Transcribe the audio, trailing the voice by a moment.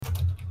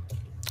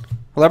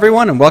Hello,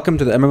 everyone, and welcome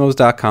to the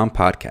MMOs.com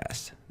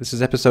podcast. This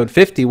is episode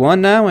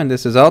 51 now, and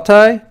this is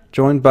Altai,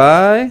 joined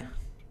by...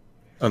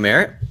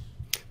 Omer,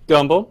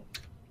 Gumball,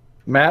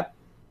 Matt,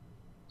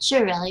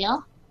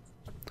 Shirelio.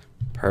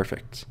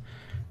 Perfect.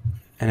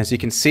 And as you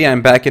can see,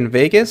 I'm back in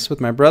Vegas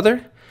with my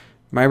brother.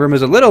 My room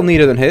is a little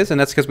neater than his, and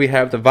that's because we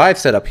have the Vive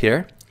set up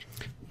here.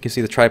 You can see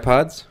the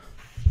tripods.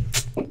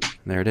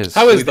 There it is.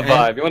 how is the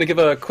vibe? You want to give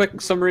a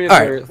quick summary of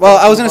All your right. Well,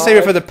 I was going to thoughts save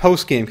on it for the the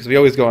post-game, because we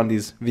always go on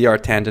these VR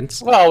tangents.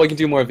 Vive? Well, we can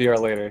do more VR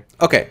later.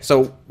 Okay,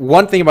 so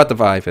one thing about the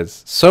Vive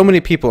is so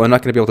many people are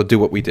not going to be able to do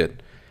what we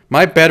did.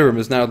 My bedroom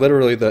is now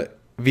literally the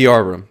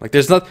VR room. Like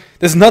there's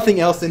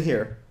nothing else in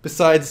here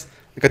besides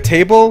like a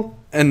table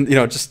and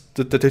just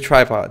the two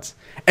tripods.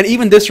 And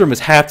even this room is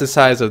half the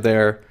size of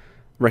their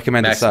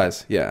recommended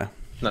size. Yeah.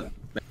 not,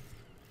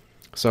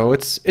 So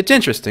it's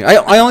interesting.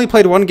 I only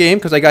played one game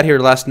because I got here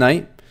last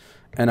night,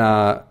 and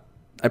I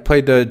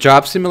played the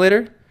Job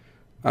Simulator.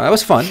 It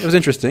was fun. It was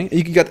interesting.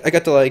 I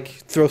got to like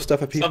throw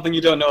stuff at people. Something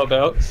you don't know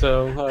about,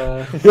 so...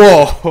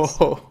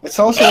 Whoa! it's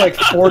also like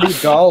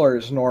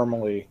 $40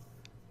 normally.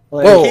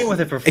 Like, Whoa! came with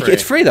it for free.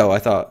 It's free though. I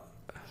thought.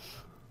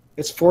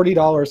 It's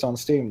 $40 on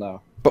Steam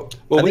though. But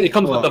well, I think- it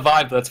comes with the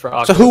Vive that's for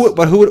So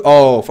Oculus. who would?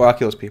 Oh, for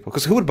Oculus people,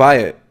 because who would buy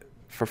it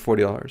for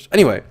 $40?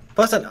 Anyway,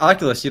 Plus, on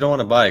Oculus, you don't want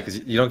to buy it because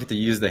you don't get to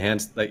use the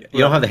hands. Like you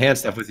don't have the hand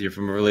stuff with you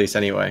from a release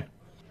anyway.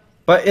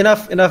 But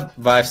enough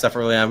Vive stuff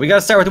early on. We got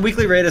to start with the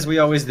weekly raid as we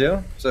always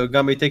do. So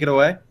Gumby, take it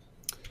away.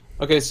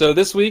 Okay, so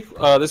this week,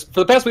 for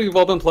the past week, we've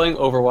all been playing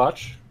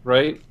Overwatch,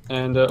 right?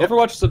 And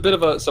Overwatch is a bit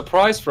of a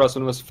surprise for us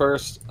when it was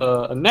first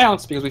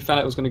announced because we found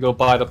out it was going to go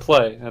buy to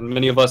play. And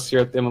many of us here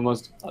at the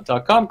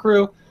MMOs.com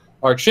crew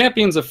are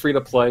champions of free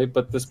to play,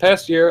 but this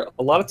past year,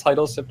 a lot of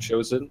titles have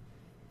chosen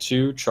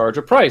to charge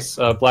a price.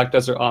 Black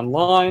Desert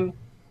Online,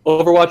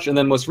 Overwatch, and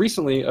then most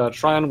recently,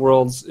 Tryon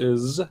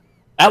Worlds'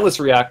 Atlas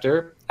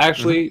Reactor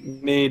actually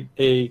made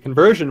a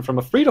conversion from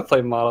a free to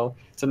play model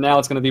to now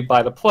it's going to be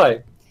buy to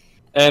play.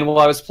 And while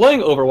I was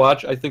playing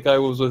Overwatch, I think I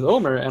was with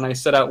Omer, and I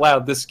said out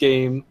loud, this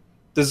game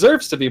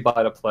deserves to be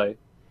buy to play.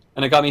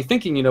 And it got me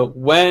thinking,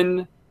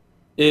 when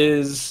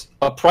is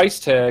a price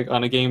tag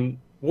on a game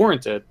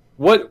warranted?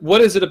 What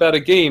is it about a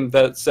game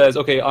that says,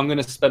 okay, I'm going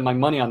to spend my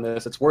money on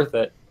this, it's worth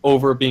it,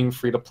 over being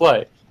free to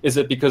play? Is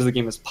it because the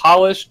game is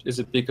polished? Is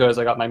it because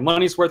I got my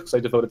money's worth because I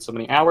devoted so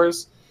many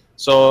hours?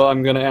 So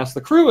I'm going to ask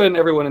the crew and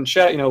everyone in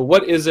chat,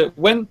 what is it,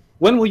 when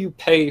will you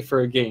pay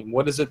for a game?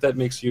 What is it that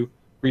makes you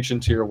reach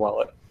into your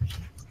wallet?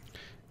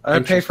 I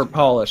pay for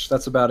polish.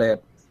 That's about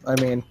it. I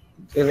mean,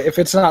 if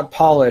it's not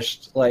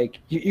polished, like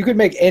you could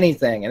make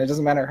anything, and it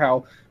doesn't matter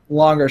how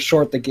long or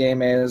short the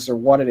game is or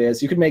what it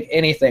is. You could make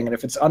anything, and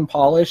if it's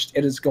unpolished,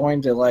 it is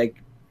going to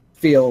like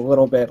feel a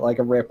little bit like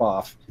a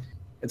rip-off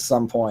at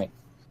some point.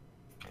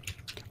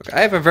 okay,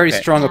 I have a very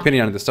strong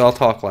opinion on this, so I'll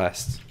talk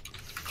last.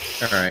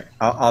 All right,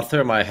 I'll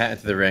throw my hat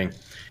into the ring.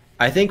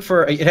 I think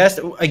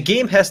a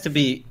game has to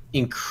be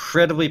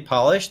incredibly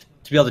polished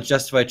to be able to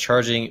justify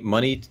charging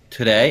money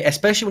today,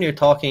 especially when you're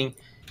talking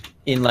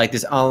in like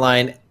this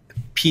online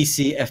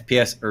PC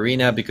FPS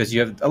arena, because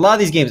you have a lot of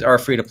these games are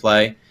free to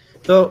play.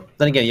 Though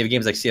then again, you have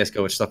games like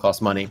CS:GO, which still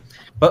cost money.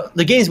 But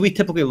the games we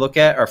typically look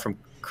at are from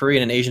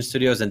Korean and Asian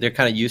studios, and they're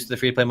kind of used to the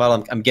free to play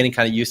model. I'm getting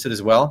kind of used to it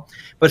as well.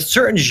 But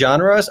certain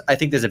genres, I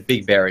think there's a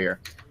big barrier.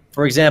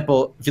 For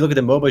example, if you look at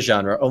the MOBA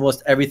genre,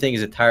 almost everything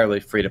is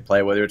entirely free to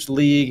play, whether it's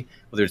League,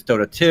 whether it's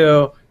Dota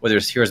 2, whether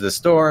it's Heroes of the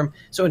Storm.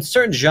 So in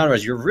certain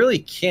genres, you really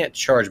can't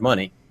charge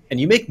money. And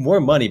you make more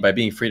money by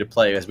being free to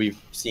play, as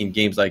we've seen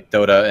games like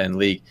Dota and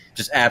League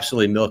just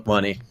absolutely milk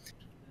money.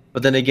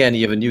 But then again,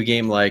 you have a new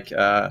game like,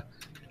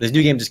 this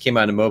new game just came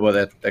out in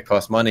MOBA that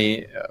costs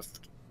money.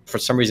 For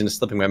some reason, it's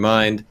slipping my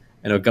mind.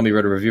 I know Gumby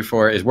wrote a review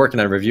for it, is working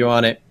on a review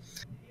on it.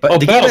 But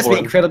the game has to be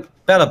incredibly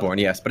Battleborn,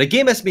 yes. But a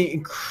game has to be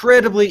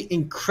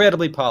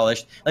incredibly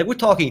polished. Like we're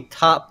talking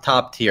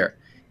top tier.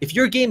 If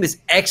your game is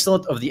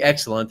excellent of the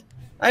excellent,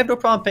 I have no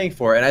problem paying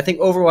for it. And I think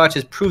Overwatch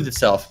has proved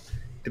itself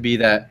to be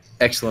that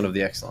excellent of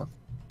the excellent.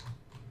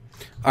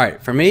 All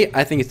right, for me,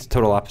 I think it's the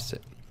total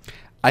opposite.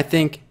 I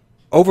think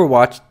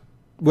Overwatch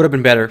would have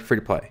been better free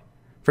to play,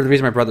 for the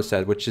reason my brother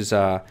said, which is,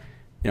 in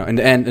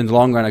the end, in the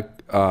long run,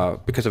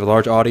 because of a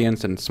large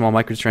audience and small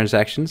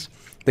microtransactions,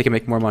 they can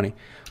make more money.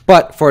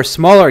 But for a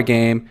smaller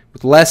game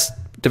with less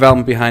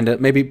development behind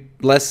it, maybe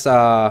less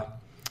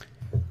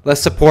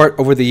support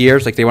over the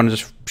years, like they want to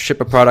just ship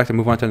a product and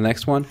move on to the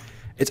next one,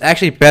 it's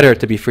actually better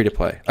to be free to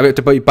play. I mean,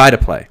 to buy to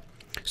play.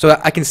 So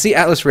I can see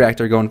Atlas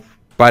Reactor going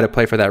buy to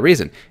play for that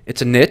reason.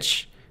 It's a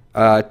niche,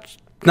 not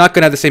going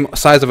to have the same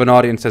size of an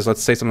audience as,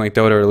 let's say, something like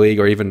Dota or League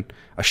or even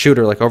a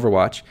shooter like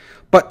Overwatch.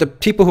 But the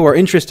people who are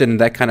interested in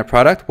that kind of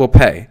product will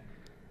pay,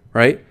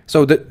 right?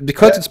 So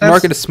because its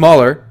market is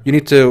smaller, you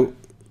need to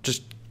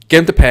just get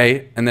them to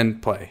pay and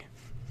then play.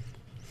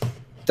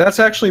 That's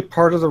actually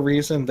part of the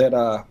reason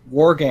that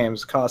war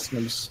games cost an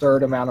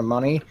absurd amount of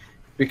money,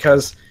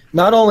 because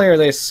not only are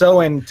they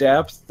so in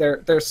depth,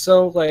 they're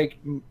so like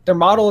they're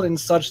modeled in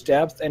such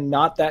depth, and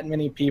not that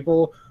many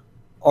people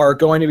are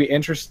going to be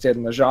interested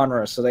in the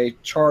genre, so they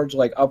charge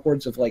like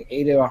upwards of like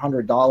 $80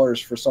 to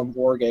 $100 for some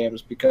war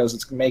games because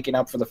it's making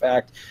up for the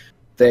fact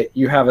that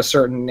you have a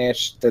certain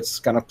niche that's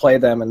going to play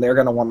them, and they're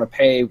going to want to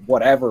pay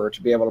whatever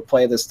to be able to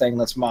play this thing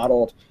that's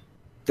modeled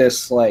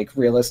this like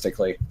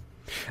realistically.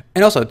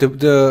 And also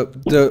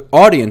the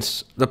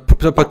audience, the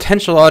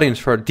potential audience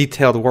for a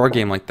detailed war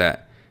game like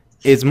that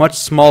is much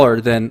smaller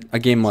than a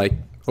game like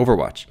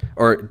Overwatch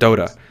or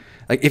Dota.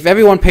 Like if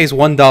everyone pays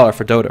 $1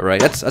 for Dota,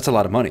 right? That's a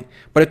lot of money.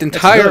 But if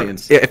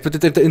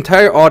the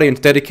entire audience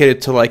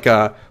dedicated to like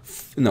a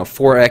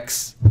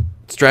 4X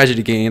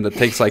strategy game that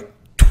takes like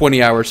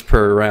 20 hours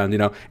per round,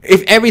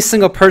 if every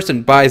single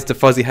person buys the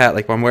fuzzy hat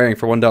like I'm wearing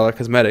for $1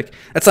 cosmetic,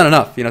 that's not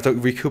enough, to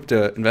recoup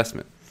the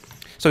investment.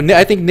 So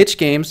I think niche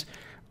games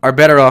are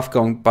better off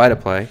going buy to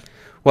play,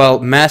 while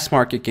mass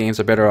market games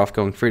are better off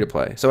going free to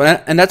play. So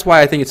and that's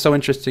why I think it's so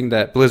interesting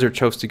that Blizzard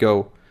chose to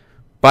go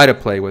buy to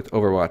play with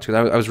Overwatch, because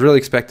I was really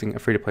expecting a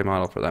free to play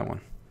model for that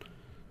one.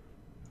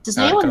 Does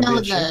anyone know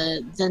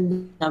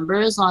the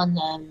numbers on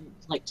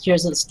like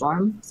Heroes of the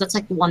Storm? 'Cause that's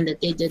like the one that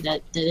they did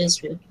that is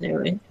free to play,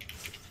 right?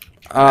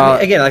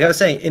 Again, like I was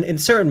saying, in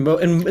certain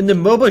in the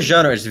MOBA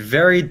genre, it's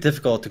very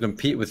difficult to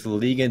compete with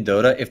League and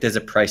Dota if there's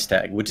a price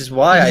tag, which is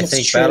why I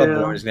think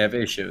Battleborn is gonna have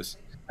issues.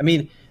 I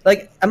mean,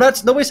 like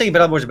nobody's saying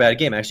Battleborn's a bad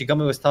game. Actually,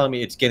 Gummy was telling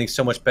me it's getting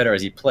so much better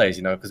as he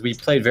plays. Because we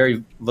played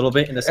very little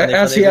bit in the Sunday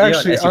as he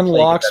actually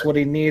unlocks what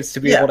he needs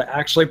to be able to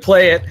actually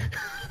play it.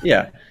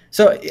 Yeah.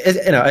 So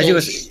as he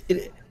was.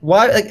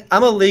 Why? Like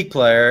I'm a League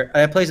player.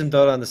 I play some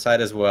Dota on the side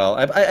as well.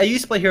 I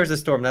used to play Heroes of the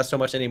Storm, not so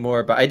much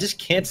anymore. But I just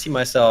can't see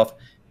myself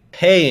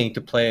paying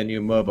to play a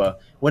new MOBA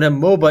when a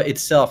MOBA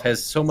itself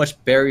has so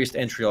much barriers to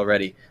entry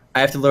already.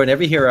 I have to learn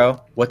every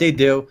hero, what they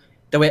do.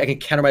 That way I can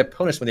counter my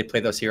opponents when they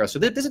play those heroes. So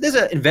there's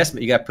an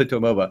investment you got to put to a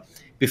MOBA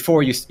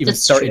before you even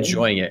start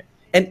enjoying it.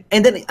 And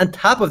then on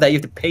top of that, you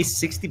have to pay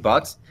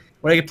 $60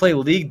 when I can play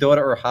League, Dota,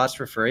 or HOTS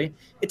for free.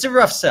 It's a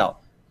rough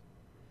sell,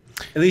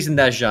 at least in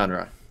that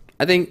genre.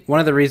 I think one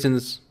of the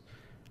reasons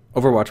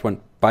Overwatch went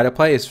buy to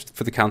play is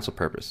for the console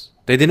purpose.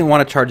 They didn't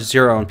want to charge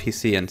 $0 on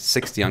PC and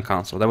 $60 on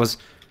console. That would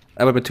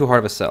have been too hard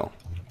of a sell.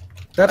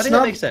 That's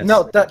that makes sense.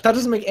 No, that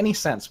doesn't make any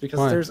sense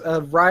because there's a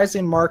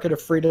rising market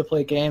of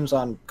free-to-play games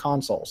on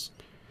consoles.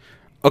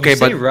 Okay,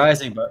 but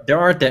rising, but there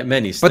aren't that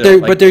many.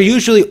 Still. But they're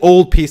usually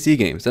old PC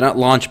games. They're not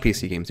launch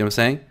PC games. You know what I'm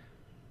saying?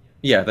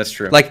 Yeah, that's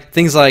true. Like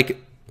things like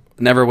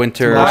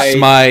Neverwinter,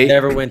 Smite.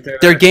 Neverwinter.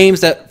 They're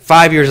games that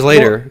 5 years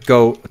later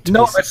go.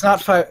 No, it's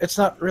not It's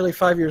not really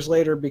 5 years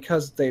later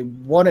because they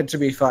want it to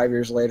be 5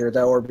 years later,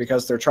 though, or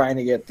because they're trying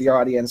to get the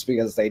audience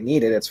because they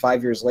need it. It's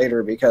 5 years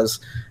later because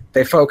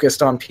they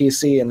focused on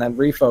PC and then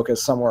refocused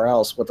somewhere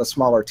else with a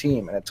smaller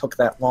team, and it took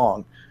that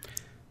long.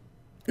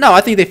 No,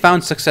 I think they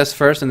found success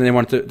first, and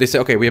then they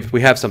said, okay,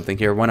 we have something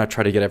here. Why not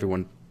try to get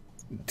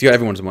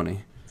everyone's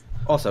money?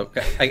 Also,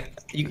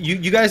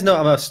 you guys know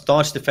I'm a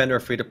staunch defender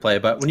of free to play,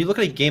 but when you look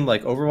at a game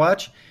like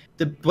Overwatch,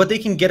 what they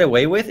can get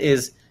away with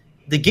is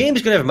the game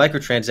is going to have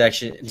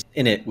microtransactions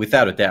in it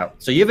without a doubt.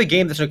 So you have a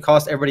game that's going to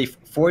cost everybody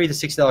 $40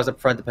 to $60 up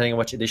front, depending on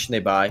which edition they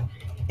buy,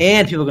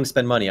 and people are going to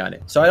spend money on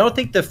it. So I don't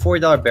think the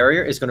 $40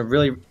 barrier is going to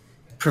really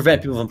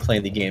prevent people from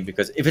playing the game,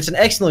 because if it's an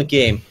excellent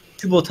game,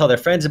 people will tell their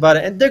friends about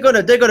it, and they're going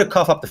to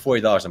cough up the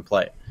 $40 and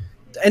play it.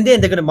 And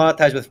then they're going to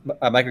monetize with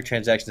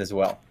microtransactions as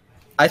well.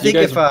 I think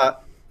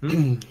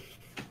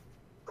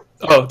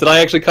Oh, did I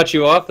actually cut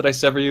you off? Did I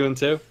sever you in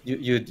two?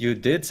 You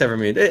did sever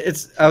me.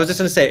 I was just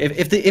gonna say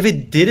if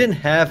it didn't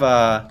have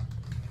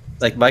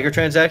like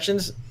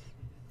microtransactions,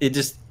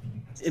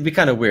 it'd be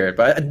kind of weird.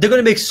 But they're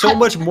gonna make so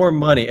much more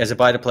money as a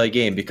buy to play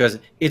game because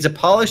it's a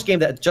polished game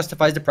that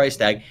justifies the price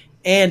tag,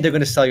 and they're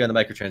gonna sell you on the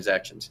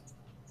microtransactions.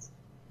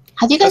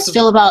 How do you guys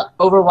feel about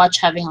Overwatch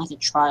having like a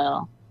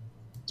trial?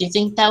 Do you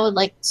think that would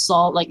like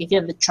solve, like if you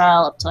have the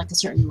trial up to like a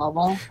certain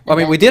level? Well, I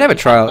mean, we did have a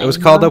trial. It was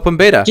called Open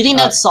Beta. Do you think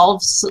that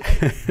solves?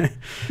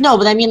 No,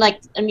 but I mean,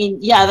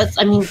 yeah,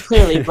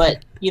 clearly,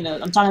 but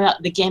I'm talking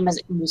about the game as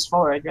it moves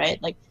forward,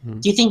 right? Like,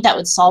 do you think that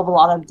would solve a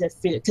lot of the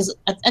free? Because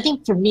I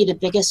think for me, the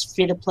biggest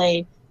free to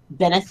play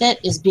benefit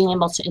is being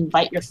able to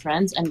invite your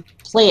friends and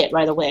play it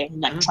right away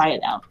and like try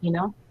it out.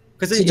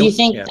 So do you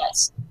think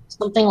that's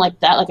something like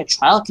that, like a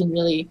trial, can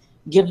really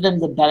give them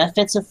the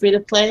benefits of free to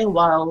play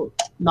while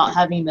not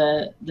having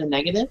the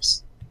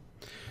negatives?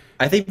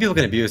 I think people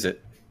can abuse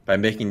it by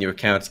making new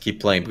accounts keep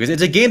playing, because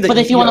it's a game that but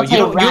if you want to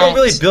play ranked, you don't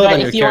really build on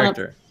your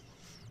character.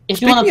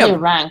 If you want to play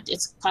ranked,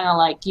 it's kind of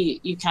like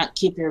you can't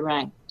keep your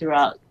rank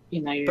throughout.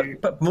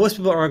 But most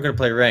people aren't going to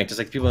play ranked, just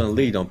like people in the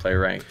league don't play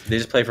ranked. They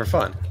just play for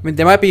fun. I mean,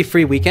 there might be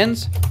free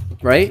weekends,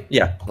 right?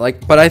 Yeah.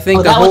 But I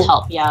think that would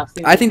help. Yeah.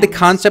 I think the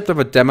concept of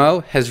a demo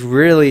has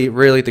really,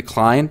 really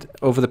declined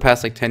over the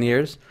past 10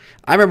 years.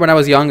 I remember when I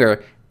was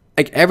younger,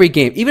 like every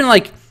game,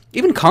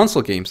 even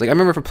console games. Like I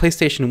remember for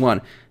PlayStation 1,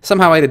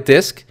 somehow I had a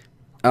disc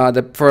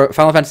for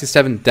Final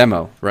Fantasy VII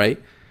demo, right?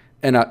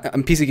 And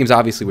PC games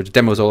obviously, which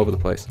demos all over the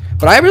place.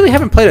 But I really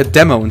haven't played a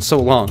demo in so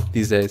long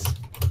these days.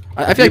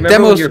 I feel like remember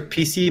demos. when your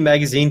PC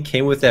magazine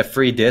came with that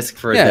free disc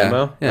for a Yeah,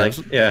 demo? yeah.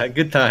 Like, yeah,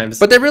 good times.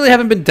 But there really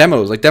haven't been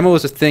demos. Like demo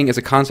as a thing, as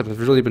a concept, has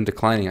really been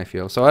declining. I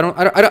feel so.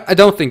 I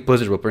don't think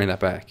Blizzard will bring that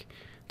back.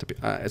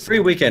 free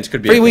weekends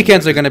could be. Free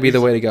weekends are going to be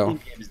the way to go.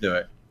 Games do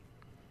it.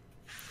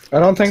 I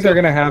don't think they're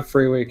gonna have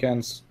free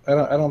weekends. I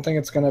don't think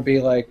it's gonna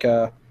be like.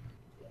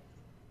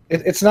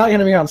 It's not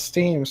gonna be on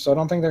Steam, so I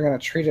don't think they're gonna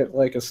treat it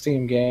like a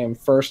Steam game.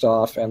 First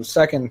off, and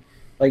second,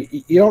 like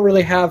you don't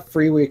really have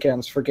free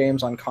weekends for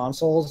games on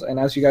consoles. And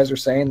as you guys are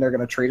saying, they're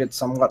gonna treat it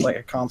somewhat like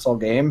a console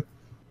game.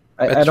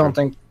 I don't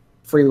think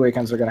free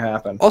weekends are gonna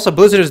happen. Also,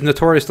 Blizzard is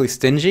notoriously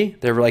stingy.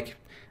 They're like,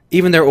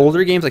 even their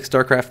older games like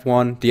StarCraft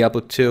 1, Diablo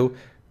 2,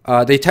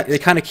 they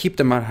kind of keep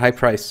them at high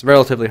price,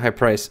 relatively high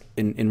price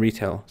in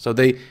retail. So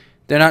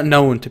they're not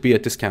known to be a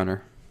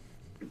discounter.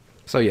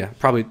 So yeah,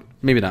 probably,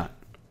 maybe not.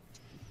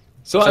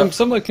 So I'm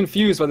somewhat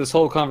confused by this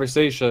whole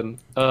conversation.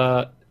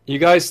 You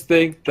guys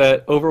think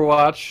that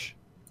Overwatch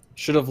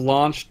should have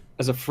launched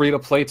as a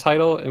free-to-play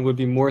title and would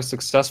be more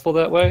successful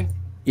that way?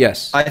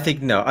 Yes. I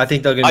think no. I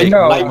think they're going to make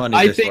more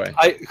money this way.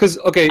 I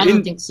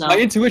don't think so. My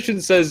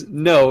intuition says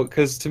no,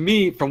 because to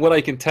me, from what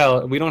I can tell,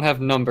 and we don't have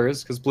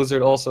numbers, because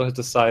Blizzard also has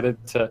decided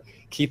to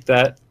keep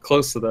that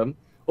close to them.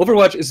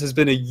 Overwatch has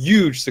been a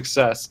huge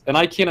success, and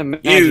I can't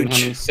imagine how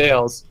many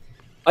sales.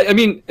 I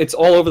mean, it's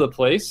all over the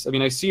place. I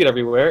mean, I see it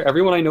everywhere.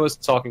 Everyone I know is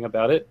talking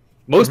about it.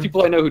 Most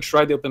people I know who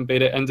tried the open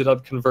beta ended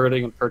up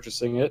converting and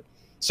purchasing it.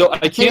 So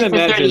I can't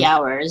imagine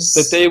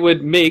that they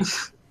would make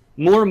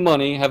more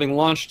money having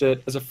launched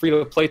it as a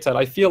free-to-play title.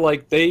 I feel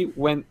like they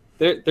went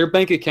their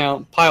bank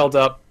account piled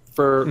up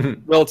for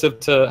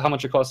relative to how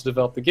much it costs to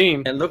develop the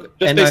game. And look,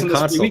 just and based on on this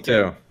console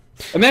too.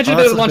 Imagine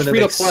they would launch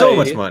free-to-play. So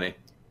much money.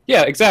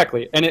 Yeah,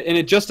 exactly. And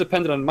it just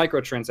depended on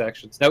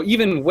microtransactions. Now,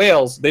 even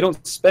whales, they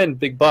don't spend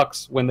big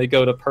bucks when they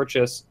go to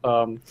purchase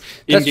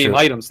in-game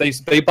items.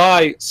 They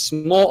buy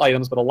small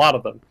items, but a lot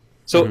of them.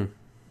 So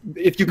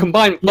if you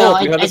combine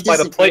both, you have this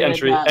buy-to-play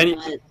entry. And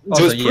it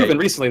was proven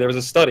recently. There was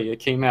a study. It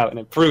came out, and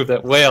it proved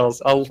that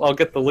whales, I'll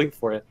get the link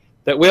for it,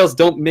 that whales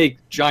don't make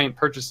giant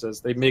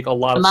purchases. They make a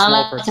lot of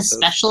small purchases.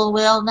 Am I like a special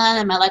whale then?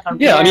 Am I like a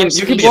I mean,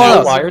 you can be an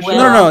outlier.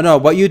 No.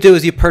 What you do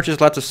is you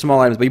purchase lots of small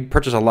items, but you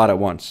purchase a lot at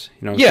once.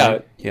 You know? Yeah,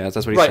 that's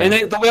what he's saying.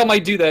 And the whale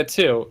might do that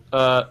too.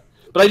 But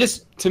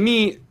to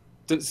me,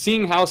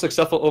 seeing how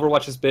successful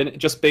Overwatch has been,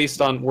 just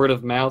based on word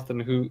of mouth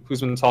and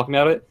who's been talking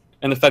about it,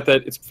 and the fact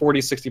that it's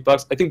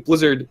 $40-$60, I think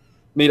Blizzard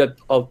made a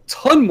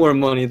ton more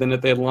money than if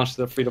they had launched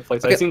the free-to-play.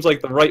 So it seems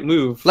like the right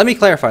move. Let me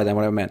clarify then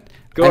what I meant.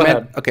 Go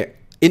ahead. Okay.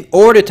 In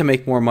order to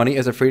make more money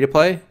as a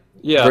free-to-play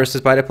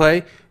versus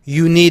buy-to-play,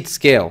 you need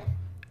scale.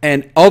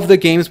 And of the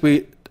games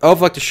like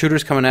the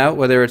shooters coming out,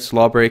 whether it's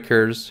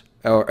Lawbreakers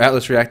or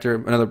Atlas Reactor,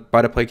 another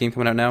buy-to-play game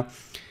coming out now,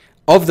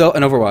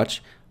 and Overwatch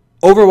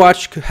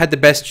had the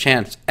best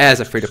chance as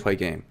a free-to-play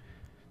game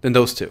than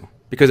those two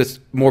because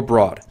it's more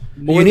broad.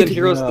 More than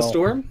Heroes of the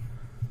Storm?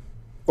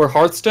 Or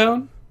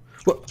Hearthstone?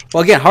 Well,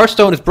 again,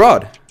 Hearthstone is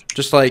broad.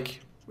 Just like,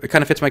 it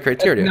kind of fits my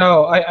criteria.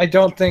 No, I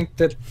don't think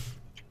that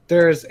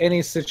there is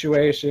any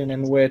situation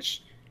in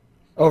which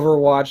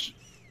Overwatch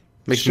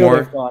should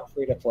have gone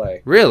free to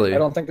play. Really? I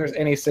don't think there's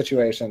any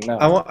situation. No.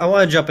 I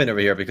want to jump in over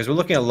here because we're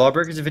looking at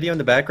Lawbreakers video in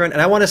the background,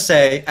 and I want to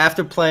say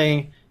after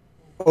playing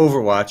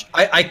Overwatch,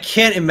 I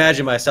can't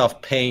imagine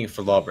myself paying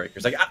for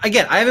Lawbreakers. Like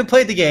again, I haven't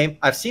played the game.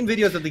 I've seen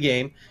videos of the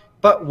game,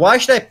 but why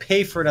should I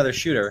pay for another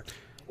shooter?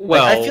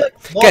 Well, I feel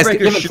like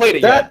Lawbreakers played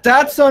it yet.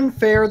 That's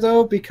unfair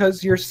though,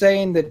 because you're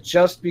saying that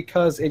just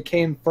because it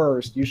came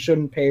first, you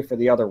shouldn't pay for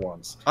the other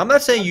ones. I'm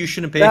not saying you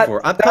shouldn't pay for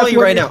it. I'm telling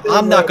you right now,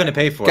 I'm not going to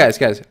pay for it.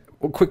 Guys,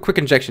 quick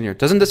injection here.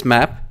 Doesn't this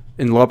map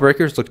in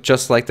Lawbreakers look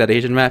just like that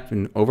Asian map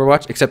in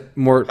Overwatch, except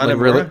more like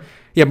real?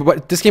 Yeah,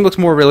 but this game looks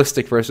more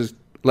realistic versus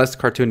less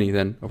cartoony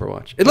than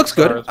Overwatch. It looks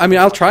good. I mean,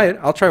 I'll try it.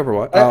 I'll try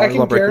Overwatch. I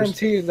can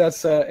guarantee you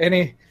that's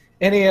any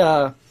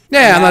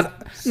I'm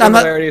not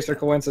similarities or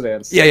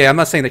coincidence. Yeah, I'm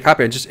not saying the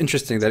copy. It's just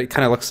interesting that it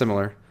kind of looks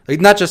similar.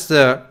 Like not just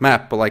the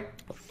map, but like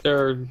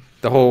the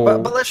whole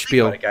let's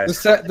spiel. Think about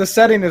it, guys. The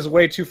setting is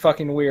way too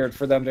fucking weird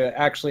for them to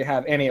actually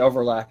have any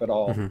overlap at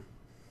all. Mm-hmm.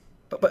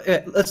 But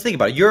let's think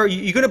about it. You're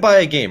going to buy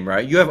a game,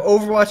 right? You have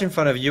Overwatch in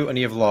front of you, and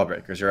you have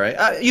Lawbreakers,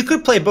 right? You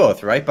could play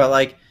both, right? But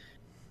like,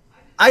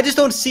 I just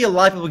don't see a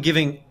lot of people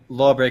giving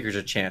Lawbreakers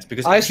a chance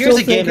because here's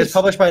a game that's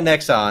published by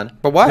Nexon.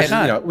 But why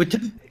not?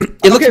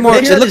 It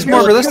looks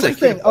more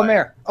realistic.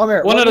 Omer,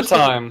 one at a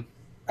time.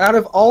 Out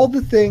of all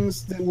the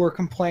things that were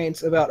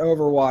complaints about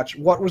Overwatch,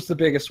 what was the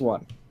biggest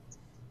one?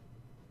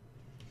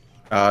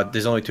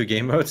 There's only 2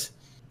 game modes.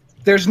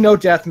 There's no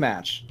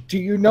deathmatch. Do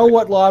you know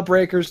what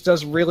Lawbreakers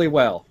does really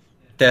well?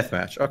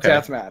 Deathmatch. Okay.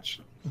 Deathmatch.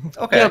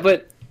 Okay. Yeah,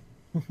 but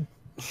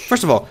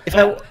first of all,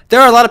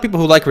 there are a lot of people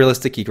who like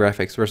realistic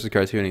graphics versus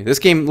cartoony. This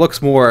game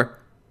looks more.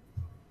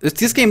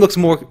 This game looks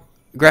more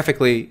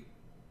graphically.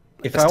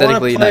 If I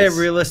want to play a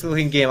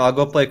realistic-looking game, I'll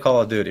go play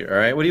Call of Duty. All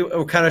right?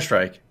 Or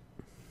Counter-Strike.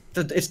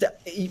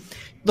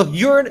 Look,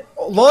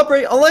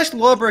 unless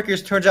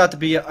Lawbreakers turns out to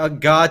be a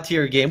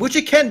god-tier game, which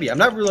it can be. I'm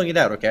not ruling it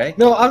out. Okay?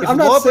 No, I'm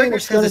not saying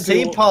it's going to the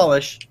same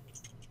polish.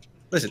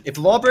 listen, if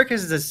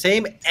Lawbreakers is the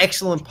same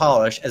excellent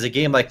polish as a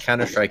game like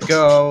Counter-Strike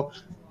Go,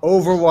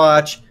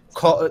 Overwatch,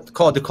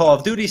 called the Call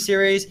of Duty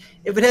series,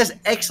 if it has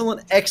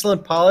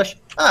excellent polish,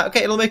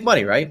 okay, it'll make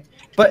money, right?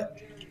 But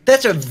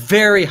that's a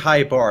very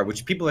high bar,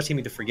 which people are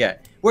seeming to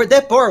forget. Where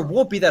that bar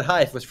won't be that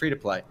high if it was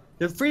free-to-play.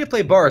 The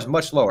free-to-play bar is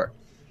much lower.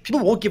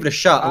 People won't give it a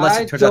shot unless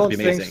it turns out to be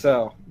amazing. I don't think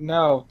so.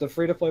 No, the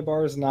free-to-play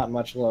bar is not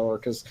much lower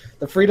because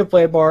the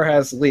free-to-play bar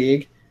has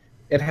League,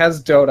 it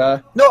has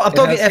Dota. No, I'm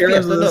talking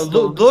FPS.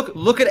 No,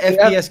 look at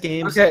FPS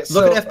games. Okay,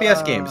 look at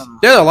FPS games.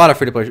 There's a lot of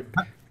free-to-play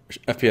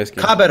FPS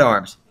games. Combat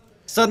Arms,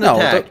 Sudden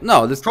Attack,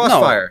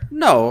 Crossfire.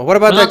 No, what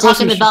about We're that not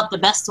talking about the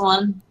best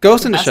one.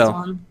 Ghost in the best Shell.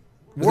 one.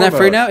 Isn't that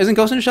free now? Isn't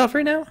Ghost in the Shell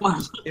free now?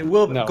 It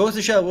will. No. Ghost in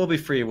the Shell will be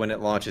free when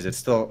it launches. It's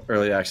still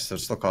early access, so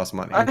it still costs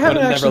money. I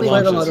haven't never actually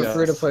played a lot launches, of yes.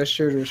 free-to-play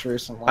shooters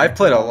recently. I've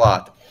played a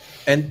lot,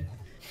 and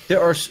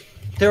there are so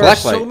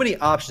Blacklight. many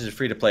options of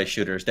free-to-play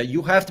shooters that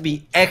you have to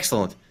be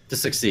excellent to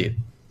succeed.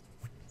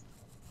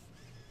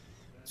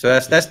 So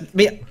that's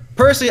me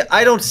personally.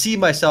 I don't see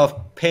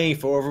myself paying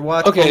for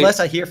Overwatch unless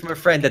I hear from a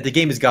friend that the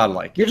game is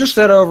godlike. You just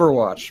said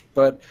Overwatch,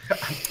 but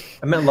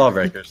I meant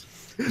Lawbreakers.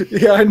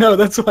 yeah, I know.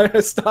 That's why I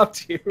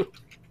stopped you.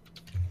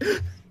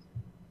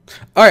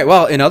 All right.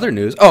 Well, in other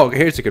news,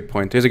 here's a good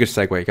point. Here's a good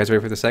segue. You guys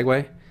ready for the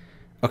segue?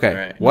 Okay.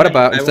 Right. What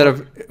about instead of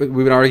we've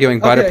been arguing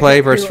buy to play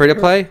versus free to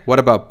play? What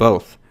about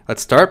both?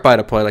 Let's start buy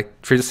to play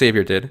like Tree to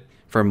Savior did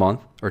for a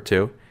month or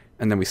two,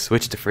 and then we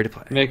switch to free to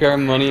play. Make our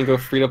money and go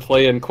free to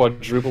play and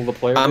quadruple the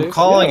player I'm base?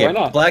 calling Why it.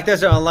 not? Black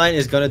Desert Online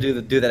is going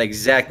to do that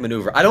exact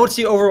maneuver. I don't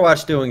see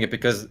Overwatch doing it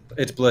because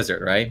it's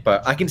Blizzard, right?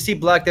 But I can see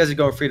Black Desert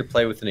going free to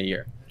play within a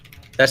year.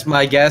 That's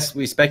my guess.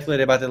 We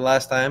speculated about it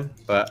last time,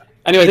 but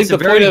Anyway, I it's think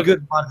a the point very of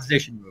good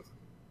monetization move.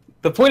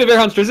 the point of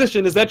Airhunt's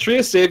transition is that Tree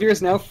of Savior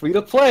is now free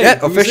to play. Yeah,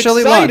 Who's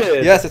officially excited?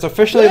 launched. Yes, it's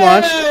officially Yay!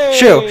 launched.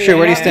 Shu,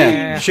 where do you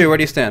stand? Shu, where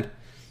do you stand?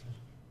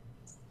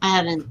 I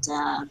haven't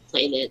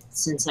played it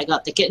since I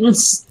got the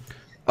kittens.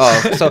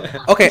 Oh, so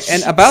okay,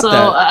 and about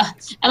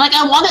that. And like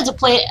I wanted to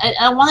play it.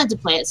 I wanted to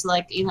play it. So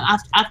like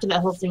after that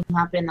whole thing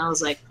happened, I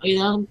was like,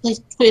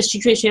 play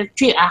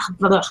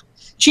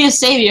Tree of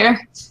Savior.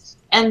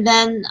 And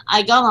then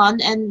I got on,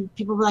 and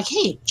people were like,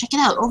 "Hey, check it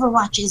out!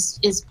 Overwatch is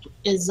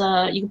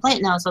you can play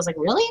it now." So I was like,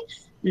 "Really?"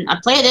 And I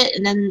played it,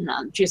 and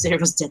then Tree of Savior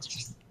was dead.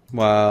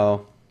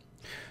 Wow.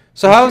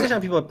 So How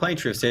people are playing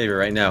True Savior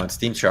right now in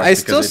Steam charts? I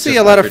still see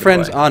a lot of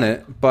friends on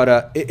it, but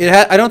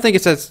I don't think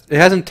it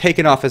hasn't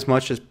taken off as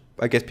much as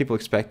I guess people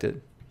expected.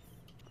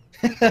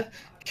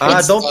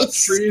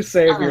 It's Tree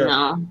Savior. I don't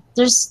know.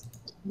 There's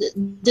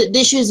the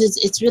issue is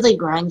it's really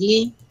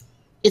grindy.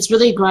 It's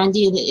really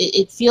grindy, and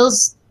it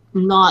feels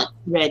not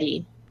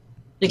ready.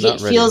 Like Not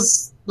it ready.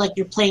 feels like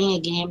you're playing a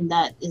game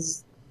that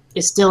is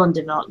still in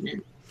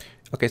development.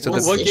 Okay, so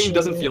What's What the game issue?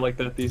 doesn't feel like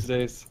that these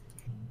days?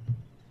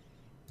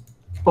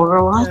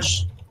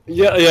 Overwatch.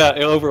 Yeah,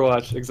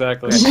 Overwatch,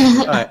 exactly.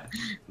 All right.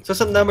 So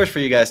some numbers for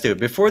you guys too.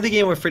 Before the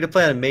game went free to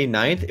play on May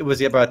 9th, it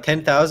was about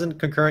 10,000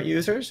 concurrent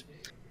users,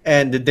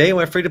 and the day it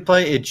went free to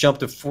play, it jumped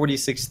to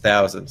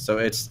 46,000. So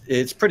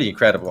it's pretty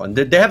incredible. And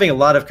they're having a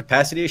lot of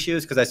capacity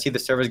issues because I see the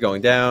servers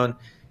going down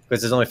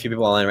because there's only a few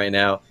people online right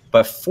now.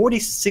 But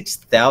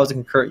 46,000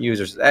 concurrent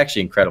users is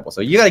actually incredible.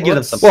 So you got to give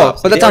them some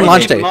props. but that's They on already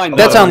launch made day. mine,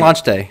 That's though. on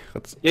launch day.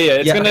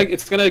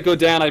 It's gonna go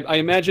down. I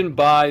imagine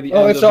by the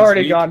end it's of this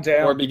already week gone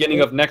down. or beginning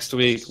of next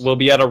week, we'll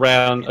be at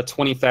around a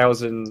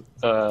 20,000.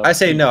 I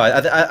say no. I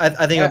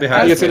think it'll be I higher.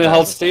 think it's gonna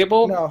hold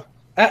stable. No,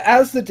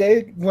 as the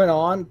day went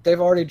on,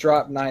 they've already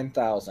dropped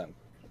 9,000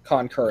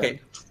 concurrent.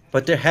 Okay.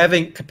 But they're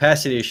having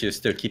capacity issues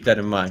too. Keep that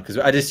in mind because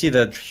I just see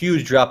the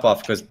huge drop off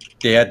because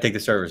they had to take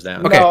the servers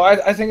down. Okay. No,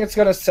 I think it's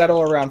going to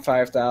settle around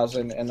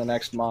 5,000 in the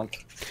next month.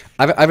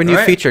 I have a new All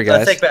right, feature,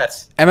 Let's guys. take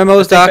bets.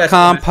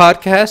 MMOs.com Let's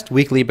take podcast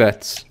weekly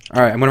bets.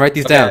 All right, I'm gonna write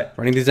these Okay. down.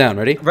 Writing these down.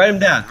 Ready? Write them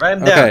down.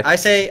 Okay. I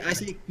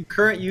say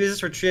concurrent users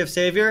for Tree of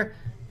Savior.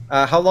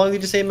 How long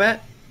did you say,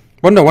 Matt?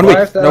 Well, no, 1 week. No,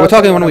 we're 5,000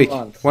 talking 1 in a week.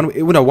 month. One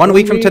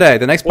week from week? today.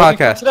 The next 1 week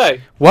from podcast.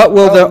 today. What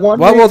will the 1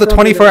 what will week the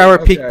from 24-hour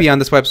today. peak Okay. be on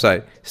this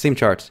website? Steam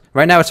charts.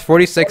 Right now it's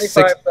 46.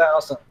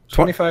 25,000.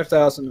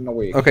 25,000 in a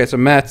week. Okay, so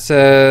Matt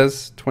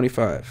says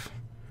 25.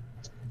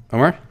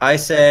 Omar? I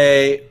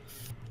say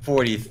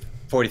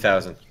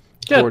 40,000.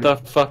 Get 40. the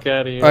fuck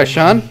out of here. All right,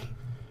 Sean?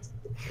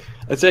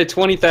 I'd say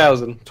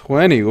 20,000.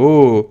 20.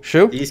 Ooh.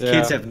 Shu? These Yeah.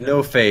 kids have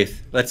no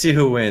faith. Let's see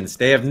who wins.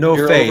 They have no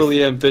You're faith.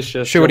 overly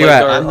ambitious. Sure, what You're are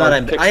you like at? our- I'm not.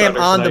 our I am Kickstarter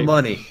on the tonight.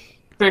 money.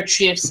 For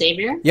Tree of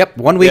Savior. Yep,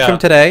 1 week Yeah. from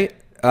today.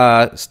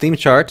 Steam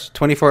charts,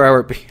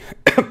 24-hour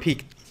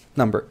peak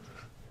number.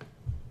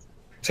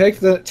 Take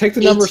the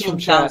numbers from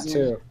chat 18,000.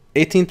 too.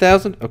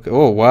 18,000? Okay.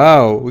 Oh,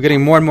 wow. We're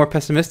getting more and more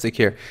pessimistic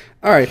here.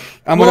 All right.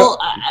 Well,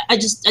 I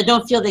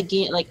don't feel the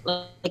game like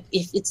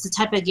if it's the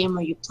type of game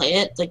where you play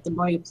it, like the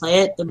more you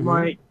play it, the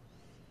more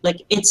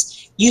like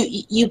it's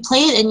you play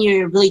it and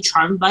you're really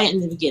charmed by it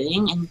in the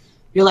beginning and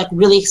you're like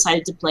really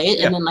excited to play it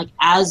and then like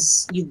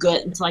as you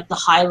get into like the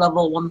high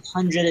level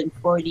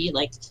 140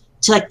 like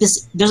to like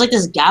this there's like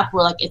this gap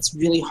where like it's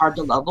really hard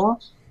to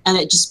level and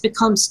it just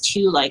becomes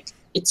too like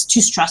it's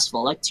too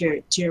stressful, like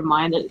to your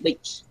mind. Like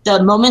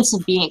the moments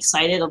of being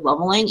excited of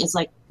leveling is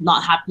like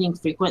not happening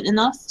frequent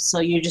enough, so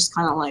you're just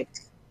kind of like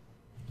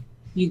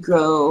you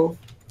grow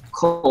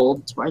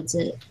cold towards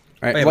it.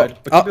 All right, Wait, well,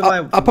 but keep in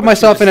mind I'll put what you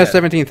myself just in at said.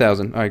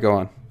 17,000. All right, go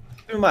on.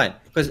 Keep in mind,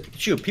 because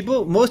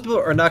most people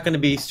are not going to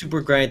be super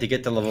grinding to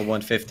get to level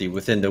 150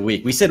 within the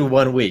week. We said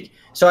 1 week,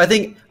 so I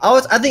think I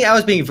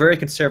was being very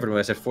conservative when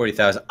I said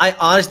 40,000. I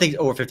honestly think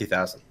it's over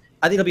 50,000.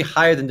 I think it'll be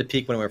higher than the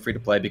peak when we're free to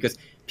play because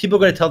people are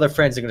going to tell their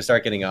friends they're going to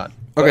start getting on.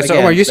 Okay, But so again,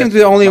 Omar, you seem to that's be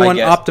the only my one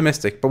guess.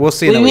 optimistic, but we'll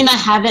see. What do in you a mean week. I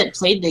haven't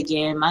played the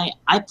game?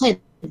 I played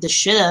the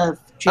shit out of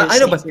I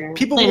know, but Savior.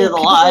 people Played it a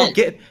won't,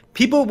 lot.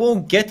 people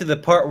won't get to the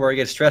part where it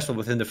gets stressful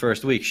within the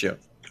first week. Sure.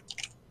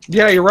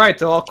 Yeah, you're right.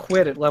 They'll all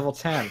quit at level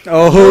 10.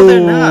 Oh, No,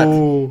 they're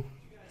not.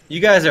 You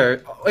guys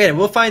are. Wait,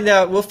 we'll find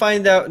out. We'll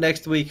find out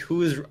next week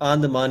who's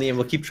on the money, and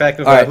we'll keep track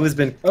of All right. who's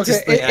been Okay,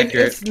 consistently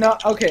accurate. it's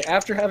not okay.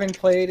 After having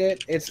played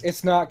it,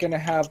 it's not going to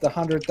have the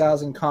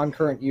 100,000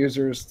 concurrent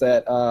users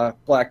that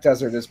Black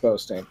Desert is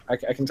boasting. I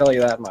can tell you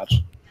that much.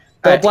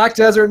 Though Alright. Black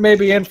Desert may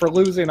be in for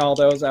losing all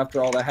those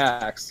after all the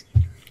hacks.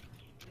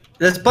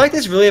 Does Black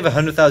Desert really have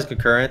 100,000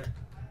 concurrent?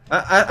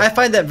 I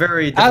find that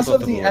very difficult As of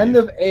to the believe. end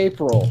of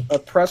April, a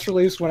press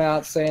release went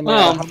out saying they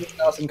Well- had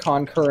 100,000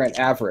 concurrent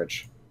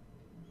average.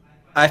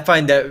 I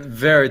find that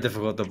very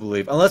difficult to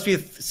believe. Unless we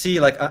see,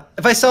 like,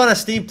 if I saw it on a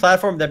Steam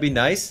platform, that'd be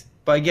nice.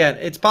 But again,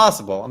 it's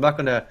possible. I'm not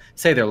going to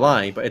say they're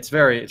lying, but it's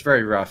very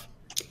rough.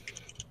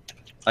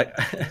 Like,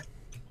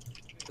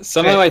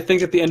 Somehow, I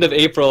think at the end of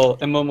April,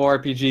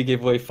 MMORPG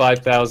gave away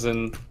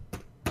 5,000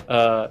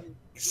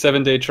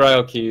 7-day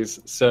trial keys.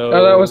 So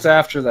Oh, that was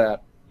after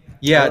that.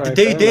 yeah, Alright,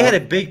 they fair had a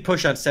enough. big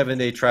push on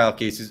 7-day trial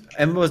cases.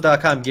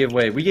 MMOs.com gave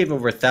away. We gave them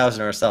over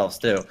 1,000 ourselves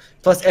too.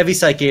 Plus, every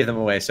site gave them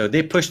away. So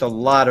they pushed a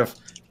lot of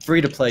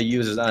free-to-play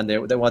users on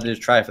there that wanted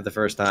to try it for the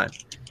first time.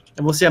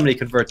 And we'll see how many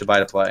convert to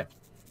buy-to-play.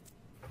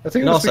 I think it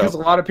And was also- because a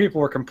lot of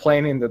people were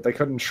complaining that they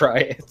couldn't try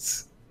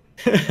it.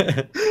 Well,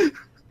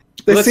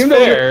 They that's seem to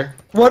fair.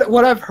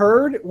 what I've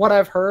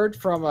heard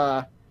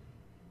from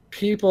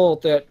people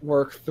that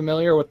were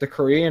familiar with the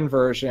Korean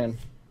version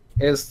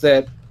is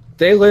that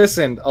they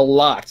listened a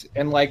lot,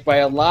 and like by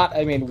a lot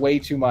I mean way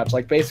too much.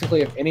 Like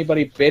basically, if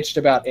anybody bitched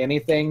about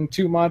anything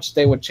too much,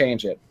 they would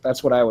change it.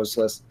 That's what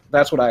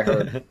That's what I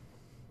heard.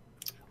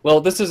 Well,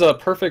 this is a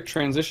perfect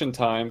transition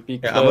time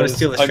because Yeah, I'm going to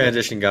steal this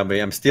transition,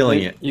 Gumby. I'm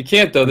stealing it. You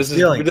can't though.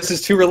 stealing This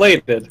is too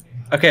related.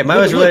 Okay, mine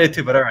was related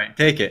too, but all right,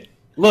 take it.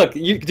 Look, do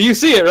you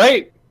see it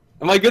right?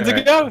 Am I good to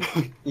Alright.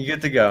 go? You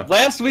get to go.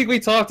 Last week we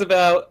talked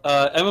about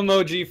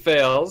MMOG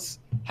fails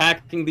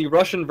hacking the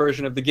Russian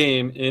version of the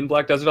game in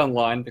Black Desert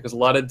Online because a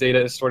lot of data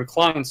is stored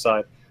client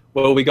side.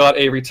 Well, we got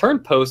a return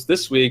post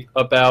this week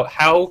about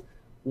how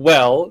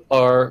well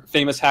our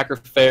famous hacker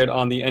fared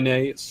on the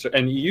NA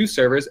and EU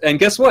servers, and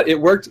guess what? It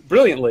worked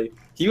brilliantly.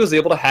 He was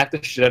able to hack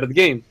the shit out of the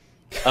game.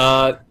 We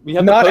have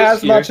the Not post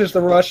as here. much as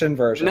the Russian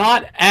version.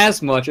 Not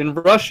as much. In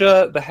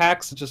Russia, the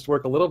hacks just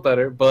work a little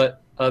better,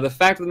 but the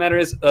fact of the matter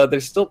is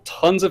there's still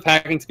tons of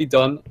hacking to be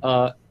done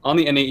on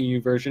the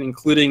NAEU version,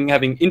 including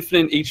having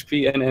infinite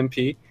HP and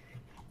MP,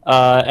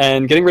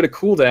 and getting rid of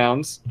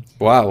cooldowns,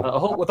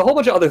 Wow. with a whole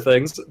bunch of other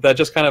things that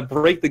just kind of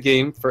break the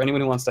game for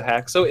anyone who wants to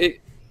hack. So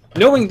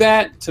knowing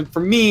that, for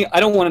me, I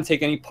don't want to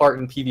take any part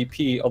in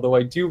PvP, although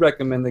I do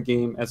recommend the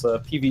game as a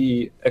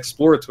PvE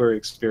exploratory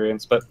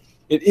experience, but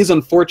it is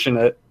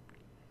unfortunate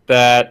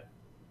that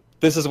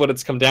this is what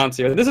it's come down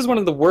to. This is one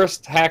of the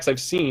worst hacks I've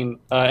seen,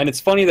 and it's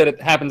funny that it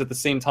happens at the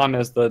same time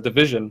as the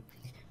Division.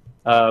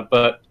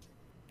 But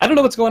I don't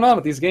know what's going on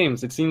with these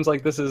games. It seems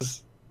like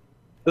doesn't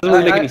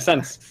really make any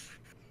sense.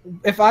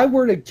 If I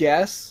were to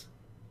guess,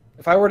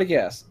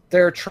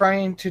 they're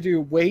trying to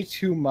do way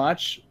too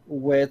much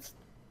with,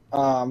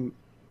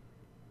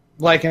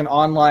 like an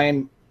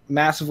online,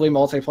 massively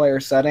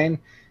multiplayer setting,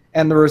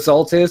 and the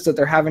result is that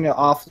they're having to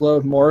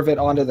offload more of it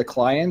onto the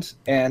client,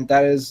 and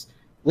that is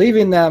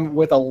leaving them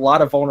with a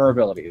lot of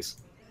vulnerabilities.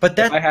 But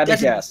I had to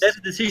guess. that's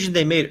a decision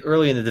they made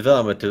early in the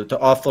development to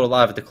offload a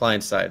lot of it to the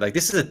client side. Like,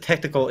 this is a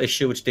technical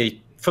issue which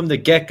they, from the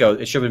get-go,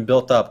 it should have been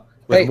built up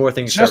with Hey, more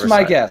things just my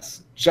server-side.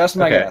 guess. Just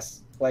my Okay.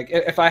 guess. Like,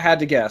 if I had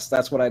to guess,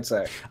 that's what I'd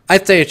say.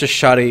 I'd say it's just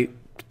shoddy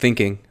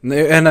thinking.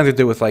 It had nothing to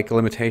do with like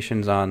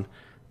limitations on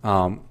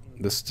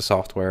the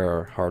software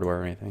or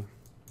hardware or anything.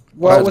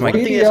 Well, That's with my-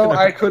 BDO,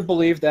 I could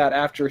believe that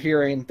after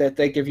hearing that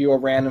they give you a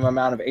random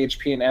amount of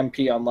HP and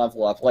MP on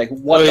level up. Like,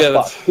 what Oh, the yeah,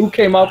 fuck? that's- Who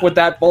came up with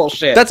that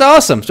bullshit? That's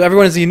awesome. So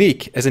everyone is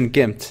unique, as in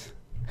gimped.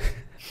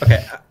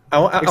 Okay,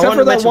 I Except want for to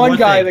that mention one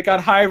guy thing. that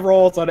got high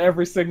rolls on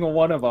every single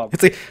one of them.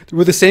 It's like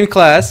we're the same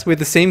class, we have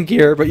the same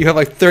gear, but you have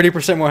like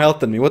 30% more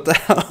health than me. What the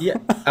hell? Yeah,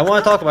 I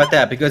want to talk about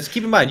that because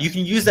keep in mind you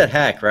can use that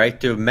hack right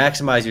to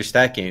maximize your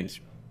stat gains.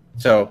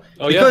 So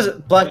Oh, yeah. because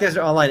Black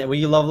Desert Online, when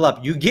you level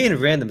up, you gain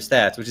random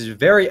stats, which is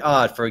very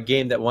odd for a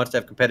game that wants to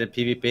have competitive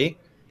PvP.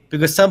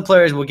 Because some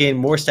players will gain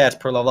more stats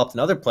per level up than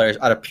other players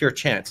out of pure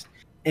chance.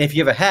 And if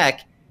you have a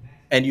hack,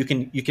 and you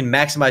can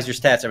maximize your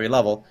stats every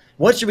level,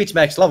 once you reach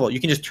max level, you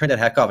can just turn that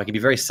hack off. It can be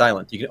very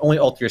silent. You can only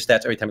alter your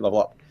stats every time you level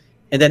up.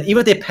 And then even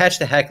if they patch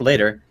the hack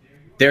later,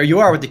 there you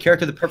are with the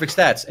character with the perfect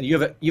stats, and you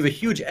have a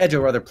huge edge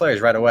over other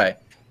players right away.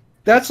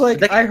 That's like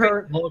That I can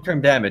heard. create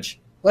long-term damage.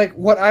 Like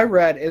what I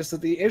read is that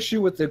the issue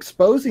with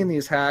exposing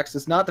these hacks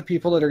is not the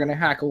people that are going to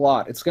hack a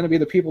lot. It's going to be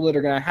the people that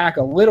are going to hack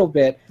a little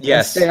bit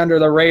Yes. and stay under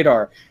the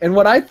radar. And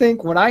what I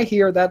think when I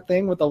hear that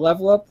thing with the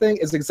level up thing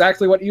is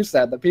exactly what you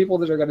said. The people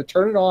that are going to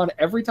turn it on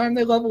every time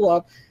they level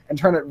up and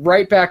turn it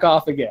right back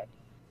off again.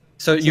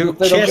 So your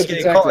they don't chance of get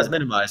getting caught detected. is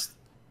minimized.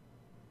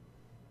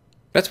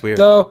 That's weird.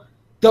 Though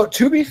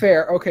to be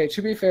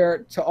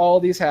fair to all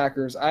these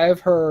hackers, I have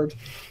heard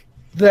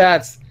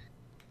that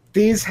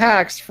these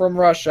hacks from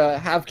Russia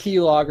have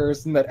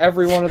keyloggers and that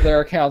every one of their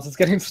accounts is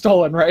getting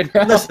stolen right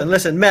now.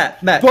 Listen,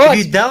 Matt. But-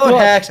 if you download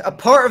hacks, a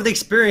part of the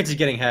experience is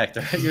getting hacked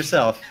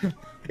yourself.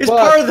 It's But-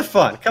 part of the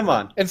fun. Come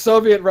on. In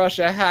Soviet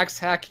Russia, hacks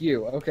hack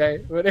you, okay?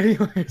 But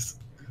anyways,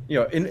 You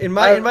know, in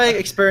my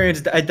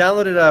experience, I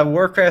downloaded a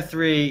Warcraft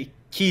 3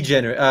 key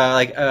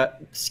generator,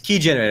 key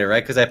generator,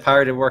 right? Because I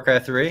pirated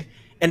Warcraft 3,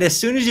 and as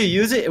soon as you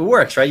use it, it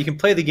works, right? You can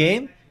play the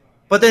game,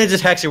 but then it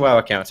just hacks your WoW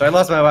account. So I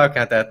lost my WoW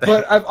account that day.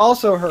 but I've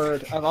also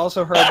heard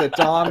that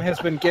Dom has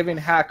been giving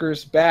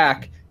hackers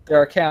back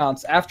their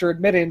accounts after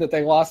admitting that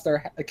they lost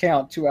their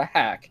account to a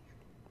hack.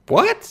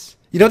 What?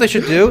 You know what they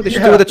should do? They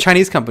should do what the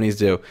Chinese companies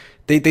do.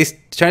 They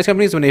Chinese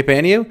companies, when they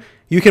ban you,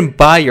 you can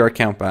buy your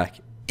account back,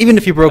 even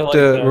if you broke like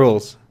the that.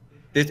 rules.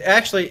 There's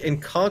actually in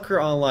Conquer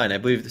Online, I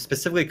believe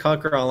specifically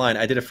Conquer Online,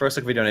 I did a first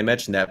look video and I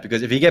mentioned that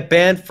because if you get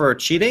banned for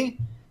cheating,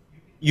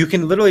 you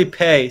can literally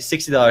pay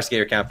 $60 to get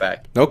your account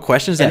back. No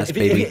questions And asked,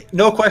 baby.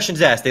 no questions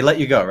asked. They let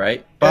you go,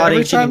 right? Body,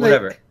 every cheating, time they-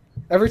 whatever.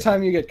 Every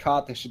time you get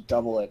caught, they should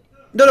double it.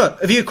 No.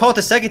 If you call it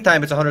the second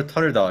time, it's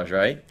 $100,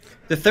 right?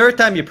 The third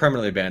time, you're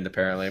permanently banned,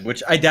 apparently,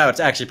 which I doubt it's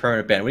actually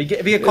permanent ban. If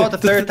you get caught the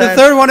third time... The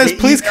third one is they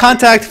please email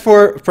contact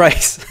for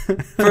price. you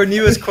for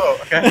newest quote,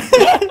 okay?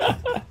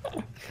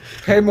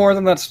 Pay more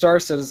than that Star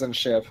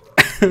Citizenship.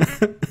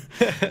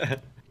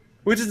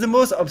 Which is the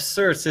most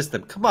absurd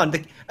system. Come on,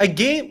 a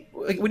game,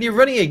 like, when you're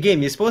running a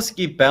game, you're supposed to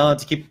keep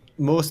balance, keep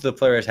most of the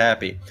players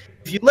happy.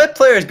 If you let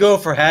players go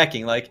for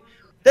hacking, like,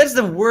 that's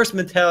the worst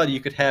mentality you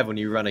could have when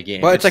you run a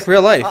game. Well, it's like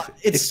real life.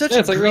 It's such Yeah,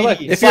 it's a like real life.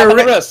 greedy- If Slap you're on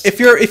the ri- wrist. if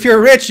you're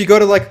rich, you go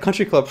to like a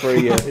country club for a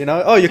year. You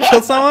know, oh, you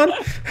killed someone.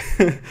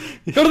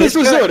 Go to this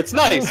resort. It's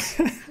nice.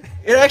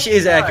 It actually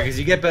is accurate because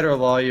you get better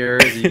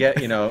lawyers, you get,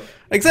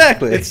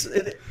 Exactly.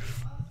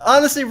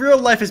 honestly, real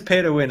life is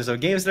pay to win, so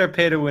games that are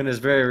pay to win is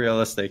very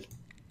realistic.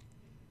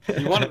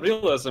 You want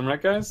realism,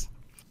 right, guys?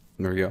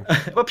 There we go.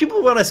 But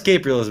people want to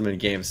escape realism in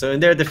games, so in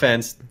their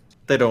defense,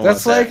 they don't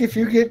That's want like that. if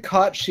you get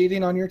caught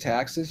cheating on your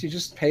taxes, you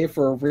just pay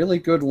for a really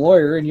good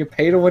lawyer and you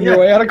pay to win your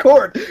way out of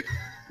court.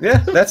 Yeah,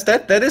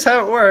 that is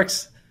how it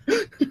works.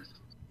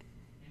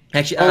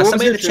 Actually, Oh, what was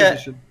somebody in your the chat...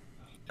 transition?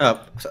 Oh,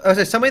 so I was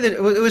saying somebody that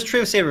it was Tree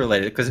of Savior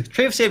related because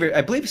Tree of Savior,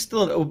 I believe, is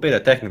still in open beta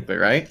technically,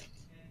 right?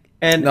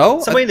 And No,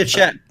 somebody in the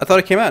chat. I thought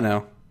it came out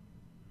now.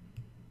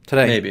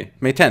 Today. Maybe.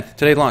 May 10th.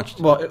 Today launched.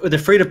 Well, the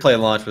free to play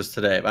launch was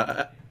today.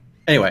 But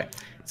anyway,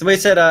 somebody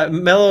said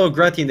Mellow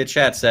Grunty in the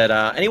chat said,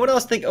 anyone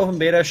else think open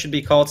beta should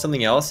be called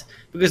something else?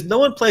 Because no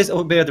one plays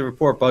open beta to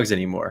report bugs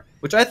anymore,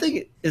 which I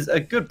think is a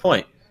good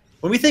point.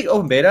 When we think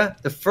open beta,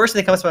 the first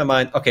thing that comes to my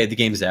mind, okay, the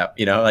game's out.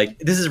 Like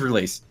this is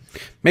release.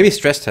 Maybe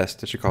stress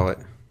test. They should call it.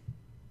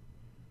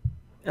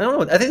 I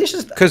don't know. I think it's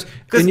just Because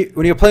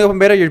when you're playing open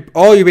beta, you're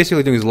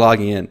basically doing is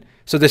logging in.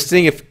 So they're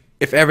seeing if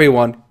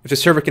the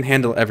server can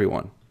handle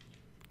everyone.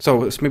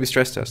 So it's maybe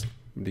stress test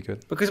would be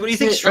good. because when you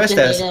think The stress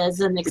open test, beta is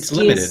an it's excuse.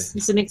 limited.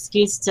 It's an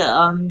excuse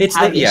to it's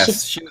have yes,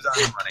 issues. she was on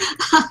the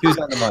money. She was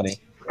on the money.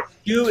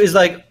 Q is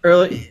like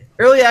early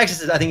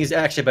access. I think is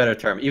actually a better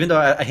term, even though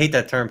I hate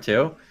that term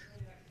too.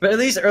 But at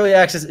least early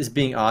access is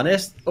being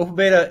honest. Open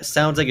beta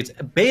sounds like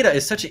beta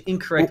is such an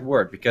incorrect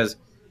word because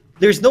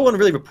there's no one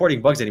really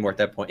reporting bugs anymore at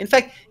that point. In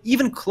fact,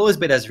 even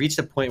closed beta has reached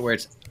a point where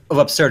it's of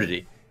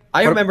absurdity.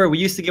 I remember we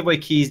used to give away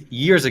keys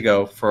years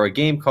ago for a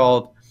game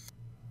called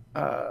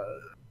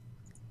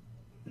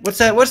what's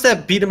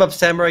that beat 'em up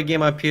samurai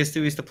game on PS2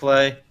 we used to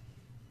play?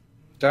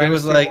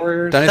 Dynasty like-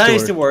 Warriors.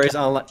 Dynasty Warriors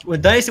Online.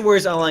 When Dynasty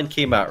Warriors Online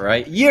came out,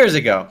 right? Years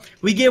ago.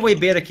 We gave away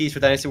beta keys for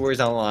Dynasty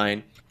Warriors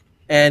Online.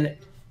 And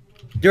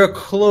there are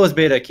closed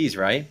beta keys,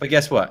 right? But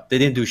guess what? They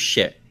didn't do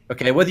shit.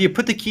 Okay, whether you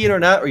put the key in or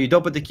not, or you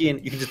don't put the key in,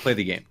 you can just play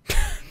the game.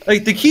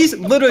 Like, the keys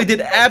literally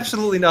did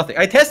absolutely nothing.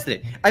 I tested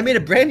it. I made a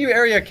brand new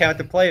area account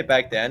to play it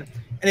back then,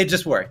 and it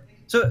just worked.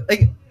 So,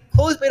 like,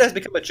 closed beta has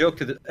become a joke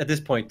at this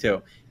point,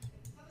 too.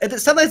 And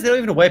sometimes they don't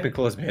even wipe in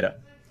closed beta.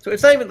 So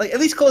it's not even, like, at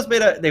least closed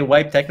beta, they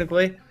wipe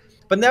technically.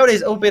 But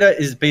nowadays, open beta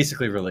is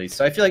basically released.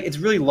 So I feel like it's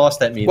really lost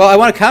that meaning. Well, I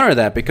want to counter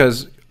that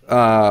because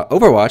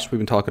Overwatch, we've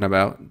been talking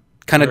about,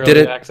 kind of did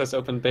Early it. access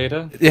open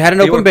beta. It had an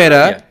They open were-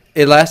 beta. yeah.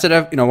 It lasted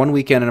 1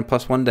 weekend and a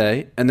plus 1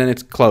 day, and then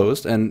it's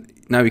closed, and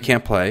now we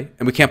can't play,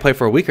 and we can't play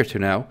for a week or two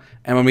now.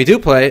 And when we do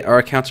play, our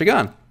accounts are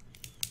gone.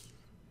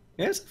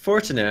 Yeah, it's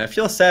fortunate. I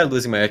feel sad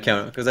losing my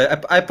account because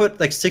I put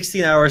like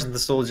 16 hours into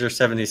Soldier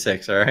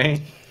 76, all right?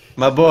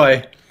 My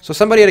boy. So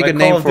somebody had a My good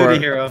Call name of Duty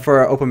hero.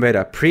 for open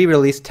beta,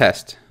 pre-release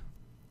test.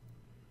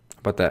 How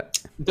about that?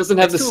 It doesn't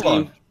have It's the too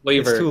long. same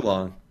flavor. It's too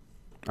long.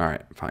 All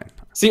right, fine.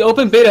 See,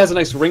 open beta has a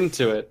nice ring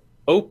to it.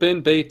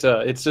 Open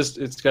beta.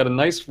 It's got a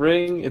nice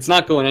ring. It's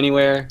not going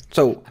anywhere.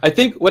 So I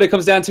think what it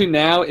comes down to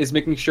now is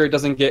making sure it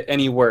doesn't get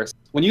any worse.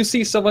 When you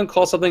see someone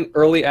call something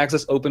early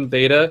access open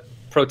beta,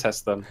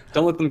 protest them.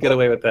 Don't let them get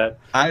away with that.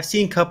 I've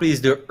seen companies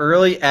do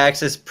early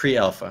access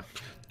pre-alpha.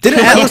 didn't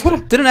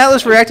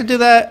Atlas Reactor do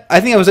that?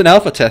 I think it was an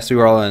alpha test we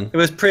were all in. It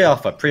was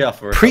pre-alpha.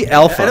 Pre-alpha.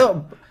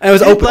 And it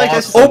was open. Like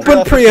this is Open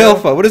pre-alpha.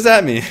 pre-alpha. What does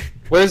that mean?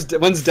 When's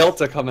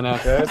Delta coming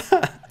out, guys?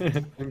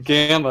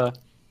 Gamma.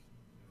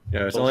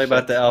 Yeah, it's only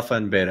about the alpha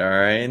and beta, all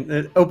right?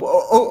 And,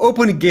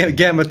 open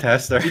gamma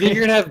tester. You think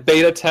you're gonna have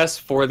beta tests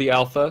for the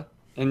alpha,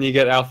 and you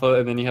get alpha,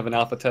 and then you have an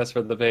alpha test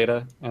for the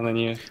beta, and then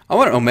you. I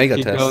want an omega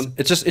Keep test. going.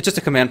 It's just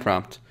a command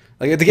prompt.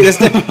 Like there's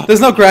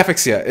no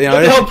graphics yet. You know,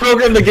 Don't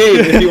program the game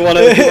if you want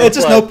to. it's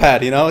just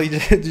Notepad. You know, you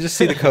just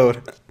see the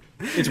code.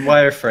 It's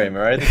wireframe,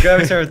 all right? The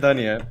graphics aren't done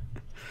yet.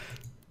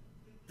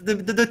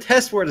 The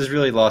test word has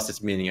really lost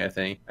its meaning, I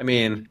think. I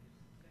mean,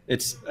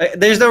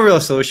 there's no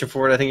real solution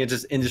for it. I think it's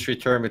just industry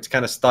term. It's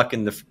kind of stuck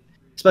in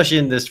especially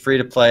in this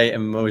free-to-play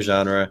MMO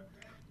genre.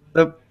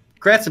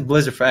 Congrats to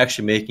Blizzard for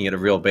actually making it a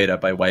real beta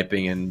by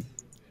wiping, and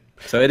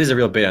so it is a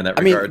real beta in that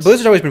I mean, regards.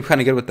 Blizzard's always been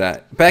kind of good with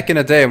that. Back in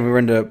the day when we were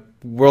into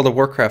World of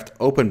Warcraft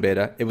open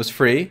beta, it was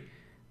free.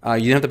 You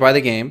didn't have to buy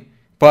the game,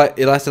 but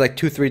it lasted like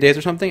 2-3 days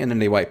or something, and then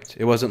they wiped.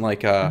 It wasn't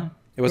like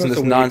it wasn't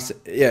this nonsense.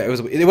 Yeah,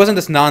 it wasn't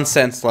this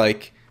nonsense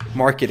like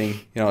marketing,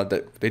 you know,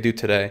 that they do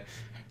today.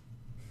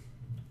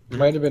 It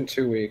might have been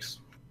 2 weeks.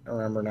 I don't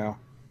remember now.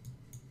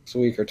 It's a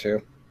week or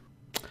two.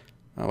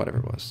 Whatever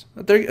it was.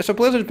 So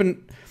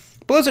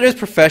Blizzard is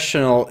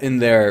professional in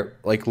their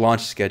like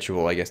launch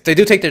schedule, I guess. They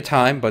do take their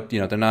time, but you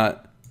know, they're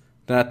not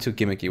too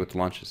gimmicky with the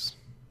launches.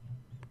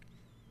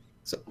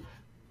 So,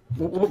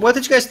 what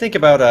did you guys think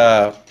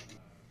about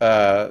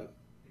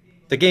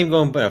the game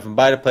going from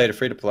buy to play to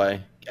free to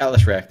play?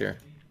 Atlas Reactor.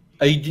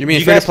 You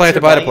mean free to play to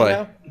buy to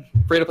play?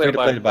 Free to play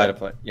to buy to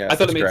play. Yeah, I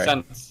thought it made correct.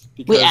 sense.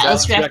 Because Wait,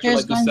 Atlas Reactor is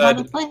like you going said-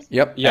 by the play?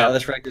 Yep. Yeah,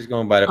 Atlas Reactor is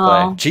going buy to play.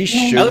 Oh. Gee, Yeah.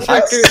 shoot. Atlas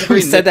Reactor is We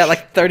very said that niche.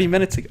 like 30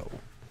 minutes ago.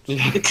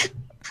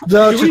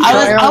 Though, to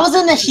I was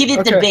in a heated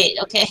Okay. debate,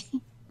 okay?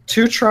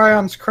 To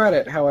Trion's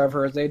credit,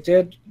 however, they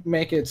did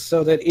make it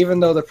so that even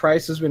though the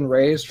price has been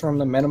raised from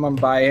the minimum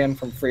buy-in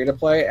from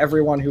free-to-play,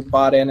 everyone who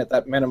bought in at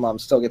that minimum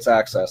still gets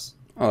access.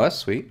 Oh, that's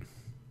sweet.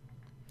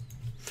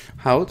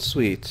 How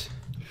sweet.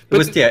 It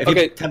was okay.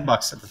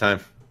 $10 at the time.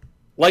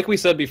 Like we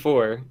said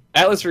before,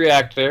 Atlas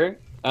Reactor,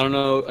 I don't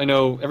know, I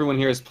know everyone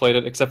here has played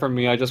it, except for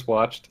me, I just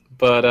watched,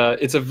 but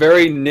it's a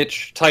very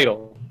niche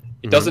title.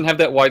 It doesn't have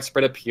that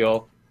widespread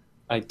appeal.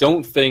 I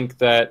don't think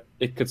that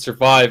it could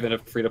survive in a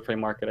free-to-play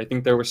market. I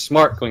think they were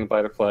smart going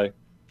buy to play.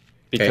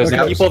 Because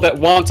Okay. the people that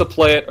want to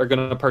play it are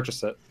going to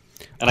purchase it.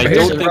 And I Here's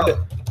don't the think problem.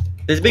 that...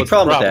 There's a big What's the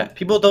problem with problem? that.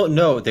 People don't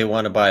know they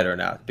want to buy it or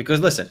not. Because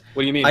listen,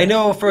 What do you mean? I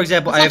know, for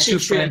example, That's I have actually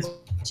two true, friends.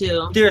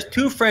 too. There's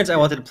two friends I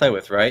wanted to play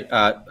with, right?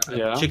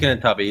 Yeah. Chicken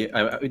and Tubby.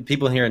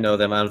 People here know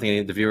them. I don't think any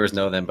of the viewers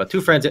know them. But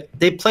two friends,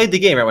 they played the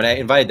game right when I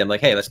invited them.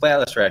 Like, hey, let's play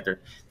Atlas Reactor.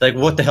 They're like,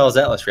 what the hell is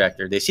Atlas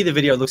Reactor? They see the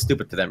video, it looks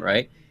stupid to them,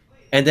 right?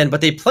 And then,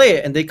 but they play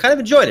it and they kind of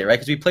enjoyed it, right?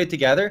 Because we played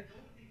together.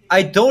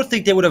 I don't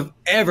think they would have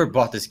ever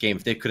bought this game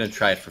if they couldn't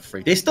try it for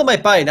free. They still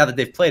might buy it now that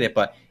they've played it,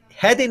 but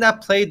had they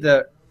not played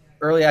the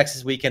early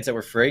access weekends that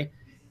were free,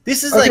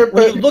 this is Okay, like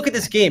when but- you look at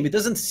this game, it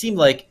doesn't seem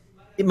like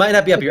it might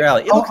not be up your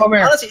alley. It looks, Omer,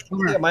 honestly, it doesn't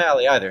Omer. look up my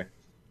alley either.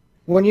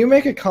 When you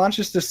make a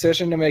conscious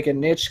decision to make a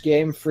niche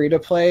game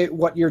free-to-play,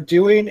 what you're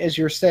doing is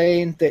you're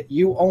saying that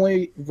you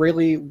only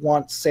really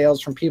want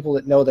sales from people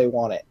that know they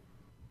want it.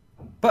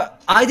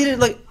 But I didn't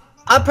like.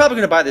 I'm probably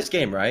gonna buy this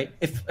game, right?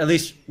 If at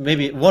least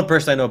maybe one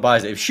person I know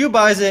buys it. If Shu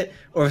buys it,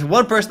 or if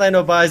one person I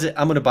know buys it,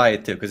 I'm gonna buy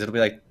it too because it'll be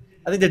like.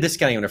 I think they're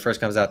discounting when it first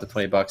comes out to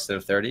 $20 instead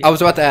of $30. I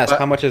was about to ask, But-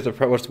 how much is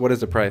what is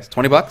the price?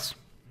 $20?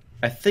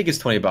 I think it's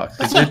 $20.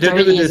 I think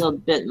 30 is a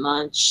bit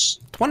much.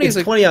 20 It's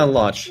is 20 on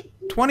launch.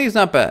 20 is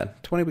not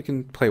bad. 20 we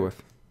can play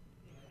with.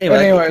 But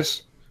Anyway,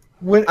 anyways,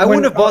 I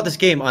wouldn't have bought this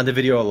game on the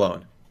video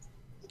alone.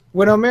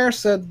 when Omer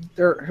said,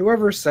 or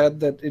whoever said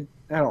that it,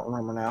 I don't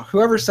remember now,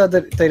 whoever said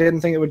that they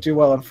didn't think it would do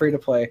well on free to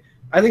play,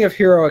 I think of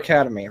Hero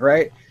Academy,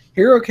 right?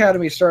 Hero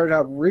Academy started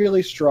out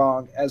really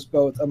strong as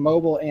both a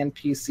mobile and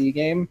PC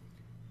game,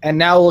 and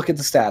now look at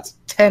the stats: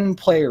 10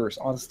 players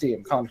on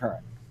Steam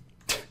concurrent.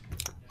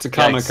 It's a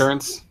common Yikes.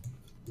 occurrence.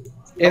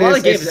 It lot is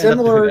of games a end up doing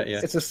similar. that, yeah.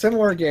 It's a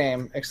similar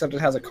game, except it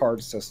has a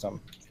card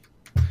system.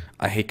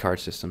 I hate card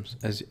systems,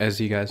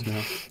 as you guys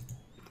know.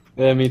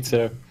 Yeah, me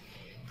too.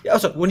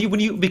 Also, when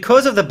you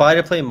because of the buy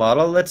to play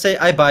model, let's say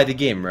I buy the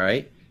game,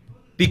 right?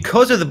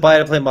 Because of the buy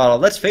to play model,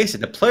 let's face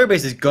it, the player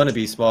base is going to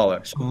be smaller.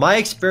 So my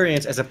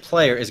experience as a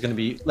player is going to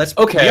be, let's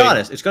Okay. be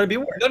honest, it's going to be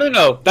worse.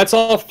 No. That's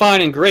all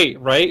fine and great,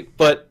 right?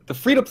 But the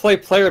free-to-play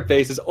player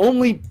base is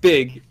only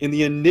big in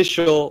the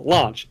initial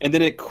launch, and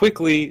then it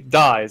quickly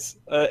dies,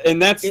 and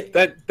that's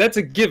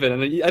a given.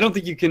 And I don't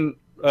think you can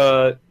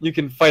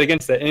fight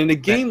against that. And in a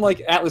game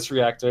like Atlas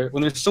Reactor,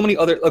 when there's so many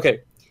other, okay,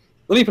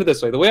 let me put it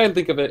this way: the way I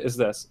think of it is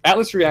this: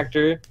 Atlas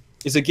Reactor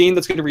is a game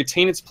that's going to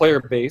retain its player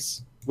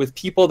base with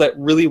people that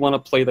really want to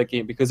play that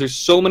game, because there's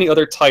so many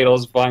other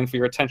titles vying for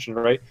your attention,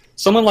 right?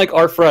 Someone like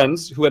our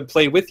friends who had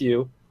played with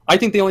you, I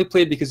think they only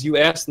played because you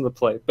asked them to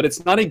play. But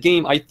it's not a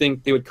game I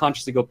think they would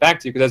consciously go back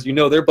to, because as you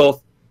know, they're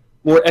both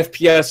more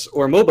FPS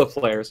or MOBA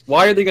players.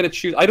 Why are they going to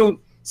choose? I don't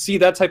see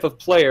that type of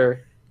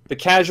player, the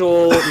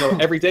casual,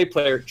 everyday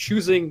player,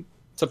 choosing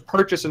to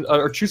purchase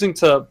or choosing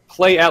to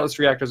play Atlas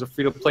Reactor as a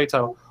free-to-play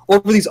title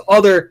over this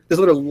other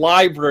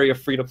library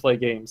of free-to-play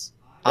games.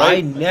 Right?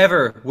 I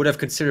never would have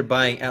considered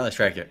buying Atlas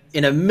Reactor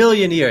in a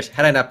million years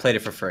had I not played it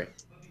for free.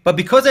 But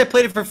because I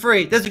played it for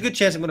free, there's a good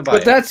chance I'm going to buy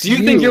it. Do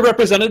you think you're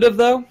representative,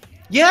 though?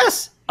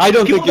 Yes. I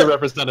don't think you're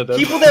representative.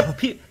 When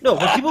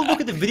people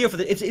look at the video for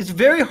it's a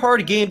very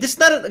hard game. This is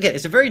not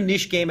it's a very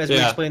niche game, as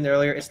we explained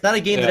earlier. It's not a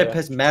game that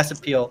has mass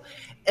appeal,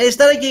 and it's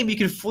not a game you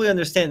can fully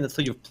understand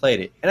until you've played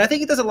it. And I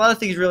think it does a lot of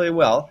things really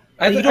well.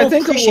 You don't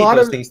appreciate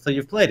those things until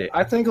you've played it.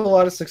 I think a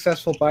lot of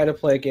successful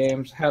buy-to-play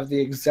games have the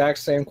exact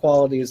same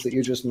qualities that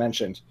you just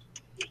mentioned.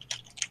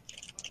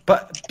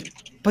 But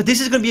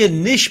this is going to be a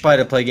niche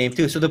buy-to-play game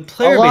too, so the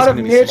player base is going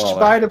to be be smaller. A lot of niche smaller.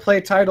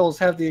 buy-to-play titles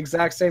have the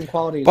exact same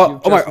qualities.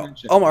 But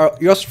Omar,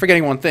 you're also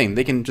forgetting one thing.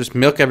 They can just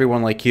milk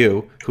everyone like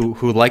you,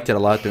 who liked it a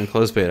lot during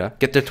closed beta,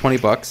 get their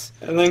 $20,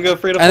 and then go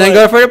free to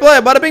play.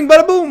 Bada bing,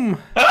 bada boom.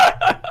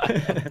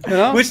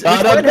 Which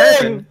might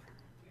happen.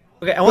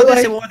 Okay, I want to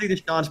say one thing to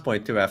Sean's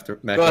point too. After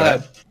Matt, go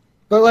ahead.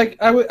 But like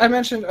I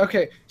mentioned,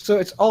 okay, so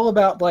it's all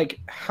about like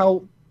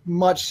how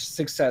much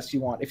success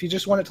you want. If you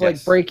just want it to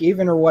like break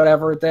even or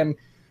whatever, then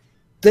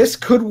this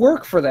could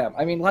work for them.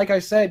 I mean, like I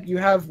said, you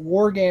have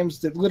war games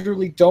that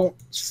literally don't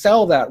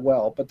sell that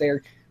well, but they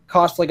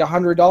cost like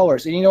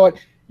 $100. And you know what?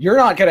 You're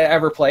not going to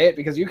ever play it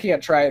because you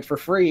can't try it for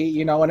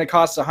free, and it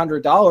costs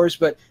 $100.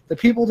 But the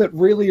people that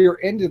really are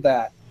into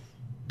that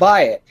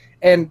buy it.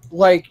 And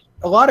like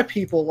a lot of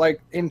people, like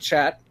in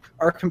chat,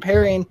 are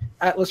comparing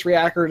Atlas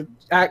Reactor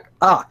to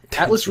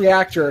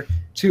XCOM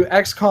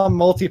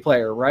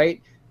multiplayer,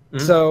 right?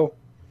 Mm-hmm. So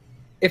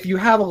if you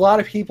have a lot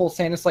of people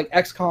saying it's like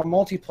XCOM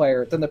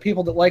multiplayer, then the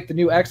people that like the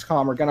new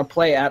XCOM are going to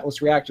play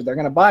Atlas Reactor. They're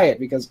going to buy it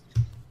because,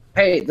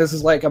 hey, this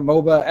is like a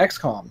MOBA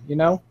XCOM,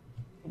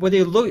 Well,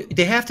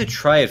 they have to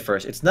try it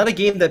first. It's not a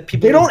game that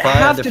people. They don't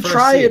have to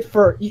try it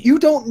for. You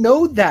don't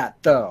know that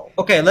though.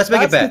 Okay, let's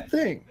make a bet. That's the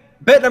thing.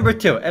 Bet number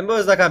 2.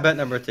 MMO's.com bet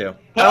number 2.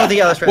 I don't think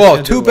Atlas Reactor.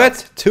 Whoa, two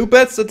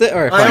bets a day.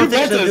 All right, I don't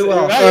think it'll do well.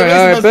 All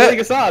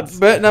right.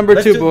 Bet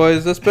number 2,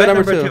 boys. Let's bet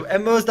number 2.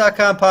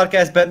 MMO's.com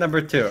podcast bet number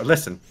 2.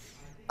 Listen,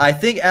 I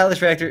think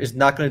Atlas Reactor is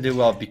not going to do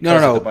well because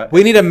No.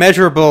 We need a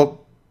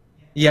measurable.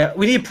 Yeah,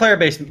 we need player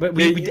base. But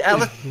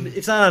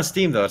it's not on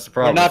Steam though. It's the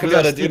problem. We're not going to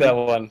be able to do that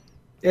one.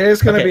 It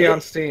is going to be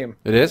on Steam.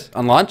 It is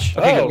on launch.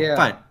 Okay,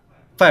 yeah.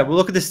 Fine. We'll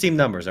look at the Steam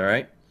numbers. All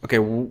right. Okay,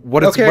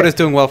 what is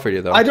doing well for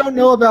you though? I don't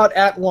know about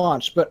at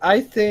launch, but I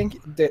think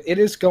that it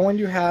is going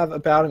to have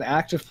about an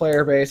active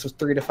player base of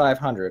 300 to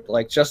 500,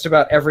 like just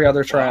about every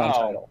other Tryon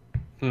title.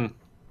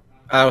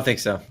 I don't think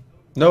so.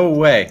 No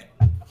way.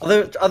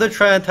 Other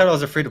Tryon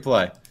titles are free to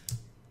play.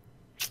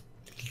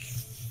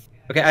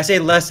 Okay, I say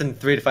less than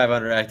 300 to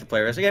 500 active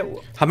players. Again,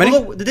 how many?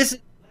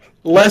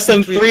 Less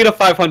than 300 to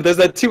 500. There's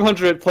that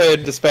 200 player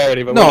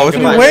disparity. But no, it's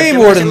way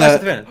more than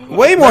that.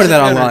 Way more than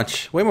that on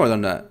launch. Way more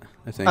than that.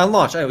 I think. On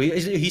launch.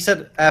 He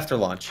said after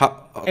launch.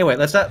 Anyway,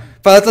 let's not.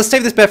 But let's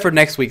save this bet for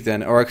next week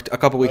then, or a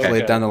couple weeks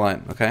later down the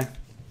line. Okay.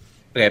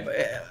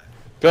 Okay.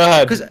 Go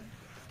ahead. Because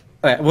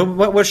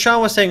what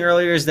Sean was saying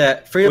earlier is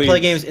that free-to-play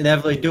games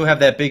inevitably do have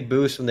that big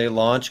boost when they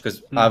launch,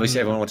 because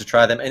obviously everyone wants to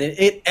try them, and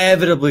it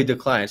inevitably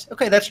declines.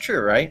 Okay, that's true,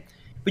 right?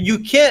 But you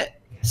can't.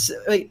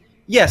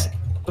 Yes,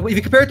 if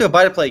you compare it to a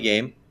buy-to-play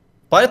games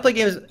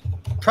probably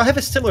have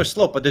a similar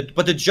slope, but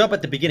the jump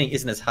at the beginning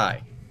isn't as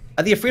high.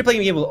 I think a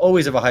free-to-play game will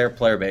always have a higher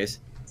player base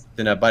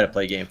than a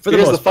buy-to-play game.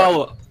 Here's the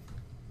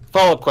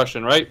follow-up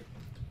question, right?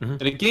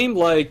 In a game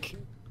like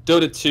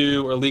Dota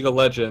 2 or League of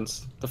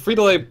Legends, the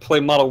free-to-play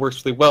model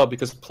works really well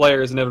because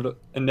players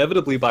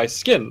inevitably buy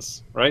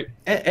skins, right?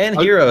 And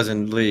heroes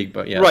in League,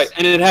 but yes. Right,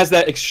 and it has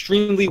that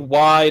extremely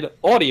wide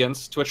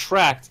audience to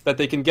attract that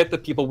they can get the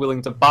people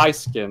willing to buy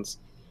skins.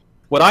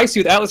 What I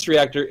see with Atlas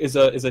Reactor is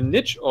a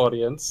niche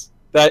audience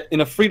that in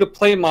a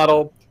free-to-play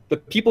model, the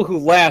people who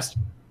last,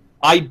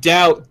 I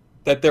doubt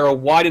that they're a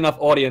wide enough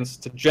audience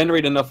to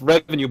generate enough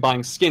revenue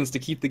buying skins to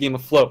keep the game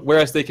afloat,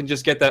 whereas they can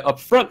just get that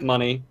upfront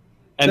money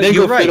and then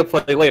go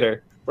free-to-play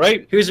later,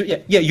 right?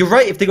 You're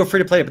right if they go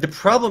free-to-play, but the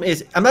problem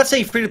is, I'm not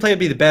saying free-to-play would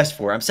be the best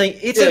for it. I'm saying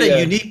it's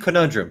a unique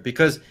conundrum,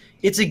 because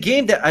it's a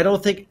game that I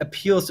don't think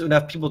appeals to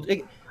enough people.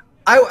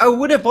 I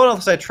would have bought it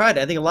unless I tried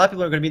it. I think a lot of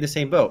people are going to be in the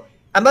same boat.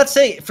 I'm not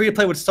saying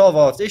free-to-play would solve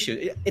all its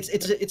issues.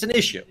 It's an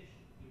issue.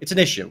 It's an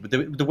issue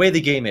with the way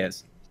the game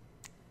is.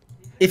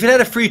 If it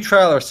had a free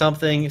trial or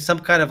something, some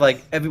kind of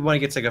like everyone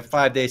gets like a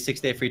 5-day,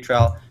 6-day free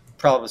trial,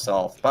 problem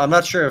solved. But I'm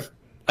not sure if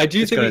I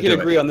do think we can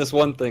agree on this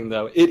one thing,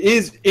 though. It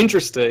is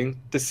interesting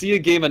to see a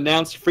game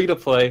announced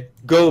free-to-play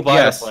go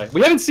buy-to-play.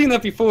 We haven't seen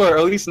that before, or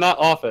at least not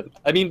often.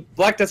 I mean,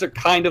 Black Desert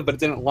kind of, but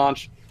it didn't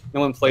launch. No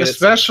one played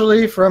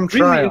especially it. From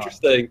Tryon. Really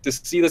interesting to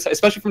see this,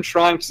 especially from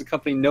Tryon, which is a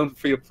company known for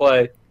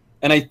free-to-play.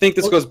 And I think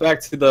this goes back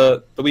to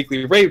the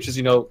weekly rate, which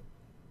is,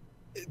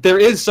 there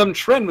is some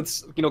trend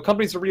with,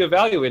 companies are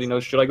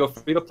reevaluating, should I go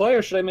free to play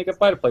or should I make it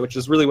buy to play, which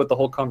is really what the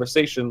whole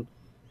conversation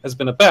has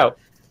been about.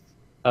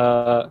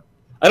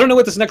 I don't know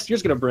what this next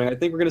year's going to bring. I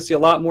think we're going to see a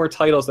lot more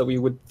titles that we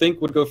would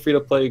think would go free to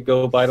play,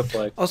 go buy to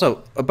play. Also,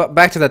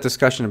 back to that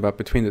discussion about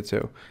between the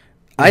two.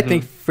 I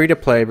think free to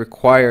play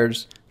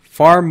requires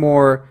far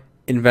more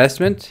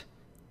investment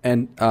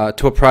and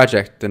to a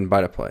project than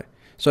buy to play.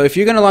 So if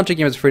you're going to launch a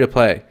game as free to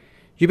play,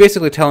 you're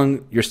basically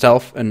telling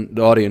yourself and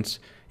the audience,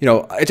 it's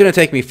going to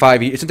take me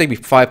 5 years. It's going to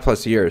take me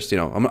 5+ years.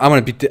 I'm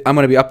going to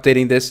be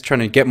updating this, trying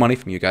to get money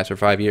from you guys for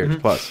 5 years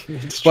plus.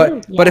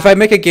 But if I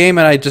make a game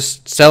and I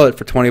just sell it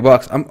for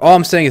 $20, all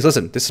I'm saying is,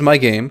 listen, this is my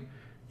game.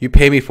 You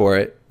pay me for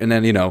it, and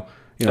then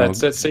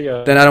That's it. See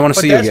ya. Then I don't want to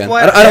see you again.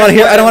 why- I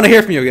don't want to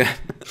hear from you again.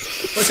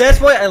 But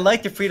that's why I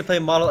like the free-to-play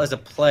model as a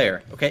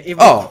player. Okay, it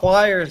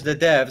requires the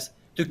devs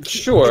to keep,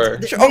 Sure.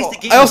 it makes the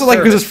game I also a like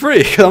because service. it's free.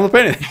 Because I'm not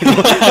paying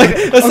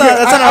it. That's not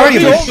an I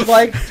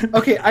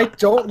argument. I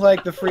don't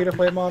like the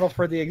free-to-play model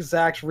for the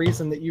exact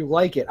reason that you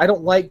like it. I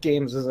don't like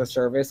games as a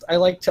service. I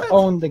like to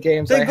own the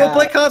games I Then go have.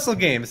 play console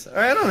games. All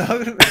right, I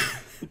don't know.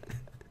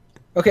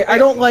 Okay, I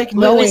don't like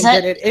knowing is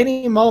that- that at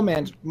any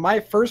moment, my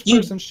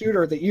first-person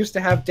shooter that used to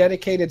have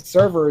dedicated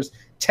servers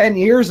 10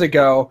 years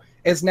ago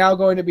is now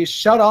going to be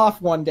shut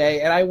off one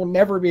day, and I will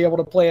never be able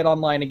to play it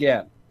online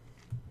again.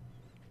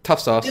 Tough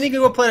sauce. Then you can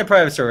go play in a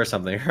private server or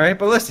something, right?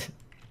 But listen,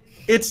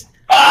 it's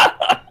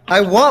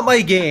I want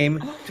my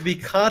game to be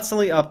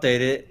constantly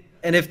updated,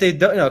 and if they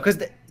don't,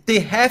 because they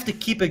have to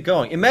keep it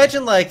going.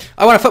 Imagine like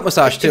I want a foot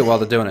massage too while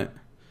they're doing it.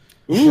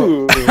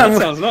 Ooh, that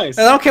sounds nice.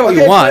 I don't care what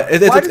Okay, you want.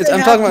 but why do they I'm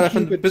have talking to about it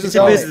from keep the it business it's a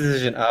going? side. business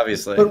decision,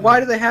 obviously. But why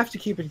do they have to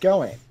keep it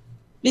going?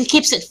 It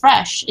keeps it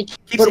fresh. It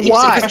Keeps But it-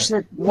 why? fresh so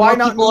that Why more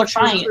not people are move to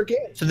trying another it. game?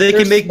 So they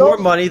There's can make so- more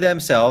money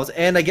themselves,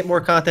 and I get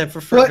more content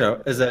for free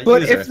as a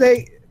But user.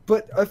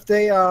 if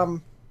they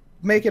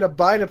make it a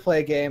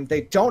buy-to-play game,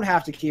 they don't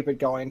have to keep it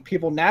going.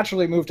 People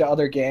naturally move to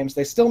other games.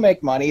 They still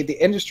make money. The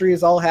industry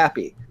is all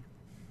happy.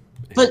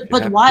 But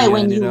Yeah, why yeah,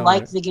 when and you know,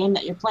 like the game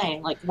that you're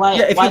playing? Like why?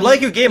 Yeah, if why you do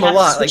like your game a have to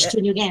lot, switch like- to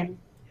a new game.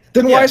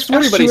 Then Yeah, why switch to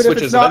everybody it if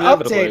switches it's not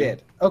inevitably. updated?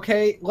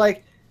 Okay,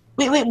 like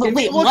Wait, If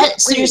you look what?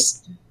 at So you're,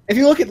 if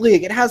you look at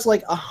League, it has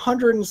like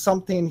 100 and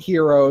something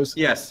heroes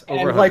yes,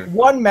 over and like 100.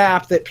 one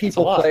map that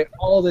people lot. play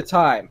all the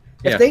time.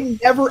 Yeah. If they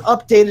never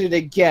updated it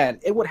again,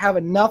 it would have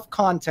enough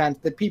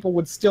content that people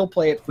would still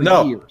play it for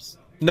No. years.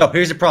 No,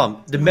 here's the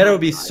problem. The meta would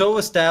be so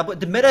established.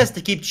 The meta has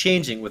to keep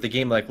changing with a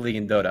game like League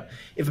and Dota.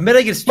 If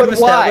meta gets too But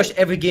why? established,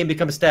 every game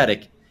becomes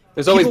static.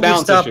 There's always People will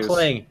balance stop issues.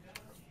 playing.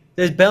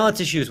 There's balance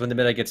issues when the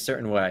meta gets a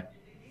certain way.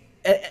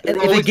 And if the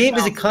always game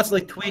isn't balance.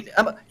 constantly tweaked,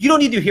 you don't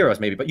need new heroes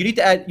maybe, but you need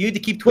to add. You need to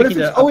keep But if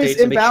tweaking it's the always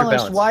updates to make sure imbalanced,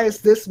 balance. why is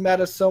this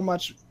meta so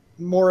much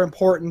more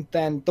important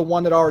than the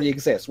one that already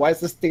exists? Why is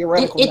this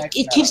theoretical next it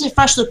meta? keeps it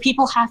fresh, so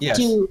people have Yes.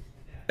 to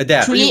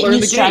Adapt. create learn new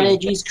the game.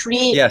 strategies,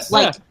 create Yes.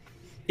 like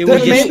It Then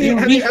would maybe- get, you're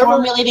have you ever-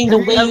 reformulating have the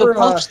you way you ever,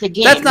 approach the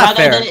game That's not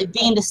rather fair. than it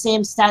being the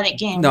same static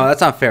game. No,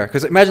 that's not fair.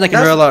 Because imagine like in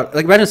That's- real life,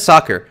 like imagine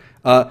soccer.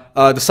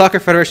 The soccer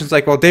federation's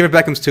like, well, David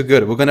Beckham's too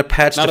good. We're gonna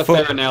patch Not the a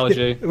fair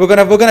analogy. We're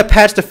gonna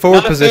patch the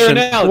forward Not a fair position.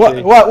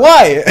 analogy. What?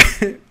 Why?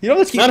 You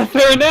don't keep. Not a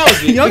fair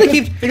analogy. You know they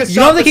Because- keep- because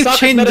you know they the keep soccer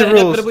changing meta the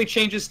rules. inevitably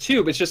changes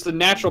too. It's just a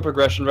natural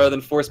progression rather than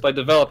forced by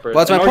developers.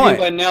 Well, that's my An argument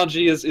point. by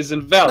analogy is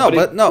invalid. No,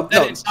 but it, no, the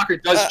meta no. in soccer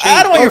does change.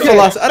 I don't want your Okay,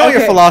 philosophy. I don't want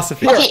your okay.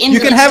 philosophy. Okay, in You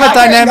can have a soccer-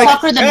 dynamic.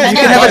 soccer, the You meta You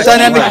can have a is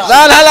dynamic. different.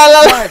 La la la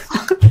la.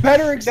 Guys,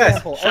 better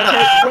example.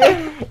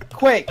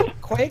 Okay,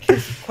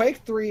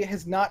 Quake 3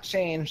 has not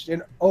changed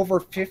in over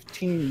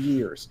 15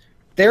 years.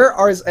 There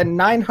is a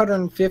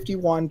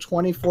 951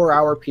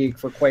 24-hour peak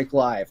for Quake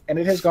Live, and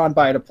it has gone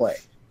by to play.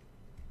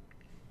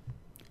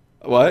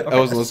 What? Okay. I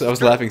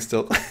was laughing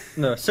still.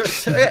 no,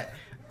 yeah,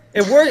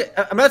 it works.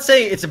 I'm not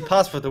saying it's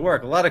impossible to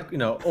work. A lot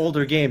of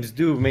older games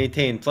do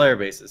maintain player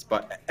bases,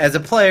 but as a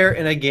player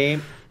in a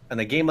game,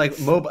 like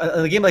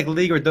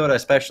League or Dota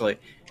especially,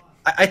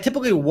 I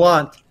typically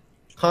want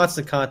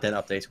constant content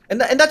updates, and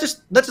not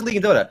just League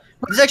and Dota.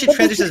 This actually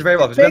transitions very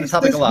well because we're on the Makes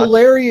topic this a lot.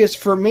 hilarious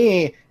for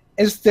me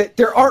is that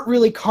there aren't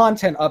really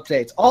content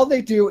updates. All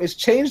they do is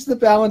change the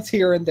balance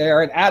here and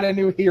there and add a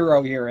new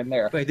hero here and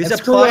there. Wait, and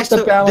screw up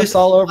the balance this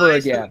all over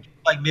applies to, again.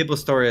 like Maple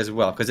Story as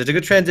well, because it's a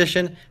good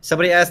transition.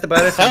 Somebody asked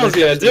about it. so Hell let's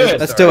yeah, just do it.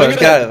 Let's do it. Let's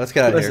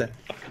get out of Listen,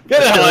 here.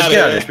 Get the hell let's out get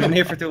out of of this. We've here. been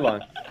here for too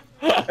long.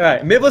 All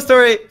right, Maple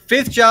Story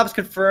 5th jobs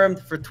confirmed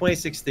for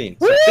 2016.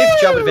 So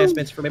 5th job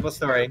advancements for Maple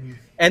Story,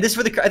 and this is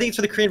for I think it's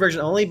for the Korean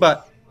version only.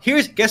 But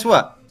guess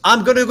what?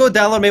 I'm gonna go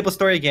download Maple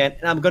Story again,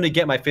 and I'm gonna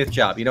get my 5th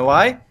job. You know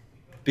why?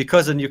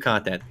 Because of new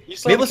content. You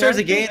saw Maple the Story is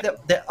a game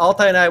that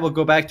Altai and I will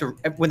go back to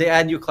when they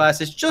add new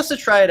classes just to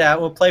try it out.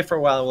 We'll play for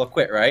a while and we'll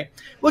quit, right?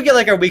 We'll get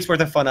like our week's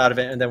worth of fun out of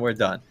it and then we're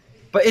done.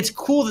 But it's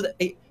cool that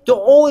the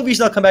only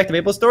reason I'll come back to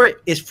Maple Story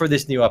is for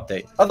this new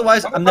update.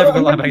 Otherwise, I'm never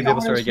going to log back to Maple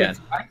Story again.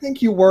 I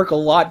think you work a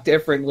lot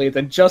differently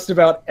than just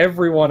about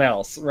everyone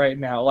else right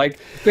now. Like,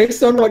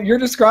 based on what you're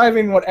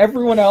describing, what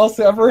everyone else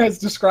ever has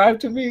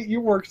described to me,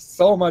 you work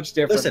so much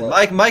differently.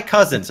 Listen, my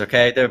cousins,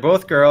 okay, they're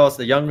both girls.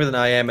 They're younger than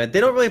I am, and they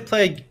don't really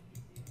play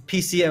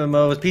PC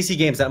MMOs, PC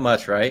games that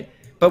much, right?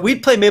 But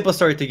we'd play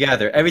MapleStory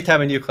together every time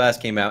a new class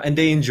came out, and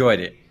they enjoyed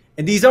it.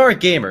 And these aren't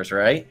gamers,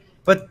 right?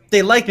 But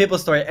they liked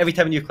MapleStory every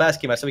time a new class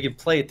came out, so we could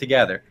play it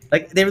together.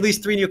 Like, they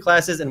released 3 new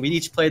classes, and we'd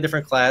each play a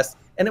different class,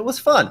 and it was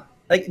fun.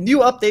 Like, new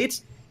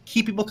updates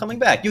keep people coming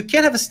back. You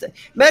can't have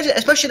imagine,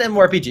 especially in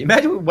MMORPG.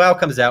 Imagine when WoW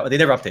comes out and they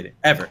never update it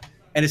ever,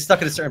 and it's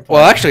stuck at a certain point.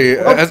 Well, actually,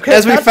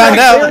 as we found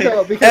out,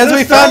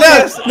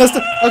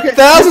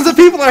 thousands of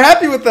people are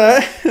happy with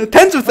that.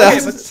 Tens of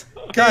thousands.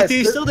 Guys,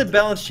 they still did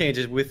balance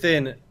changes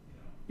within,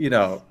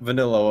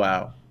 vanilla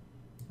WoW.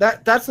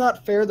 That's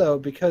not fair though,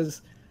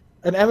 because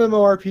an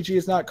MMORPG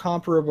is not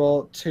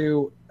comparable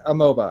to a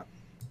MOBA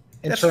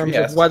in terms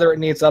of whether it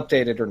needs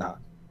updated or not.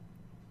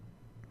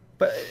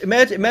 But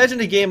imagine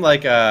a game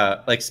like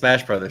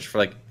Smash Brothers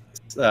for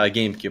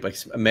GameCube, like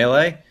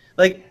Melee.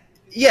 Like,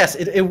 yes,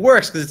 it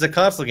works because it's a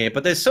console game,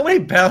 but there's so many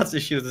balance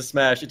issues with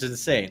Smash, it's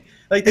insane.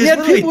 Like, there's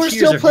literally people are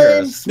tiers still of playing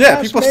heroes.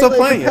 Smash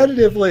Melee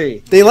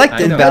competitively. They like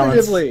the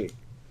imbalance.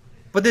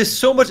 But there's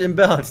so much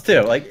imbalance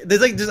too. Like,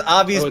 there's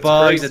obvious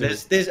bugs, and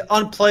there's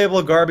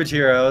unplayable garbage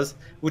heroes,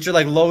 which are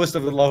like lowest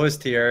of the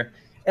lowest tier.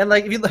 And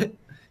like, if you look,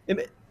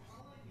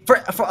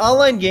 for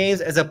online games,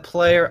 as a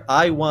player,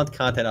 I want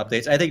content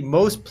updates. I think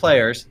most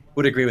players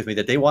would agree with me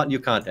that they want new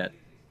content,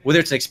 whether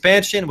it's an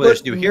expansion, whether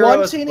it's new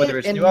heroes, whether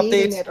it's new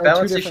updates,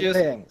 balance issues.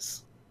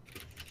 Things.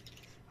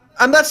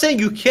 I'm not saying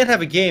you can't have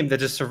a game that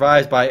just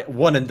survives by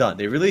one and done.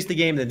 They release the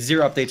game and then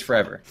 0 updates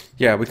forever.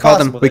 Yeah, we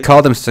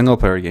call them single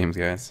player games,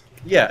 guys.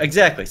 Yeah,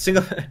 exactly.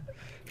 No,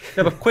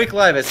 but Quake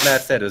Live, as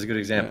Matt said, is a good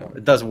example. Yeah.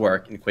 It does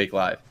work in Quake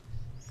Live.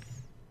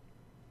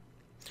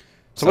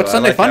 So what's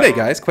Sunday Fun Day,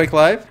 guys? Quake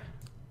Live?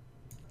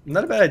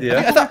 Not a bad idea.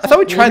 I thought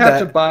we tried that. You have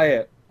to buy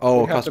it.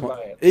 Oh,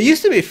 it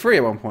used to be free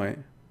at one point.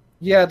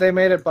 Yeah, they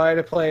made it buy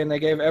to play, and they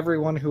gave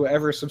everyone who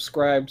ever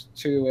subscribed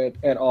to it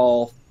at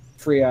all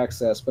free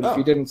access. But if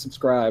you didn't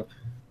subscribe...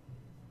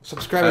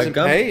 Subscribe as in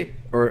pay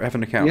or have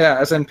an account? Yeah,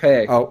 as in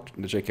pay. Oh,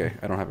 the JK.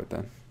 I don't have it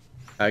then.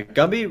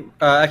 Gumby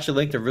actually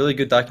linked a really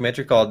good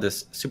documentary called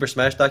this Super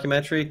Smash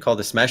documentary called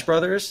The Smash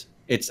Brothers.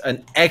 It's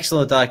an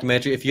excellent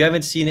documentary. If you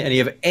haven't seen it and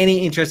you have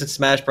any interest in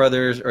Smash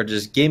Brothers or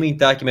just gaming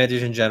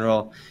documentaries in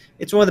general,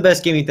 it's one of the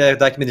best gaming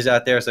documentaries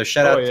out there. So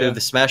shout out to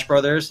The Smash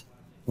Brothers.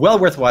 Well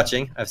worth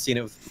watching. I've seen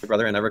it with my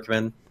brother, and I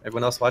recommend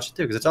everyone else watch it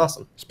too because it's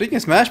awesome. Speaking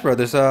of Smash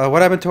Brothers,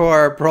 what happened to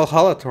our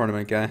Brawlhalla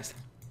tournament, guys?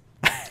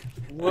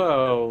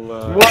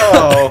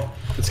 Whoa!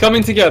 It's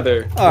coming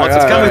together. It's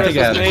coming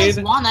together. If you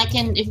guys want, I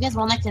can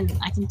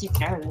take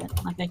care of it.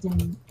 Like I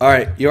can. All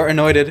right, you're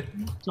anointed.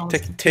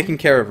 Taking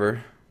care of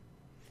her.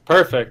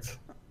 Perfect.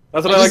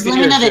 That's what I like to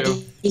hear. Let me know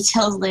the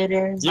details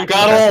later. You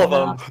got all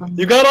of them.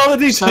 You got all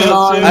the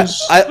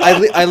details.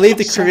 I leave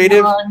the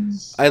creative.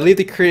 I leave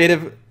the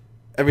creative.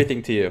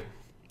 Everything to you.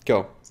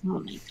 Go. Oh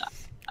my god.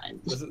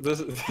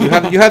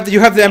 You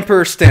have the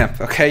Emperor stamp.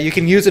 Okay, you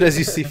can use it as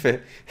you see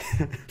fit.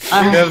 You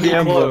have the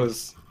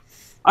emblems.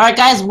 All right,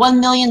 guys, $1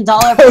 million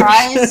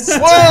prize.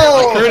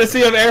 Whoa!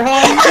 Courtesy of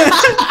Airhome.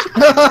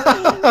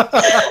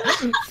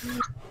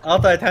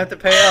 Altai, time to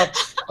pay up.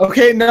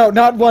 Okay, no,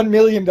 not $1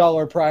 million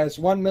prize.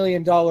 $1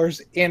 million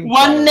in.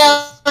 1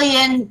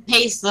 million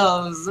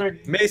pesos.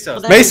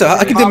 Mesos. Meso.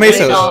 I can do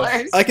mesos.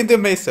 I can do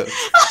mesos.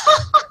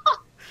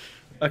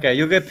 Okay,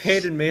 you'll get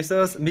paid in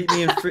mesos. Meet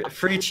me in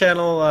free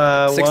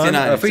channel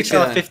 69. Free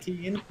channel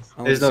 15.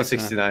 There's no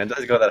 69. It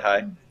doesn't go that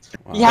high.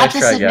 Wow. You have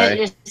to submit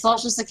your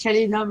social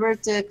security number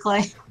to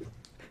Clay.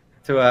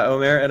 To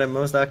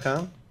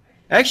omer@mmos.com.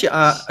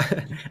 Actually,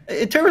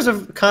 in terms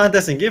of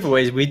contests and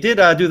giveaways, we did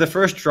do the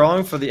first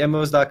drawing for the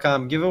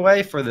mmos.com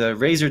giveaway for the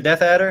Razer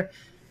Death Adder.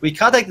 We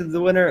contacted the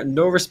winner.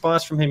 No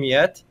response from him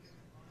yet.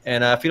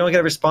 And if you don't get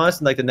a response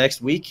in like the next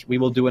week, we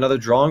will do another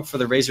drawing for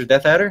the Razer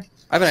Death Adder.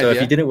 I have an idea.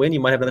 If you didn't win, you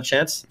might have another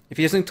chance. If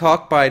he doesn't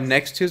talk by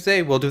next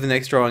Tuesday, we'll do the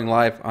next drawing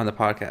live on the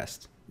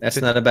podcast. That's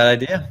not a bad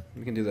idea.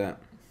 We can do that.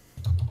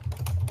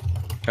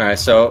 All right,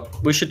 so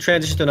we should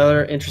transition to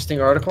another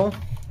interesting article,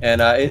 and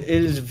it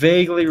is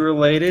vaguely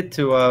related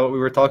to what we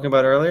were talking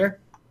about earlier.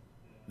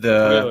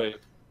 Really?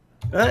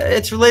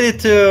 It's related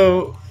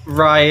to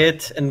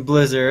Riot and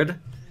Blizzard.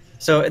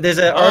 So there's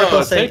an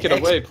article saying take it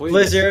away, please.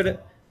 Blizzard,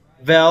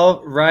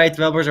 Valve, Riot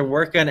developers are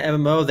working on an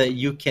MMO that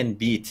you can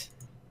beat.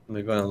 Let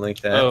me go and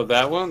link that. Oh,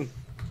 that one?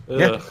 Ugh.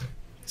 Yeah.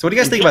 So what do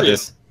you guys think about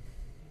this?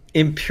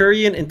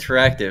 Empyrean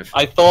Interactive.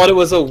 I thought it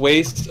was a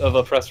waste of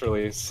a press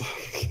release.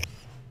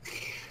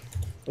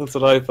 That's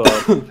what I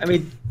thought. I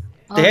mean,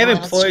 they have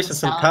employees from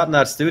some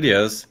top-notch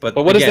studios, but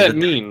what does that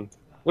mean?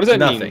 What does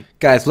that mean?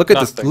 Guys, look at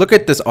this. Look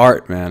at this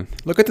art, man.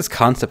 Look at this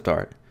concept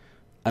art.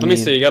 Let me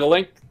see. You got a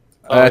link?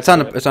 It's on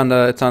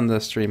the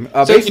stream.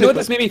 So you know what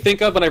this made me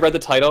think of when I read the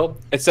title?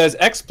 It says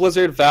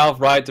ex-Blizzard,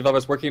 Valve, Riot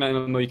developers working on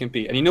MMO you can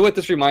beat. And you know what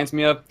this reminds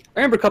me of? I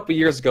remember a couple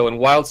years ago when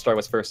WildStar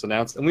was first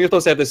announced, and we were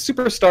supposed to have this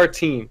superstar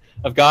team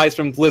of guys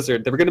from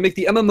Blizzard that were going to make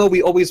the MMO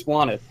we always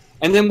wanted.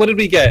 And then what did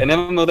we get? An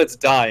MMO that's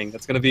dying.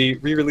 That's going to be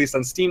re-released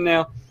on Steam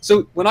now.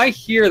 So when I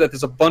hear that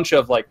there's a bunch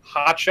of like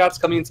hotshots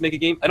coming in to make a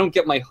game, I don't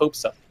get my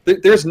hopes up.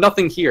 There's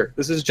nothing here.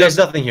 This is just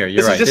there's nothing here.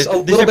 You're right. This is just a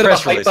little bit of a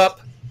hype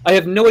up. I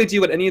have no idea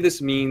what any of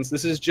this means.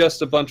 This is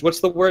just a bunch. What's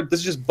the word? This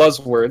is just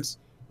buzzwords.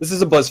 This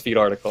is a BuzzFeed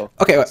article.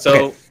 Okay,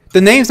 so okay.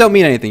 The names don't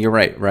mean anything. You're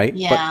right, right?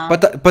 Yeah.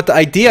 But the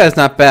idea is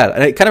not bad.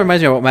 And it kind of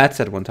reminds me of what Matt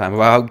said one time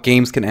about how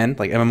games can end,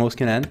 like MMOs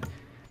can end,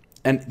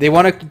 and they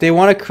want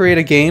to create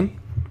a game,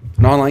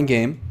 an online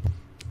game,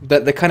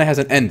 that kind of has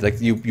an end. Like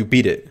you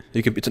beat it.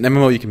 It's an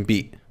MMO you can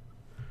beat.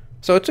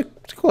 So it's a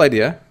cool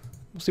idea.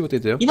 We'll see what they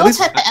do. You know what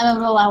type of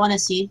MMO I want to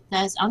see,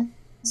 guys? I want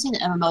to see an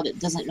MMO that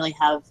doesn't really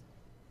have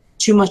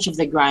too much of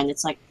the grind.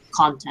 It's like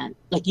content.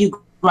 Like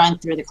you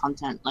grind through the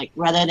content. Like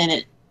rather than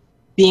it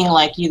being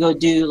like you go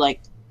do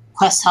like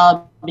quest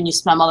hub and you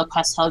spam all the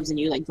quest hubs and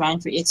you like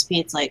grind for XP.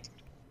 It's like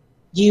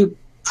you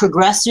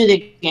progress through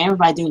the game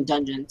by doing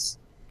dungeons.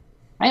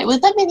 Right?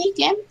 Would that be a neat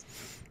game?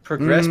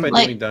 Progress by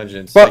like- doing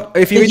dungeons. But Like,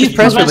 if you read You the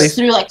press progress release,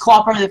 through like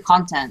cooperative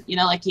content. You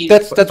know, like you.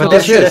 that's but what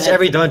that's, this that's is.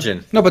 every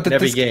dungeon. No, but in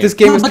every this game.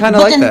 game is but- kind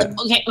but of like then-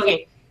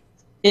 that.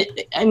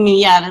 Okay. I mean,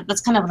 yeah,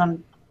 that's kind of what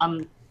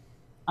I'm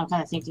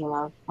kind of thinking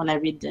of when I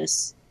read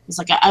this. It's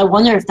like I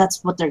wonder if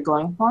that's what they're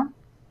going for.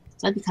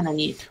 That'd be kind of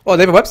neat. Oh,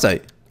 they have a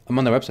website. I'm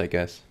on their website,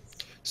 guys.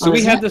 So we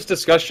is had it? this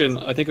discussion,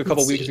 I think, a couple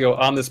Let's weeks see. ago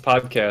on this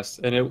podcast,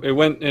 and it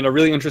went in a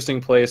really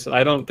interesting place. And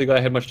I don't think I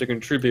had much to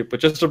contribute, but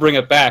just to bring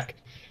it back,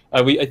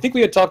 I think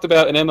we had talked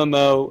about an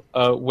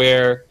MMO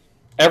where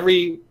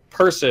every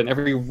person,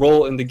 every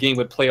role in the game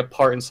would play a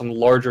part in some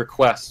larger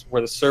quest,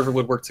 where the server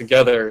would work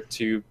together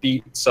to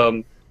beat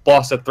some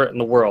boss that threatened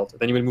the world.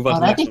 Then you would move on to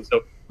the that'd next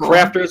one. So cool.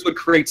 crafters would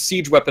create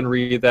siege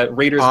weaponry that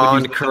raiders would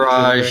use.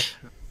 Encourage,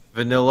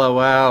 Vanilla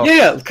WoW.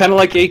 Yeah, kind of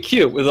like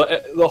AQ. Where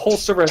the whole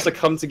server has to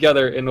come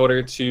together in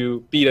order to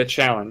beat a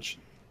challenge.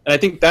 And I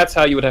think that's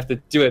how you would have to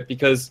do it,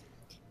 because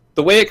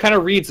the way it kind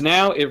of reads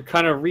now, it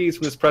kind of reads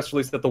from this press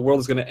release that the world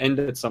is going to end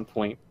at some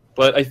point.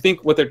 But I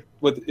think what it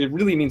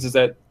really means is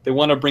that they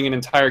want to bring an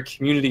entire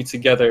community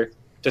together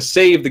to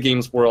save the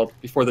game's world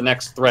before the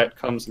next threat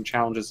comes and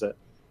challenges it.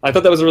 I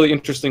thought that was a really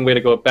interesting way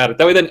to go about it.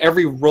 That way then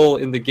every role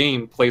in the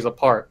game plays a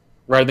part,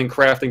 rather than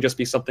crafting just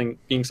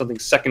being something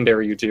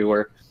secondary you do,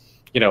 or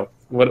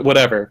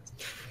whatever.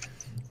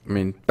 I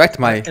mean, back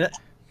to my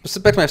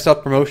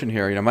self-promotion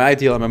here. My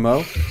ideal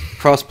MMO,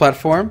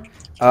 cross-platform.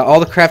 All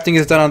the crafting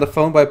is done on the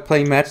phone by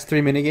playing match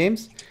 3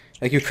 minigames.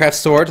 Like you craft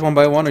swords one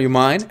by one, or you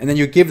mine, and then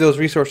you give those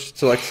resources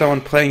to like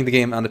someone playing the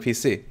game on the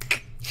PC.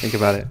 Think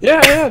about it.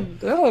 Yeah,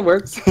 that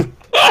works.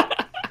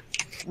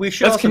 We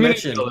should That's also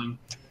community mention building.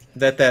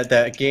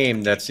 that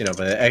game that's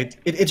but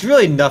it's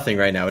really nothing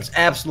right now. It's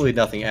absolutely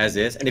nothing as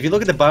is. And if you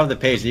look at the bottom of the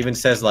page, it even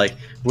says like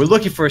we're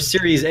looking for a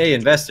Series A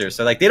investor.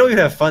 So like they don't even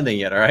have funding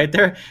yet. All right,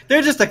 they're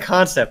just a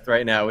concept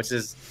right now, which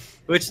is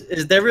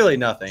they're really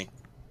nothing.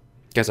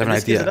 Guys, I have an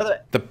This is idea.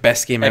 another The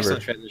best game ever.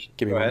 Excellent transition.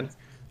 Give me Go one.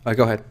 ahead.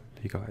 Go ahead.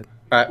 You go ahead.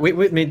 All right,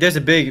 I mean, there's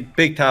a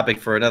big topic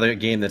for another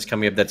game that's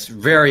coming up that's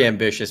very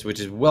ambitious, which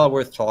is well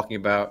worth talking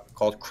about,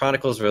 called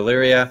Chronicles of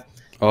Valyria.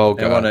 Oh And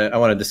god. I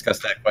want to discuss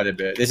that quite a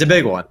bit. It's a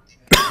big one.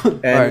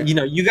 And Alright.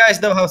 you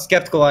guys know how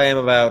skeptical I am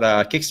about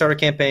Kickstarter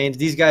campaigns.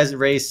 These guys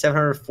raised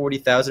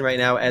 740,000 right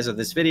now as of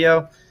this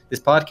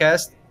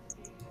podcast,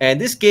 and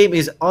this game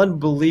is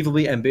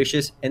unbelievably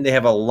ambitious, and they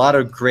have a lot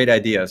of great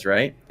ideas.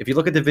 Right? If you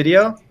look at the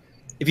video,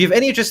 if you have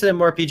any interest in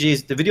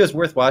MMORPGs, the video is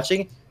worth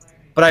watching.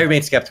 But I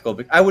remain skeptical.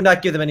 I would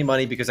not give them any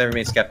money because I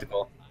remain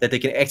skeptical that they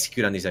can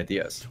execute on these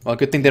ideas. Well,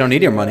 good thing they don't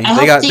need your money. I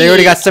They hope they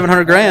already got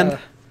 700 grand.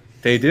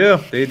 They do.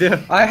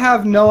 I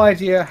have no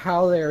idea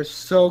how they're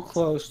so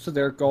close to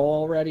their goal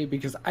already,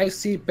 because I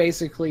see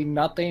basically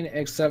nothing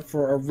except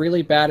for a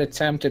really bad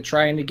attempt at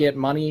trying to get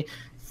money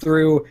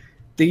through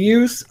the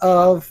use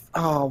of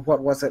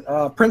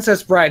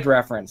Princess Bride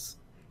reference.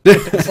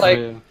 It's like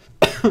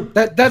Oh,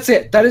 yeah. that's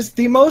it. That is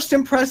the most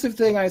impressive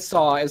thing I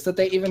saw, is that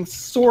they even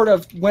sort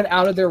of went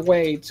out of their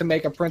way to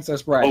make a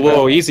Princess Bride. Oh, whoa,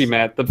 reference. easy,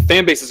 Matt. The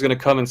fan base is going to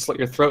come and slit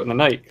your throat in the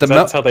night. 'Cause The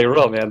that's mo- how they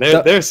roll, man.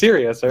 the- They're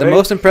serious, all The right?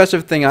 most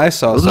impressive thing I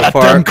saw so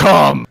far.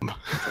 come.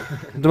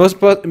 The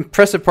most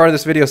impressive part of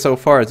this video so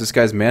far is this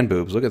guy's man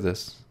boobs. Look at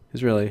this.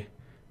 He's really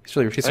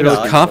I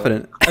know,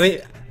 confident. I mean,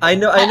 I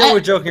know we're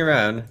joking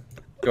around.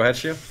 Go ahead,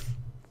 Shu.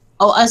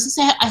 Oh, I was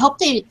gonna say, I hope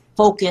they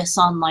focus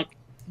on like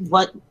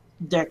what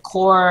their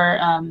core,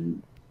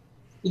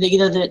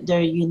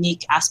 their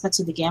unique aspects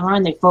of the game are,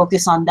 and they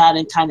focus on that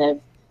and kind of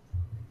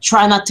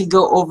try not to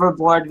go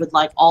overboard with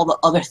like all the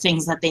other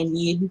things that they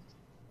need.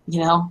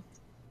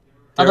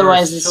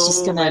 Otherwise, There are it's so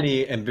just gonna.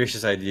 many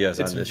ambitious ideas.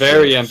 It's on this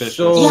very show. ambitious.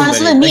 So Yeah, that's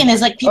what I many. mean.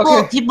 Is like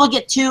Okay. people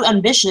get too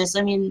ambitious.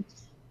 I mean,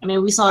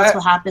 we saw that's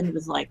what happened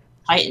with like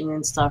Titan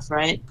and stuff,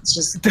 right? It's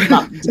just it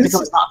becomes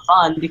not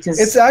fun because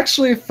It's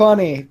actually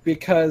funny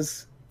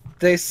because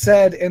they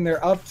said in their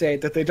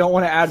update that they don't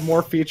want to add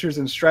more features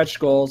and stretch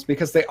goals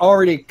because they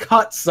already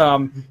cut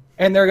some,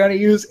 and they're going to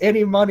use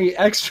any money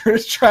extra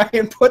to try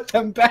and put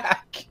them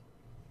back.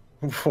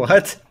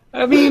 What?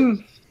 I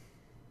mean,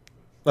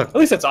 Look. at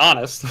least it's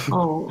honest.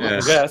 oh, Yeah.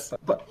 I guess.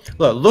 But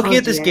look, looking Oh,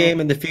 at this dear. game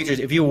and the features,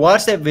 if you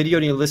watch that video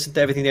and you listen to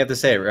everything they have to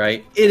say,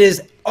 right, it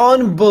is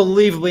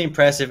unbelievably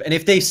impressive. And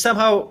if they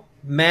somehow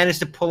manage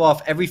to pull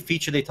off every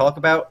feature they talk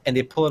about and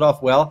they pull it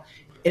off well,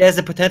 it has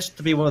the potential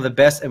to be one of the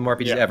best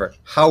MMORPGs Yeah. ever.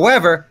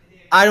 However,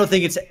 I don't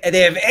think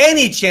they have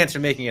any chance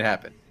of making it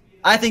happen.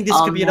 I think this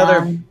could be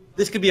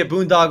this could be a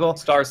boondoggle.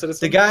 Star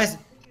Citizen. The guys,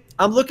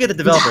 I'm looking at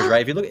the developers,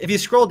 right? If you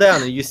scroll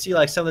down and you see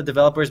like some of the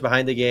developers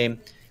behind the game,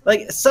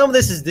 like some of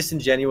this is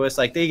disingenuous.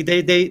 Like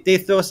they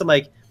throw some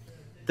like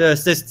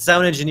this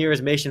sound engineer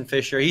is Mason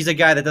Fisher. He's a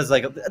guy that does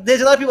like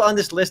there's a lot of people on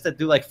this list that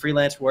do like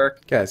freelance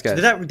work. Guys. So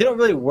they don't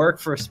really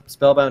work for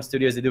Spellbound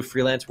Studios. They do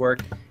freelance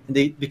work,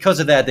 and because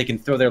of that they can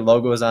throw their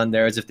logos on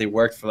there as if they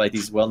worked for like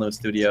these well-known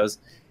studios,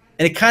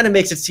 and it kind of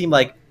makes it seem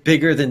like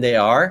bigger than they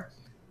are,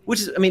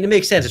 which is, I mean, it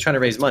makes sense. They're trying to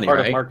raise money, Part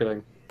right? of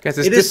marketing. Guys,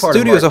 this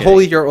studio is a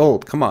whole year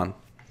old. Come on,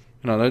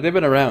 they've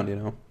been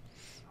around,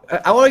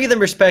 I want to give them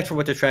respect for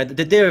what they're trying to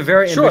do. They have a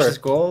very ambitious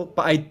goal,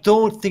 but I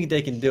don't think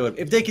they can do it.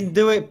 If they can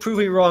do it, prove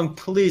me wrong,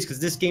 please, because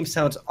this game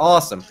sounds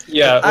awesome.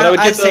 Yeah,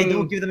 I'd say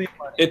don't give them any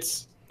money.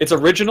 It's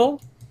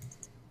original.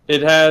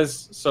 It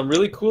has some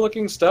really cool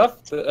looking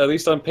stuff, at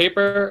least on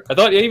paper.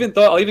 I'll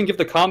even give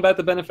the combat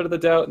the benefit of the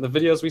doubt in the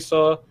videos we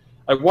saw.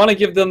 I want to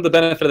give them the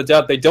benefit of the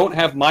doubt. They don't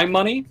have my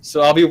money, so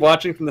I'll be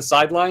watching from the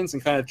sidelines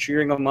and kind of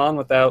cheering them on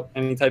without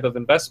any type of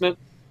investment.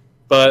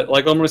 But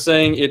like Omar was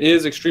saying, it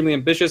is extremely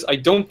ambitious. I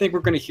don't think we're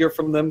going to hear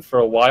from them for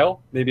a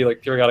while, maybe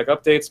like periodic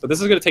updates, but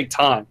this is going to take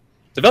time.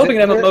 Developing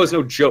an MMO is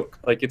no joke.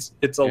 Like it's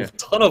a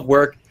ton of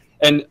work,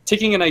 and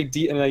taking an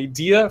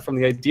idea from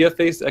the idea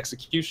phase to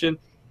execution,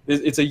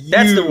 it's a huge.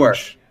 That's the work.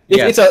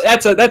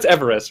 That's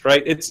Everest,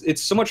 right?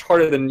 It's so much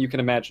harder than you can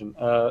imagine.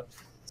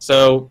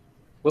 So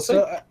we'll see.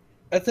 So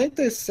I think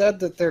they said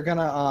that they're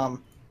gonna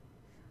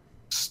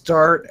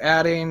start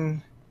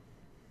adding.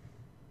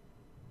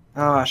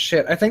 Oh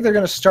shit! I think they're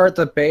gonna start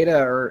the beta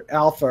or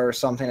alpha or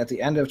something at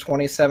the end of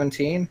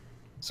 2017.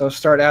 So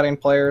start adding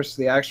players to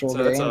the actual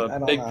game. That's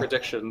a big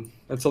prediction.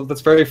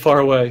 That's very far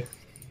away.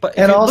 But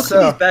if you look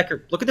at these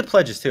backer, look at the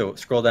pledges too.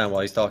 Scroll down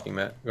while he's talking,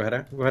 Matt. Go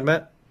ahead,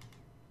 Matt.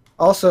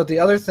 Also, the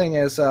other thing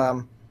is,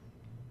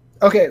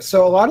 okay,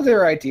 so a lot of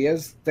their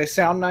ideas, they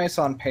sound nice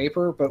on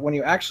paper, but when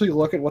you actually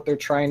look at what they're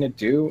trying to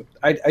do,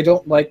 I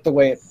don't like the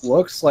way it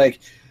looks. Like,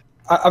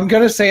 I'm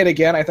going to say it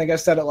again. I think I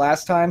said it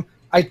last time.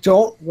 I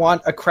don't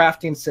want a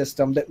crafting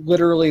system that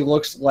literally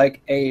looks like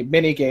a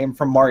minigame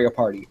from Mario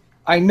Party.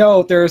 I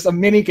know there's a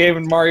minigame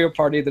in Mario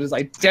Party that is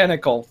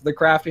identical to the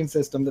crafting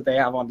system that they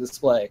have on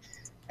display.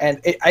 And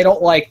I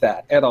don't like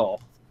that at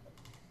all.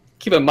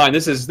 Keep in mind,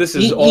 this is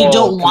all You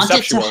don't want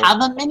it to conceptual.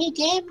 have a mini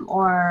game,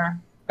 or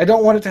I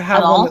don't want it to have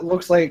At one all? that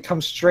looks like it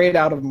comes straight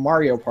out of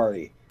Mario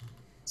Party.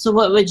 so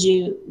what would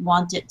you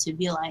want it to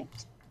be like?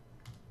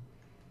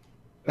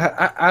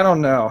 I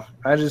don't know.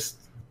 I just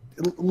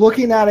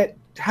looking at it,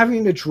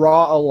 having to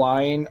draw a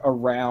line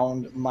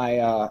around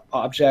my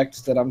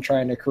objects that I'm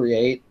trying to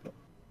create.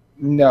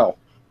 No.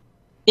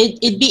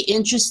 It'd be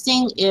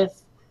interesting if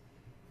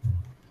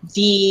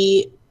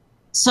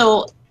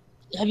So,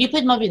 have you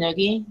played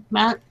Mabinogi,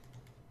 Matt?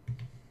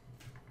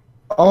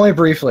 Only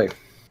briefly.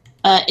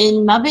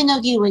 In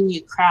Mabinogi, when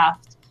you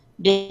craft,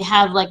 they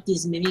have like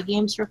these mini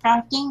games for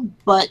crafting,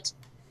 but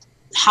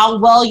how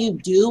well you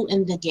do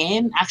in the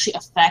game actually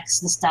affects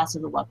the stats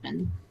of the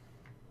weapon.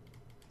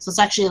 So it's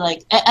actually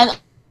like,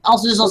 and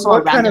also there's also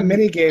What a kind of random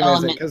mini game is it?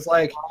 element. Because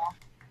like,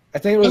 I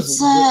think it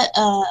was.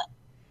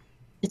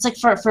 It's like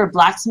for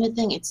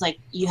blacksmithing, it's like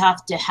you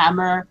have to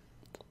hammer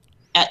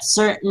at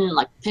certain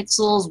like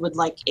pixels with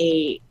like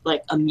a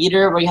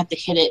meter where you have to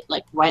hit it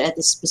like right at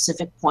this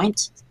specific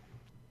point.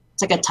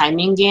 It's like a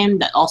timing game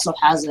that also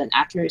has an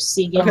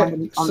accuracy game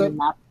on the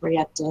map where you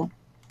have to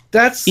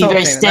be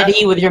very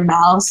steady with your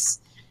mouse.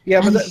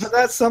 Yeah, but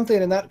that's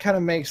something, and that kind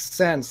of makes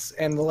sense.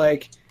 And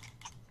like,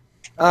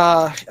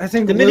 I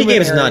think the minigame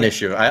is not an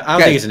issue. I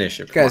don't think it's an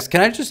issue. Guys,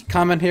 can I just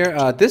comment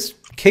here? This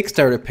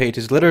Kickstarter page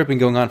has literally been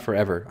going on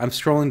forever. I'm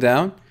scrolling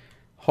down.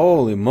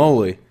 Holy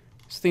moly.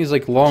 This thing is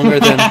like longer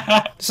than...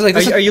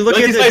 Are you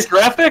looking at these nice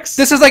graphics?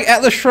 This is like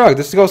Atlas Shrugged.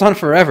 This goes on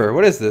forever.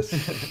 What is this?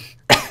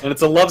 And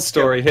it's a love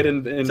story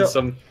hidden in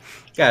some...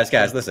 Guys,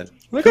 listen.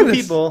 Look at this.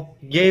 People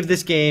gave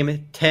this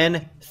game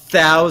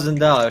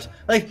 $10,000.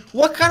 Like,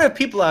 what kind of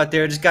people out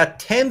there just got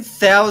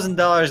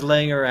 $10,000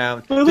 laying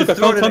around to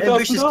throw in an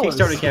ambitious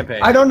Kickstarter campaign?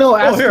 I don't know.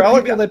 Ask here,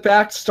 the people that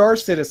backed Star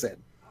Citizen.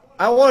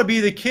 I want to be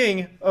the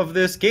king of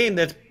this game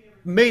that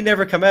may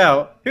never come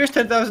out. Here's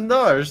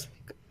 $10,000.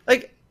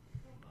 Like,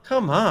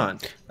 come on.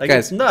 Like,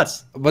 Guys, it's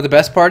nuts. But the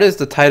best part is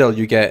the title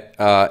you get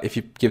if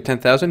you give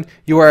 10,000.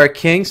 You are a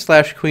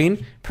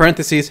king/queen,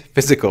 parentheses,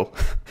 physical.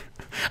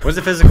 What does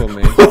the physical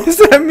mean? What does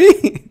that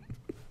mean?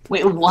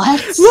 Wait,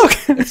 what? Look.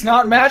 It's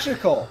not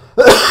magical.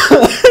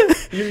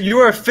 You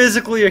are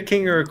physically a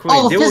king or a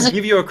queen. They will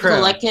give you a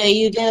crown. Like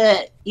you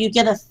get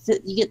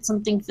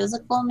something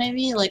physical,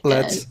 maybe like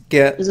Let's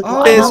get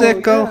physical.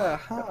 physical. Yeah,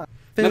 huh.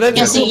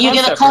 Yeah, see, you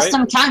get a concept,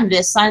 custom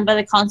canvas signed by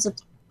the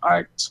concept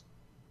art.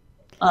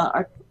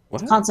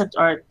 What? Concept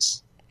art.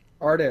 It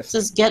Artist.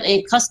 says get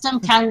a custom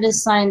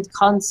canvas signed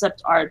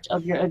concept art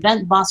of your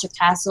event, boss, or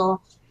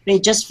castle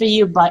made just for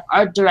you by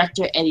art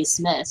director Eddie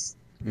Smith.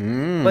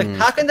 Like,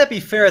 how can that be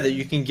fair that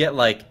you can get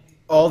like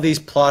all these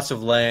plots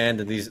of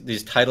land and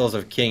these titles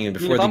of king and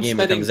before the game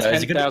comes out?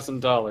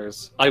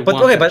 $10,000. I But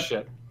want okay, that but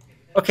shit.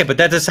 Okay, but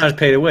that just sounds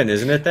pay to win,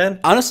 isn't it? Then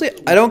Honestly,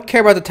 I don't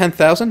care about the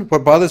 10,000.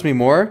 What bothers me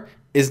more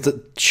is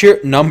the sheer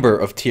number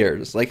of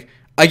tiers. Like,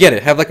 I get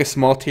it, have like a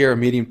small tier, a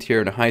medium tier,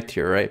 and a high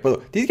tier, right?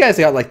 But these guys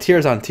got like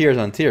tiers on tiers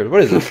on tiers.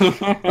 What is it?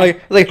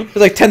 like it's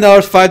like $10,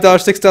 $5,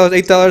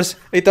 $6,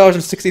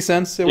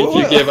 $8.60. If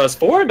you give us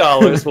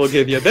 $4, we'll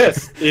give you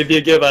this. If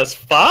you give us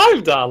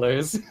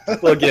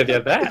 $5, we'll give you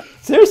that.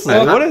 Seriously,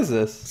 what is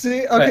this?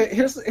 See, okay,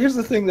 here's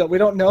the thing that we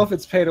don't know if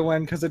it's pay to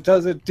win because it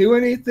doesn't do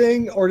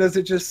anything, or does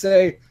it just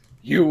say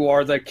you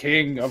are the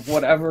king of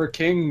whatever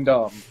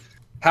kingdom?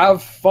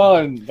 Have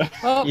fun.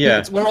 Well,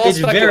 Yeah. we're all It's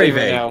very speculating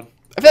vague. now.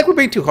 I feel like we're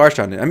being too harsh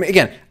on it. I mean,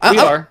 again, We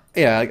are.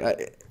 Yeah,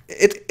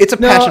 it's a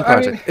No, passion I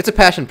project. mean- It's a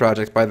passion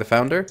project by the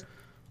founder.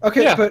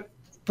 Okay, Yeah.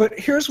 but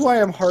here's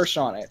why I'm harsh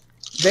on it.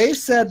 They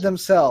said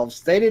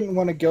themselves they didn't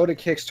want to go to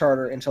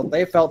Kickstarter until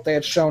they felt they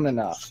had shown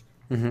enough.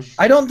 Mhm.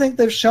 I don't think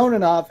they've shown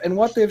enough, and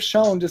what they've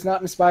shown does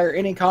not inspire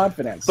any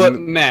confidence. But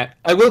Matt,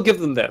 I will give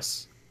them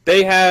this.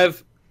 They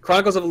have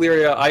Chronicles of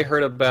Illyria. I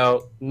heard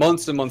about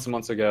months and months and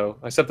months ago.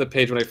 I set the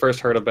page when I first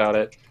heard about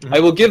it. Mm-hmm. I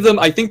will give them.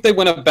 I think they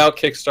went about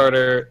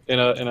Kickstarter in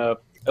a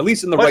at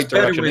least in the Much right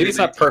better direction. way Maybe to it's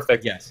not make it.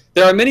 perfect. Yes.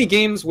 There are many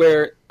games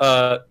where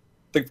the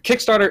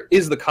Kickstarter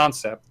is the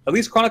concept. At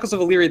least Chronicles of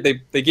Illyria,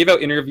 they gave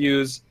out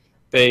interviews,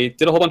 they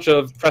did a whole bunch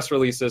of press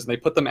releases, and they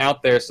put them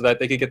out there so that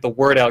they could get the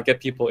word out, get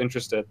people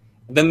interested.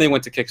 And then they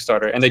went to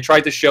Kickstarter, and they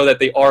tried to show that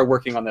they are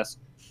working on this.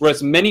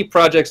 Whereas many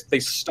projects, they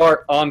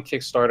start on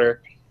Kickstarter,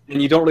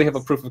 and you don't really have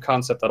a proof of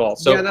concept at all.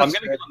 So Yeah, I'm that's going to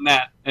fair. give them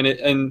that.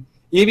 And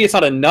maybe it's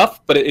not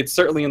enough, but it's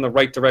certainly in the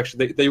right direction.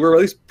 They were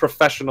at least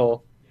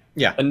professional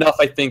Yeah. enough,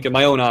 I think, in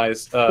my own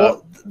eyes.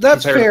 Well,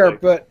 that's fair, comparatively.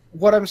 but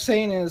what I'm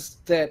saying is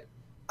that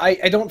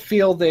I don't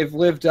feel they've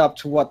lived up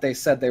to what they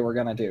said they were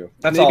going to do.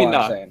 That's Maybe all I'm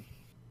not. saying.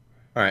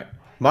 All right.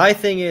 My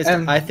thing is,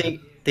 And- I think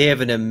they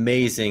have an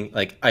amazing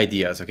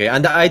ideas. Okay,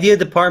 on the idea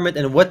department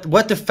and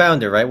what the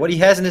founder, right, what he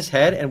has in his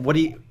head and what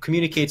he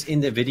communicates in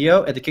the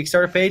video at the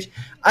Kickstarter page,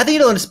 I think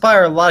it'll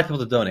inspire a lot of people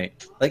to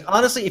donate. Like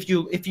honestly, if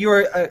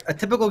you're a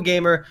typical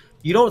gamer,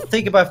 you don't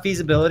think about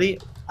feasibility.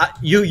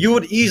 You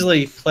would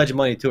easily pledge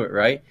money to it,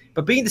 right?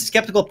 But being the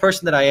skeptical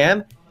person that I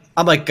am,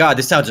 I'm like, God,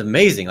 this sounds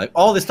amazing. Like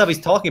all this stuff he's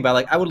talking about,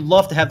 like I would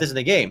love to have this in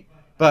the game,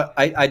 but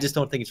I just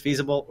don't think it's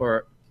feasible.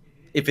 Or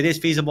if it is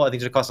feasible, I think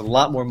it's going to cost a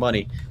lot more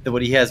money than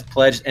what he has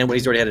pledged and what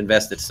he's already had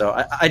invested. So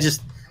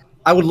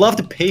I would love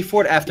to pay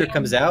for it after it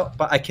comes out,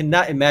 but I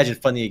cannot imagine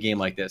funding a game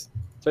like this.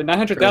 So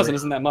 900,000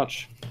 isn't that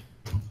much.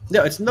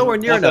 No, it's nowhere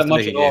near Not enough that to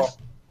much make a at game. all.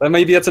 But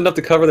maybe that's enough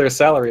to cover their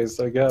salaries,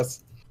 I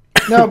guess.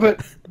 No,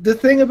 but the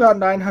thing about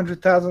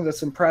 900,000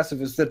 that's impressive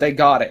is that they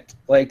got it.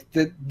 Like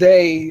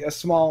they, a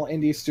small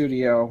indie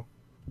studio,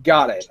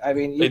 got it. I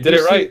mean, They did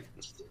it right.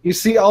 You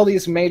see all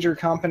these major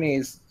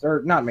companies,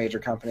 or not major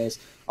companies,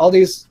 all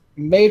these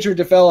major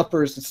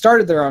developers that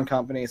started their own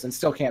companies and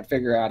still can't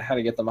figure out how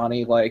to get the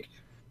money. Like,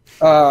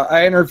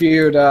 I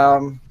interviewed,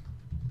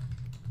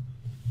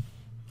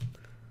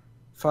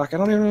 fuck, I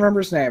don't even remember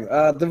his name.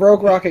 The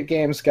Rogue Rocket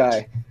Games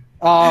guy.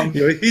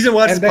 He's in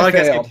watching And this they podcast.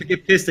 failed. You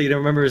get pissed that you don't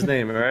remember his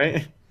name, all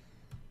right?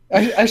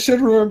 I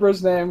should remember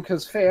his name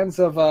because fans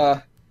of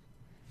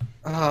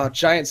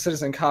Giant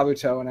Citizen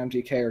Kabuto and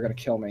MDK are gonna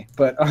kill me.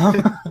 But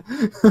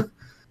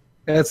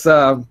it's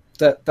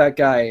that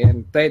guy,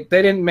 and they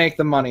didn't make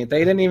the money. They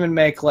didn't even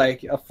make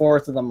like a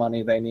fourth of the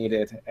money they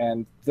needed,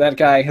 and that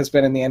guy has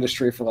been in the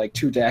industry for like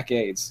 2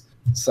 decades.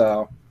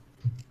 So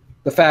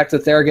the fact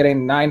that they're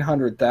getting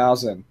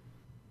 900,000.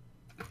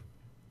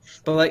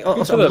 But like, for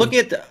also, I'm them. looking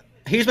at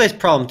here's my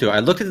problem too. I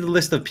looked at the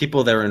list of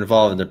people that were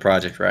involved in the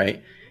project,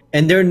 right?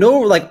 And there are no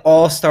like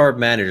all-star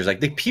managers. Like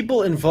the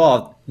people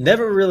involved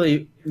never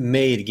really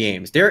made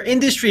games. They're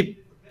industry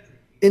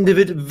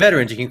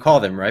veterans, you can call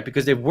them, right?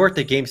 Because they've worked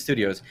at game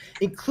studios,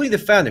 including the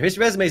founder. His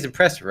resume is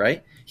impressive,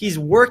 right? He's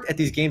worked at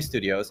these game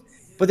studios,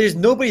 but there's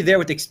nobody there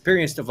with the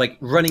experience of like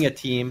running a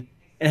team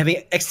and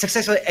having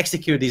successfully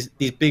executed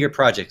these bigger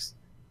projects.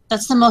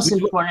 That's the most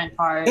important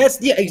part.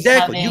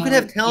 Exactly. You can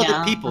have Having- talented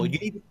yeah. people.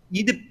 You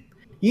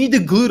need the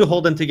glue to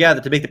hold them together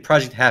to make the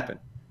project happen.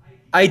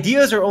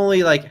 Ideas are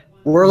only like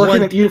We're looking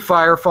one- at you,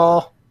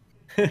 Firefall.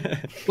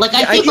 Like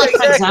I Yeah, think, like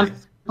for exactly.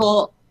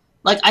 example,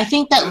 like I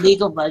think that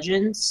League of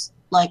Legends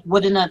like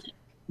wouldn't have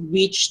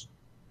reached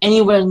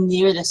anywhere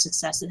near the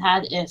success it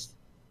had if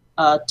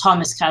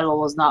Thomas Cadwell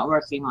was not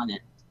working on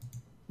it.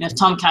 And if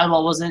Tom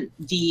Cadwell wasn't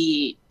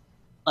the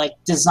like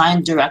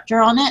design director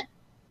on it,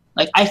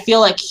 like I feel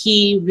like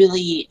he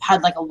really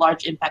had like a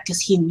large impact because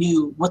he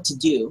knew what to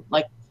do,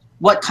 like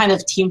what kind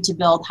of team to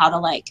build, how to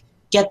like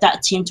get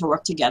that team to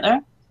work together,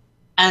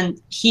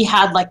 and he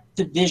had like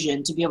the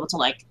vision to be able to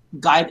like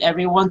guide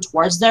everyone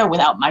towards there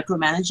without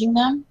micromanaging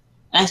them.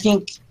 And I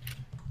think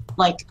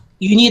like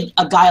you need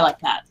a guy like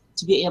that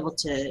to be able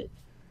to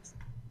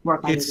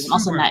work on It's it. And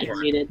also super Matt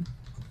important. needed.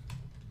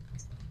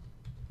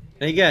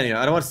 And again,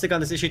 I don't want to stick on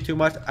this issue too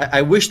much.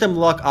 I wish them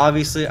luck.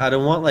 Obviously, I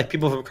don't want like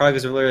people from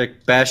Chronicles of Illyria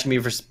like bashing me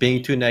for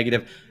being too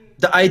negative.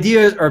 The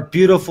ideas are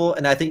beautiful,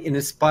 and I think it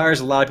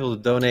inspires a lot of people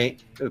to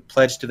donate,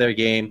 pledge to their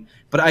game.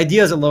 But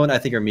ideas alone, I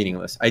think, are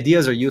meaningless.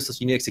 Ideas are useless.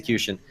 You need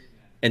execution.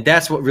 and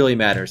that's what really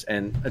matters.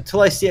 And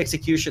until I see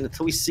execution,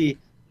 until we see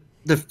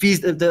the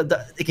fees,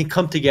 it can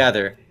come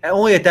together. And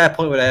only at that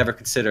point would I ever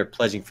consider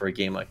pledging for a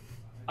game like.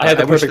 I had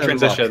the wish perfect them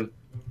luck. transition.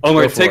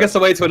 Omar, Go for take it. us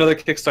away to another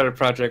Kickstarter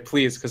project,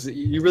 please, because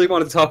you really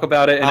wanted to talk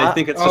about it, and I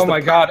think it's just Oh my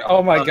god!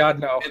 Oh my god!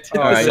 No! All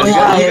right, Oh, you yeah,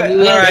 guys-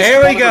 yeah,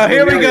 all right, yeah.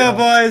 here we go,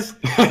 boys.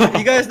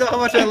 You guys know how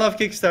much I love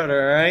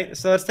Kickstarter, all right?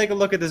 So let's take a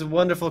look at this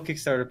wonderful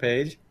Kickstarter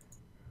page.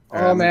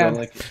 Oh, man.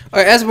 All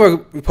right, as we're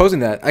posing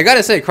that, I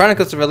gotta say,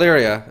 Chronicles of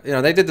Valyria,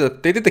 they did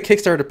the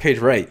Kickstarter page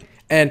right.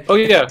 And Oh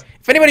yeah.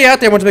 if anybody out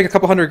there wants to make a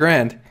couple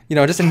 $100,000,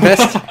 just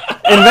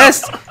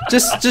invest,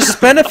 just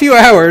spend a few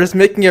hours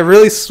making a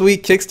really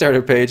sweet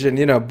Kickstarter page,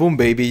 and boom,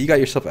 baby, you got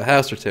yourself a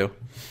house or two.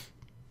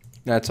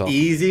 That's all.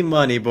 Easy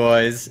money,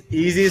 boys.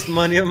 Easiest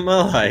money of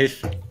my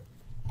life.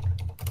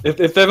 If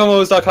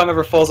MMOs.com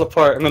ever falls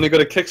apart, I'm going to go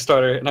to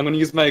Kickstarter and I'm going to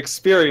use my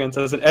experience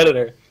as an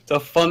editor to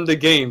fund a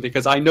game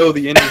because I know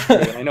the industry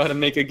and I know how to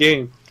make a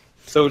game.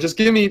 So just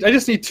I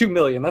just need 2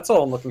 million. That's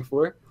all I'm looking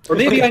for. Or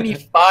maybe I need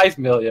 5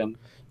 million.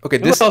 Okay,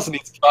 Who else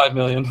needs 5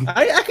 million?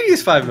 I could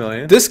use 5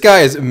 million. This guy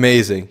is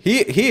amazing.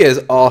 He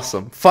is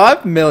awesome.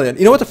 5 million.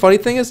 You know what the funny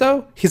thing is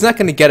though? He's not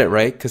going to get it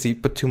right because he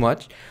put too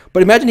much.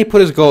 But imagine he put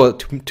his goal at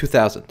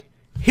 2,000.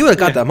 He would have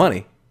got that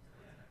money.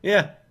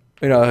 Yeah.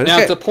 This Now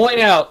guy- to point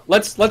out,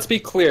 let's be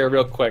clear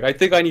real quick. I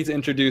think I need to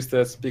introduce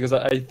this because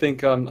I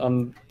think I'm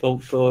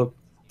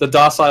the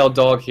docile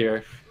dog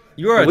here.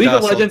 You are a League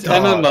of docile Legends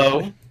dog.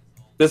 MMO.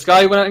 This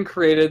guy went out and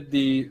created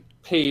the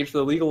page for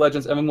the League of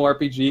Legends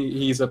MMORPG.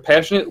 He's a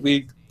passionate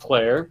League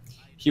player.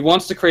 He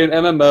wants to create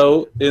an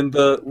MMO in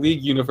the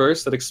League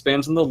universe that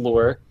expands on the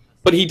lore,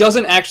 but he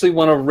doesn't actually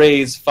want to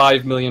raise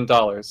 $5 million.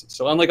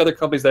 So unlike other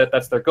companies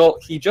that's their goal,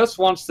 he just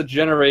wants to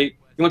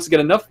get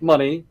enough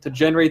money to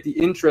generate the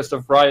interest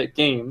of Riot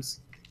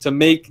Games to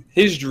make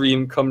his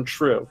dream come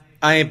true.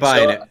 I ain't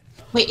buying it.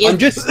 Wait, I'm is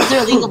just-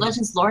 there a League of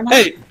Legends lore now?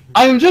 Hey,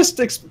 I'm just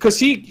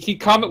because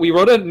we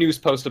wrote a news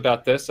post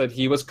about this that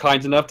he was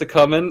kind enough to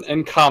come in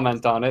and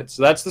comment on it.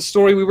 So that's the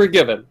story we were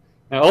given.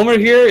 Now Omer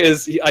here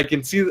I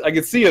can see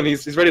him.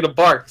 He's ready to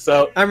bark.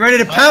 So I'm ready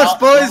to pounce,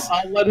 boys.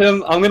 I'll let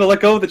him. I'm gonna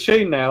let go of the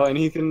chain now, and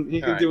he can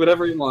All right. do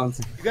whatever he wants.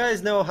 You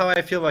guys know how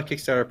I feel about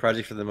Kickstarter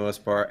projects for the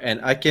most part, and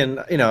I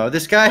can,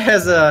 this guy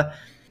has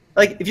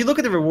if you look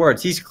at the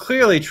rewards, he's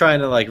clearly trying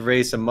to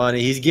raise some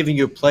money. He's giving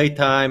you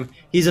playtime.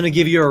 He's gonna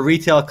give you a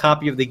retail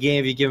copy of the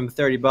game if you give him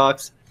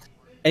 $30,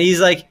 and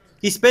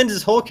he spends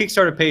his whole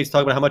Kickstarter page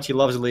talking about how much he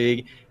loves the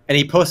League, and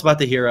he posts about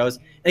the heroes,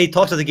 and he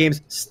talks about the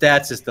game's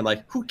stat system.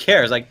 Who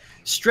cares?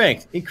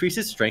 Strength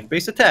increases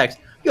strength-based attacks.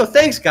 Yo,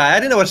 thanks, guy. I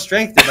didn't know what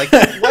strength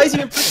did. Why is he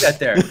even putting that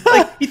there?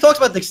 He talks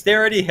about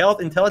dexterity,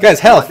 health, intelligence. Guys,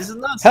 health. This is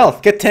nonsense.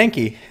 Health. Get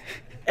tanky.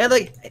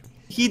 And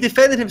he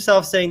defended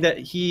himself saying that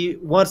he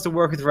wants to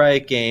work with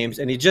Riot Games,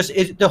 and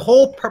the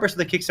whole purpose of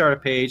the Kickstarter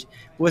page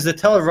was to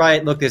tell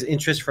Riot, look, there's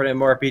interest for an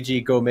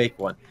MMORPG, go make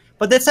one.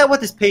 But that's not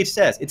what this page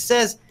says. It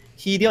says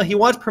he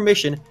wants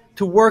permission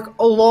to work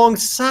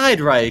alongside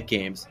Riot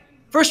Games.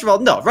 First of all,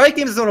 no, Riot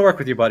Games doesn't want to work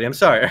with you, buddy. I'm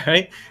sorry, all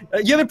right?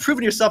 You haven't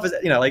proven yourself as,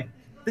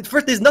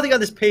 first, there's nothing on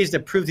this page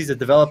that proves he's a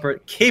developer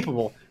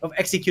capable of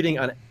executing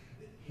on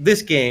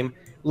this game,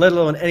 let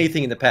alone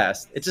anything in the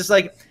past. It's just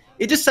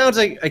it just sounds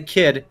like a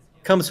kid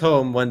comes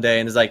home one day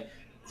and is like,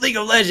 League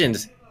of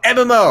Legends,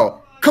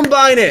 MMO,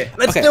 combine it,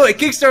 let's Okay. do it,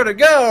 Kickstarter,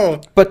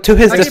 go! But to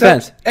his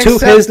defense,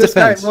 This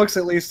guy looks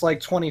at least like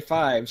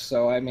 25.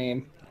 So I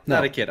mean,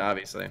 Not a kid,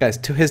 obviously. guys,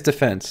 to his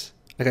defense,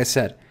 like I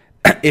said,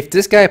 if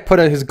this guy put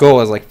his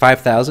goal as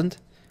 5,000,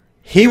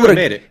 he would have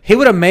made it. He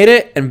would have made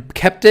it and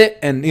kept it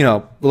and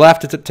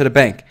left it to the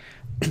bank.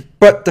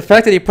 But the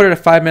fact that he put it at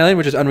 5 million,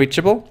 which is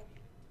unreachable,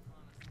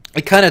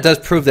 it kind of does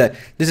prove that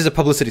this is a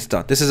publicity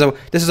stunt. This is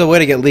a way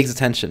to get League's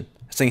attention,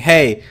 saying,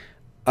 "Hey,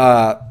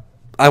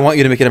 I want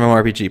you to make an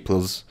MMORPG,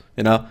 please."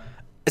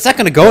 It's not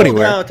going to go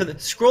anywhere.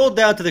 Scroll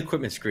down to the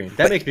equipment screen.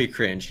 That makes me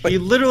cringe. He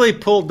literally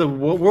pulled the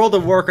World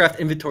of Warcraft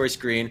inventory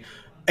screen,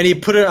 and he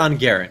put it on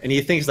Garrett, and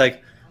he thinks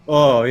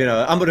oh,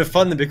 I'm going to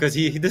fund him because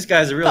this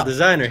guy's a real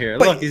designer here.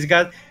 but- Look, he's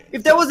got.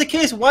 If that was the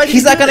case, why did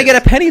He's he not do going to this?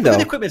 get a penny Look at though.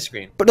 the equipment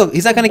screen. But look,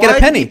 he's not going to get a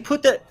penny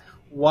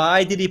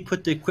Why did he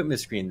put the equipment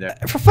screen there?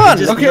 for fun.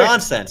 It's just Okay.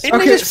 nonsense. It's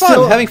Okay, just fun,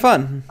 so- having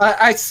fun.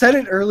 I said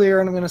it earlier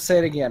and I'm going to say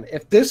it again.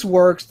 If this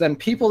works, then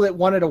people that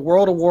wanted a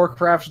World of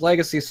Warcraft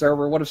legacy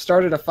server would have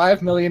started a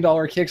 $5 million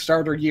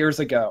Kickstarter years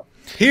ago.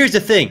 Here's the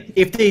thing: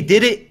 if they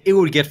did it, it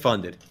would get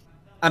funded.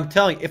 I'm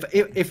telling you,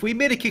 if we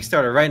made a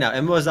Kickstarter right now,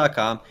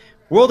 MMOs.com,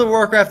 World of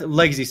Warcraft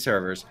legacy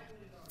servers,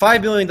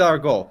 $5 million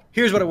goal.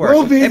 Here's what it works.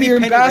 We'll be Every the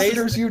penny ambassadors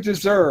raised- you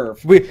deserve.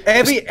 Step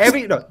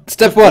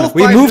the one, full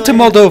we 5 moved to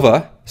million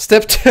Moldova.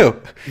 Step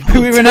two,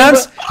 we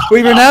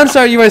renounce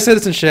our U.S.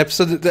 citizenship.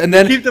 And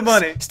then Keep the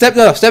money. Step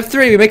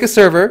 3, we make a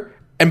server,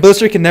 and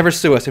Blizzard can never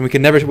sue us, and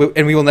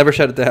we will never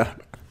shut it down.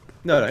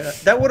 No,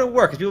 that wouldn't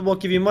work because people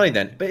won't give you money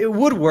then. But it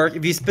would work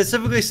if you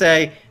specifically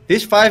say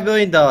this $5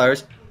 million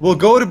will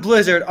go to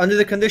Blizzard under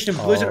the condition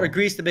Blizzard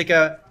agrees to make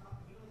a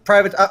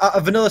private,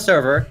 a vanilla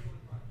server,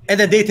 and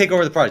then they take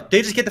over the project.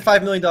 They just get the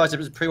 $5 million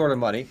as pre-order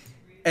money,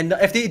 and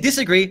if they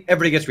disagree,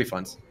 everybody gets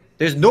refunds.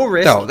 There's no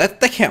risk. No, that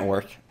can't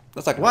work.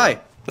 That's not Why?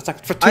 That's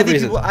not for two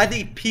reasons. I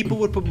think people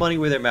would put money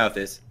where their mouth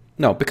is.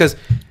 No, because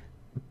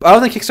I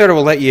don't think Kickstarter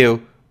will let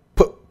you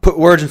put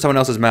words in someone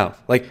else's mouth.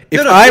 Like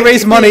if No, I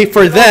raise money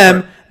for them,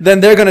 offer. then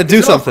they're gonna do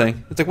It's an something.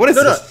 offer. It's like what is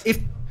this?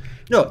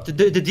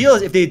 The deal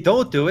is if they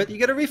don't do it, you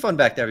get a refund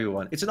back to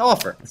everyone. It's an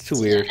offer. It's too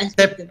weird.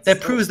 That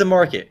proves the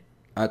market.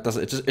 It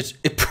doesn't.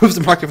 It proves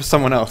the market for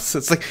someone else.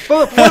 It's like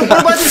But what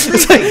about this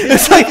it's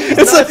leak like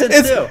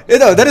thing?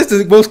 that is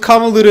the most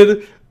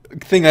convoluted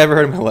thing I ever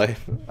heard in my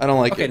life. I don't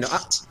like Okay, it. no,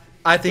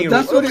 I think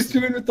That's what he's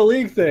doing with the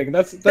league thing.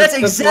 That's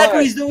exactly why.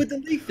 what he's doing with the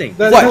league thing.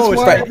 That's What?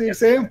 why Right. the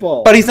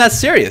example. But he's not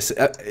serious.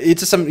 He's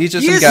just some He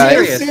guy.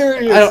 is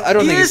serious. I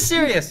don't He think is he's,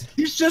 serious.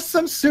 He's just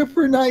some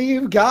super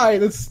naive guy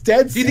that's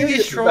dead Do you think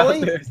he's serious about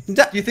trolling? this.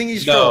 Do you think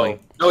he's No, trolling?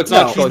 no, it's No,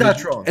 not. He's trolling. not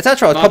trolling. it's not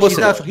troll. It's Not-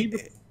 publicity. He's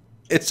not.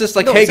 It's just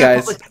like, No, hey it's not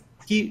guys. public.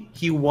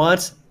 He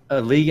wants a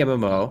league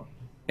MMO,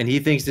 and he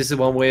thinks this is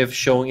one way of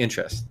showing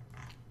interest.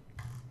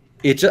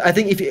 I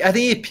think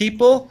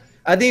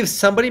if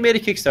somebody made a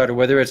Kickstarter,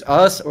 whether it's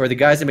us or the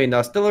guys that made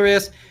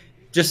Nostalrius,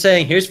 just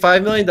saying here's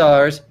 $5 million,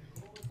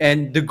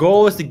 and the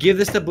goal is to give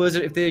this to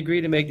Blizzard if they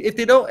agree to make. If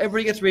they don't,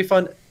 everybody gets a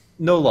refund,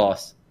 no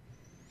loss.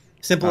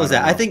 Simple as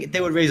that. I think they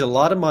would raise a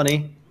lot of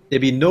money.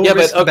 There'd be no Yeah, but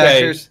risk okay.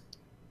 backers.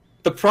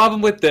 The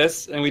problem with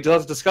this, and we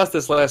just discussed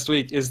this last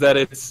week, is that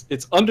it's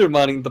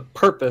undermining the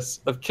purpose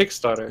of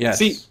Kickstarter. Yes.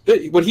 See,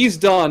 what he's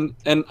done,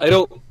 and I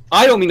don't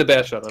mean to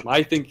bash on him.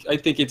 I think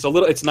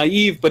it's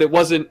naive, but it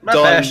wasn't Not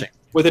done bashing.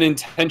 with an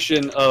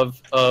intention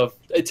of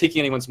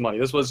taking anyone's money.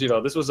 This was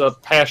a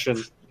passion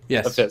of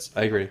Yes, his.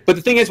 I agree. But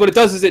the thing is, what it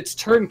does is it's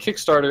turned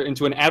Kickstarter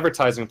into an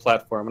advertising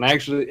platform,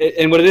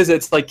 and what it is,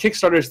 it's like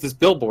Kickstarter is this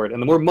billboard,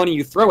 and the more money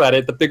you throw at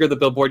it, the bigger the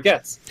billboard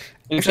gets.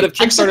 And instead of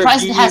I'm Kickstarter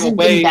surprised it being hasn't a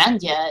way, been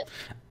banned yet.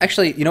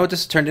 Actually, you know what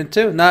this has turned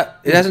into?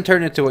 It hasn't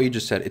turned into what you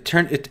just said.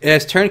 It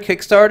has turned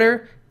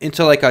Kickstarter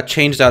into like a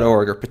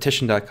change.org or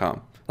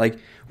petition.com. Like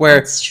where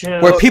That's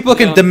true. where people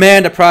can Yeah.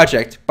 demand a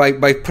project by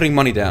putting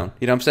money down.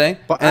 You know what I'm saying?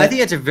 But And- I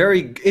think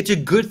it's a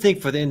good thing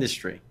for the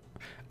industry.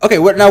 okay,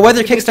 now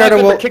whether It's Kickstarter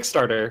not will good for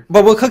Kickstarter.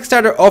 but will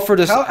Kickstarter offer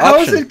this How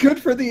is option? it good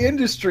for the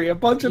industry? A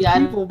bunch of Yeah, I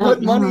people don't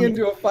put know. money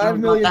into a I $5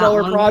 don't know million about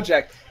that one.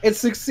 project. It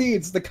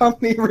succeeds. The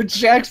company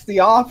rejects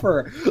the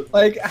offer.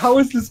 Like, how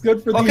is this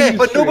good for the Okay, industry?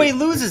 but nobody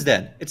loses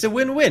then. It's a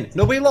win-win.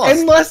 Nobody lost.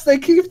 Unless they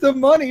keep the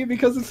money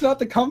because it's not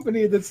the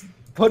company that's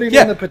putting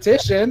Yeah. in the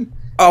petition.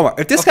 Oh,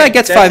 if this Okay, guy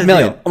gets that's 5 the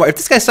million, deal. if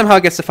this guy somehow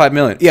gets the 5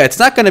 million, yeah, it's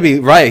not going to be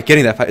Riot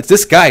getting that 5. It's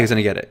this guy who's going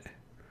to get it.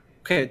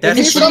 Okay, It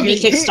that's shouldn't be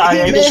he-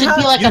 Kickstarter. he It may should be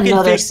have- like you can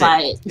another fix it.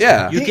 site.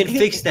 Yeah. You can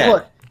fix that.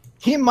 Look,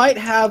 he might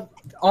have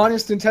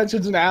honest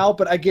intentions now,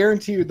 but I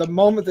guarantee you, the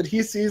moment that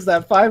he sees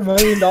that $5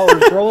 million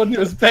roll into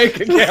his bank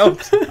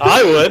account,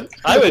 I would.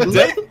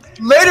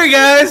 Later,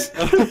 guys.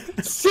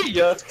 See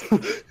ya.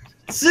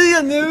 See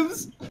ya,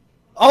 noobs.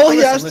 all he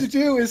Listen, has to listen.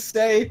 do is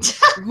say,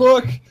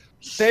 "Look,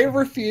 they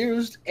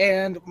refused,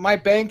 and my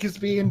bank is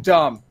being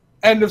dumb."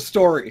 End of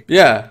story.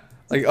 Yeah.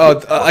 Like, I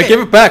Okay, give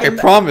it back. I I'm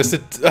not- promise. I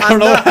don't I'm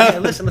know not, what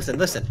happened.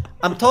 listen.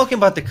 I'm talking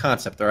about the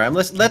concept, all right?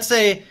 Let's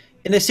say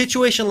in a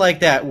situation like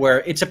that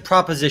where it's a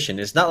proposition,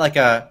 it's not like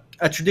a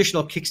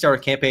traditional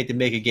Kickstarter campaign to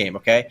make a game,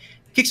 okay?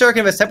 Kickstarter can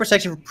have a separate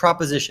section for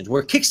propositions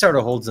where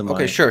Kickstarter holds the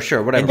money. Okay,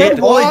 sure, whatever. And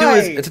then all they do why?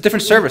 is It's a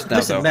different service now,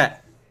 listen, though.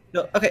 Matt.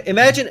 No, okay,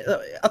 imagine.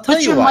 I'll tell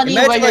Put you your what. money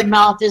Imagine where like, your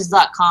mouth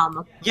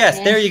is.com. yes,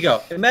 there you go.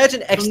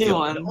 Imagine X new Steel.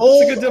 one. An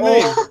old, It's a good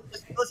domain.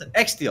 listen,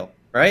 X Steel,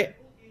 right?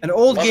 An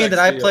old Love game that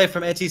I X-Steel. played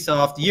from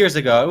NCSoft years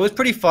ago. It was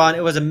pretty fun.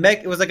 It was a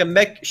mech. It was like a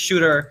mech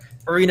shooter,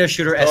 arena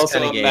shooter esque Also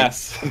kind a of game.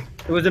 mess.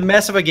 It was a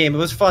mess of a game. It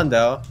was fun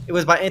though. It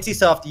was by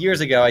NCSoft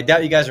years ago. I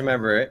doubt you guys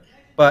remember it.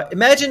 But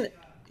imagine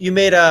you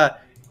made a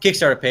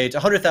Kickstarter page,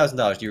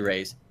 $100,000 you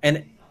raise,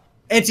 and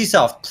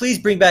NCSoft, please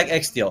bring back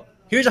X Steel.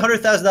 Here's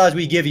 $100,000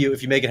 we give you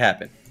if you make it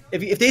happen.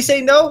 If they say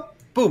no,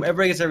 boom,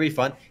 everybody gets a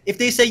refund. If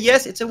they say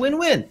yes, it's a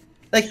win-win.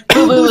 Like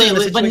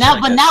Wait. But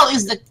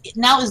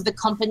now is the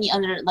company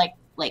under like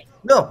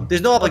no,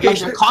 there's no under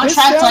obligation. contract?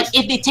 sounds- Like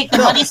if they take the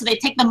No. money, so they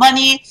take the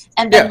money,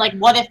 and then Yeah. like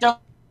what if they're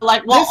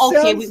like, well, This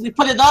okay, sounds- we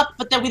put it up,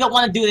 but then we don't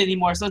want to do it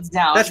anymore, so it's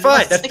down. That's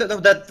fine. Let's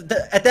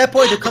At that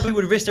point, the company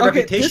would risk their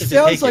Okay, reputation this to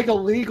sounds take like it. a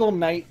legal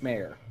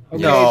nightmare.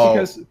 Okay, No.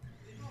 because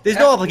There's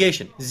no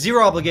obligation.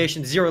 Zero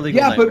obligation. Zero legal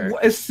yeah, nightmare.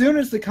 but as soon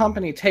as the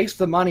company takes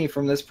the money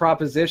from this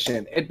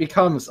proposition, it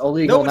becomes a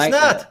legal No, it's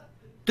nightmare.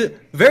 not.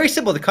 Very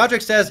simple. The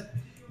contract says,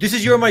 "This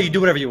is your money. You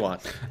do whatever you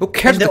want." Who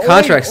cares And what the the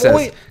contract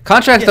only- says?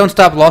 Contracts yeah. don't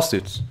stop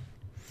lawsuits.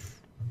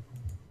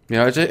 You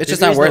know, it's just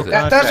There not is worth no it.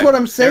 contract. That's what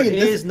I'm saying. There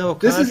this is no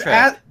This is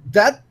contract.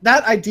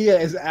 that idea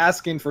is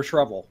asking for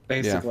trouble,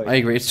 Yeah, basically. I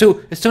agree. It's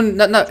too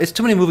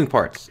many moving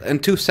parts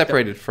and too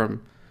separated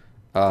from.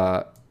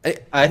 I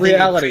think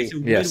Reality. it's a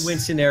Yes. win-win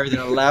scenario that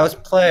allows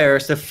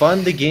players to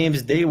fund the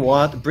games they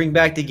want, bring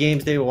back the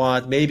games they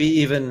want, maybe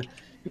even.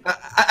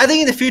 I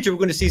think in the future we're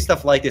going to see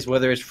stuff like this,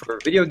 whether it's for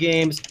video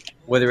games,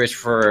 whether it's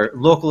for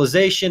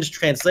localizations,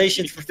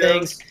 translations for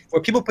things,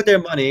 where people put their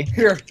money.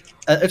 Here,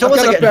 It's I've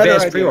almost got like a an better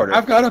advanced idea. pre-order.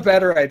 I've got a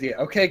better idea.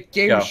 Okay,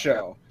 game Go.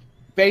 show,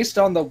 based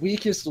on the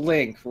weakest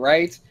link,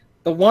 right?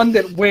 The one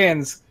that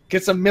wins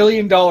gets $1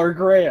 million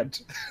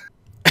grant.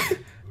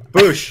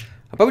 Boosh. How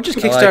about we just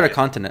I like kickstart a it.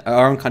 continent,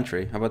 our own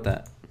country? How about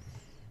that?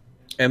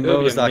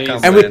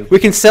 MMOs.com. And we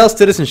can sell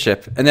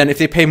citizenship, and then if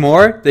they pay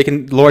more, they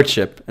can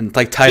lordship and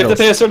like You titles. have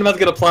to pay a certain amount to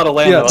get a plot of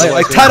land. Yeah, though,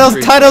 like otherwise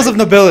you're titles free. of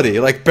nobility,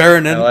 like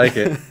Baron. I like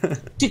it.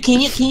 Dude,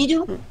 can you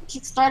do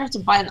Kickstarter to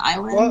buy an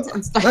island Well,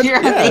 and start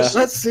your nation?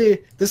 Let's see.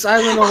 This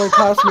island only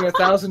cost me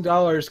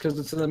 $1,000 because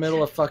it's in the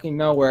middle of fucking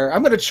nowhere.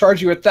 I'm gonna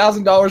charge you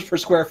 $1,000 per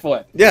square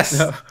foot. Yes.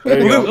 No. There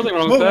you go. Nothing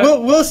wrong with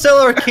that. We'll sell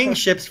our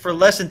kingships for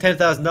less than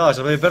 $10,000.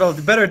 It'll be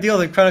a better deal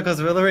than Chronicles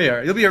of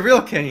Illyria. You'll be a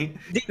real king.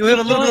 You'll have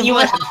a little bit of You would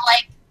life. have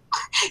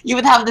you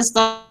would have this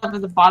stuff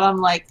at the bottom,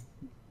 like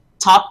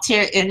top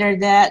tier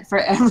internet for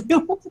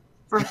everyone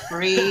for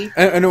free.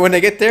 And when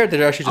they get there,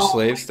 they're actually just Oh.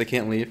 slaves. They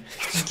can't leave.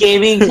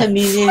 Gaming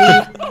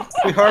community.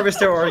 We harvest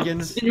their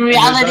organs. In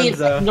reality, it's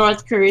Dunzo. like North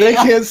They Korea.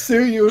 can't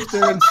sue you if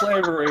they're in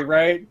slavery,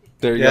 right?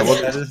 They're, Yes, yeah,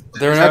 well, that is-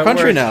 they're in that's our how it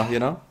country works. now, you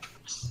know?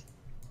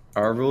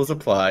 Our rules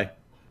apply.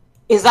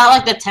 Is that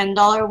like the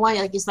 $10 one?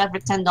 Like you signed for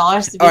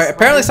 $10 to be Alright,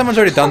 apparently slave? someone's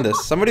already done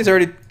this. Somebody's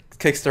already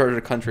kickstarted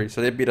a country,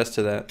 so they beat us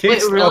to that.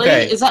 Wait, really?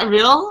 Okay. Is that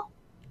real?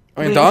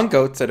 I mean, Wait. Don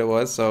Goat said it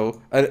was,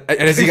 so... And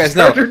as you guys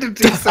know,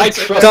 I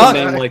trust Don-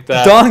 a name like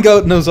that. Don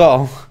Goat knows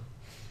all.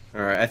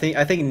 All right. I think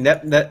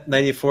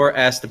Net94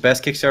 asked the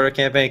best Kickstarter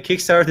campaign.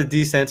 Kickstarter to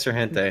decensor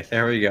hentai.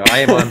 There we go. I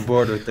am on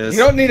board with this.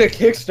 You don't need a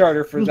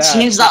Kickstarter for that.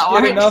 Change.org.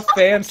 Just get enough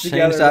fans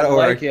together that Change.org.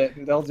 like it,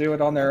 and they'll do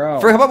it on their own.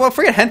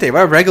 Forget hentai,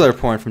 what about regular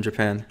porn from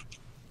Japan?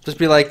 Just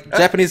be like,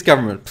 Japanese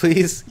government,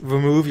 please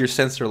remove your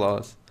censor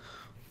laws.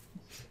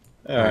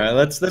 All right.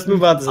 Let's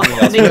move on to something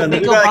else. They- We've they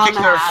been go on on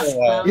Kickstarter ask for a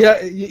while. them.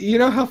 Yeah, you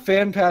know how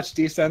fan patch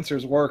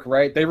decensors work,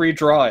 right? They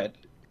redraw it.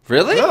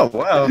 Really? Oh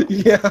wow.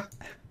 Yeah.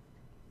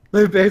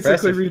 They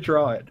basically Impressive.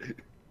 redraw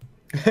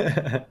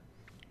it.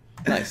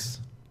 Nice.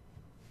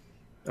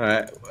 All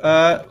right.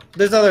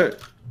 There's another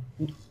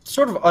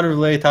sort of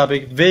unrelated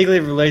topic, vaguely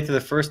related to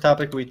the first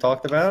topic we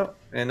talked about.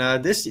 And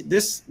this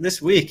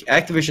week,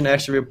 Activision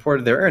actually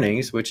reported their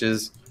earnings, which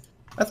is,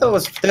 I thought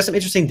there's some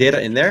interesting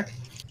data in there,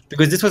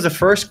 because this was the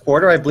first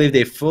quarter I believe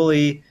they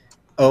fully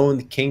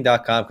owned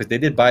King.com, because they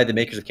did buy the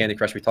makers of Candy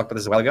Crush. We talked about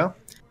this a while ago,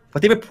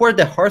 but they reported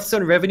that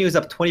Hearthstone revenue is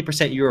up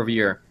 20% year over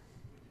year,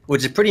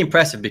 which is pretty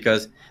impressive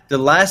because the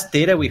last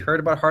data we heard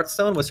about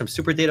Hearthstone was from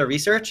Super Data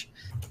Research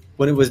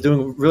when it was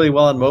doing really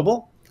well on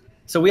mobile.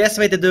 So we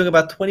estimate they're doing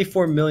about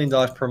 $24 million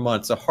per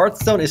month. So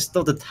Hearthstone is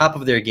still the top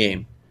of their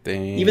game.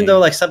 Dang. Even though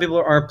like some people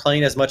aren't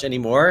playing as much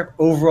anymore,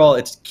 overall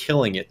it's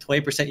killing it.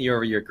 20%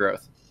 year-over-year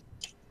growth.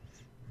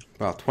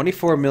 Wow,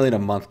 24 million a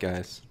month,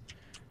 guys.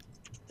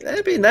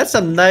 I mean, that's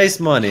some nice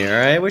money, all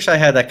right? I wish I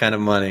had that kind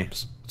of money.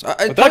 So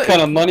With that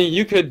kind of money,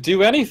 you could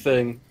do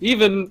anything,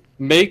 even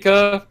make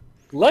a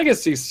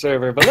legacy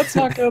server. But let's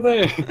not go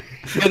there.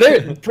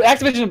 Yeah,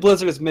 Activision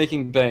Blizzard is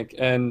making bank,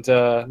 and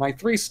my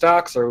 3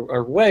 stocks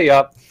are way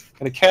up.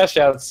 Going to cash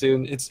out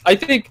soon. I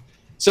think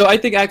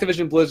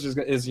Activision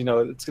Blizzard is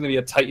it's going to be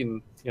a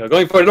titan.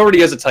 Going forward, it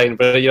already is a titan,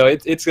 but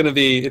it's going to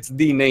be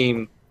the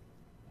name.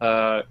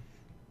 For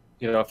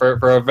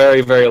a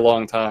very, very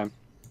long time.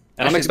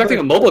 And I'm Actually, expecting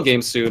a mobile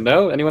game soon.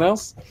 No, anyone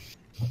else?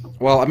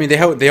 Well, I mean,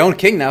 they own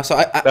King now, so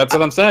That's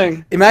what I'm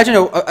saying.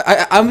 imagine.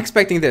 I'm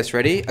expecting this.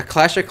 Ready? A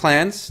Clash of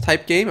Clans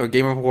type game or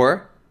Game of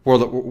War,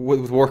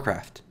 with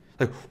Warcraft,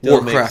 like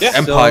They'll Warcraft make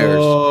Empires.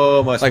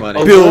 So much Like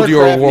money. build your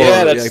Warcraft, world,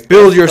 yeah, that's- like,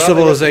 build that's your probably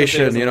what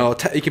civilization. it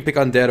is. You can pick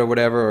undead or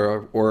whatever,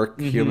 or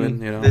orc,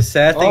 human. The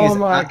sad thing Oh is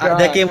my that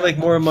God. game will make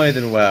more money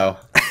than WoW.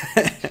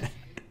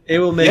 It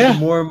will make Yeah.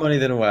 more money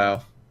than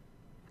WoW.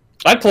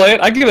 I'd play it.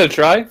 I'd give it a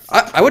try.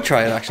 I would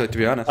try it actually, to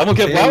be honest. I won't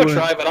give They WoW a would-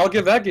 try, but I'll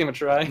give that game a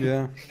try.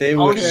 Yeah. They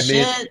Oh would make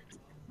shit!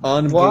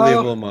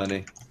 unbelievable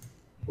money.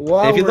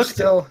 While If you we're look-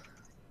 still,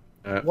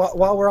 Uh,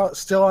 while we're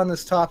still on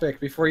this topic,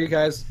 before you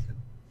guys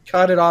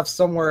cut it off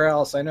somewhere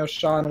else, I know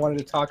Sean wanted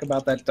to talk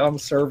about that dumb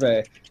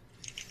survey.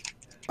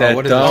 That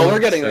what is dumb Oh, we're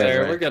getting there.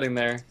 survey. We're getting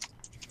there.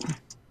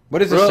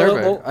 What is this Well,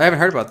 survey? well- I haven't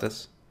heard about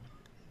this.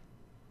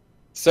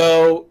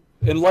 So,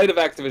 in light of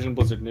Activision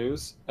Blizzard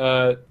news,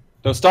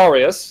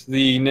 Nostalrius,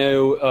 the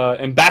new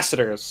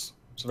ambassadors,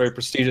 it's a very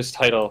prestigious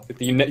title.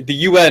 The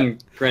UN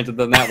granted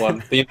them that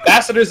one. The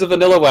ambassadors of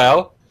Vanilla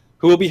WoW,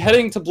 who will be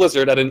heading to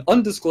Blizzard at an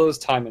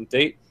undisclosed time and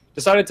date,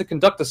 decided to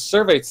conduct a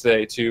survey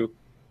today to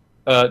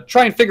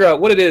try and figure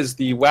out what it is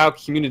the WoW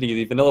community,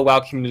 the Vanilla WoW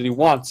community,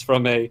 wants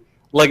from a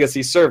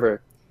legacy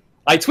server.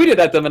 I tweeted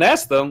at them and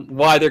asked them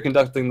why they're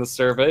conducting the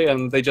survey,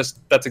 and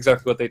that's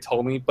exactly what they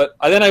told me. But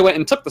then I went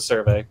and took the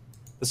survey.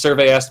 The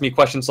survey asked me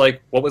questions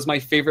like, what was my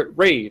favorite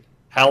raid?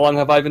 How long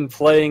have I been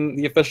playing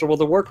the official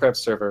World of Warcraft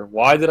server?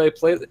 Why did I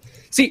play it?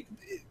 See,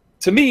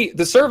 to me,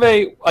 the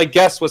survey, I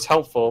guess, was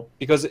helpful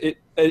because it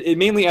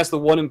mainly asked the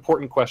one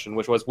important question,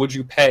 which was, would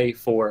you pay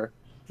for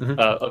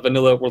a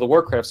vanilla World of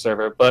Warcraft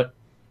server? But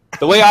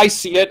the way I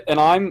see it, and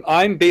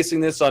I'm basing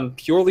this on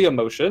purely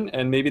emotion,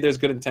 and maybe there's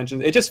good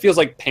intentions, it just feels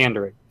like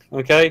pandering,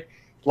 okay?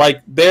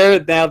 Like,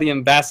 they're now the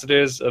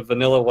ambassadors of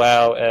Vanilla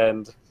WoW,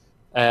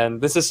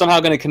 and this is somehow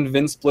going to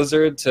convince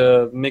Blizzard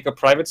to make a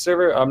private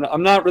server.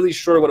 I'm not really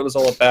sure what it was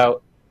all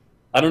about.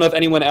 I don't know if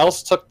anyone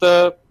else took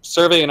the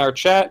survey in our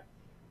chat.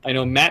 I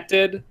know Matt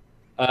did.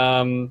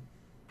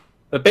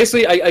 But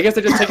basically, I guess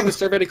they're just taking the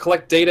survey to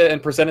collect data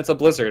and present it to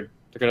Blizzard.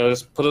 They're gonna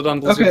just put it on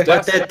Blizzard's Okay.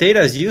 But desk. that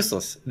data is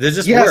useless. They're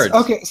just Yes. words.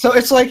 Okay. So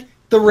it's like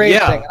the raid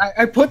Yeah. thing.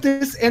 I put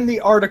this in the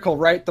article,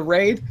 right? The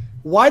raid.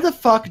 Why the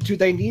fuck do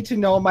they need to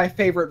know my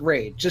favorite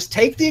raid? Just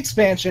take the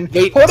expansion,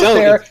 They put it don't.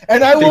 there,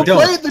 and I will don't.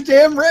 play the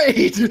damn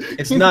raid.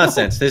 It's You know?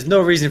 nonsense. There's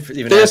no reason for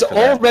even. There's ask for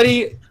that.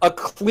 already a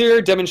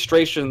clear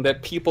demonstration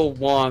that people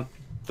want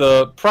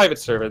the private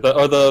server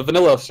or the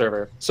vanilla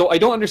server. So I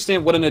don't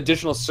understand what an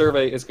additional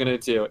survey is going to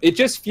do. It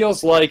just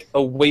feels like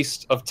a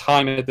waste of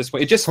time at this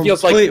point. It just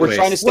feels like Complete we're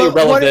trying to waste. stay What it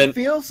relevant.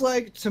 feels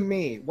like to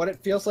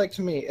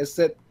me, is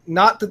that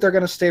not that they're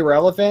going to stay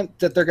relevant,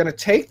 that they're going to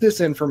take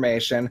this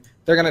information,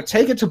 they're going to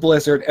take it to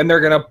Blizzard, and they're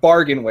going to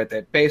bargain with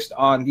it based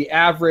on the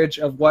average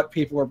of what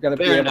people are going to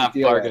be They're able not to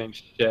deal with. bargaining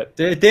shit.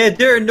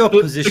 They're in no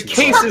The position. to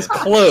case bargain. is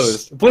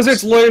closed.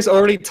 Blizzard's lawyers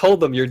already told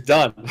them you're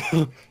done.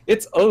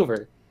 It's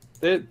over.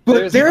 But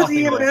There's they're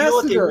nothing the left. You know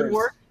what they would ambassadors.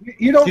 work?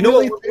 You don't You know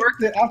really what would think work?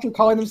 that after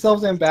calling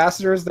themselves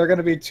ambassadors, they're going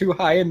to be too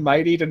high and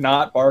mighty to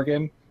not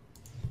bargain?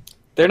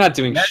 They're not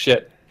doing Matt-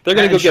 shit. They're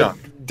gonna Matt go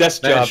and get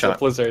desk Matt and jobs Sean. at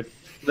Blizzard.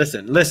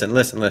 Listen.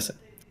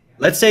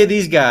 Let's say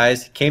these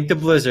guys came to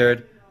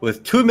Blizzard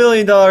with $2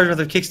 million worth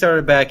of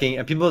Kickstarter backing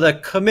and people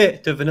that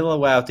commit to Vanilla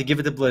WoW to give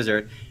it to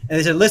Blizzard. And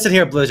they said, listen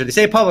here, Blizzard. They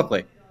say it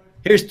publicly.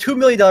 Here's $2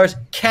 million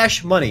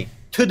cash money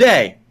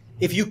today.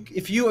 If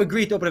you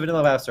agree to open a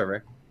Vanilla WoW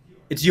server,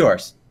 it's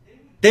yours.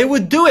 They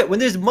would do it when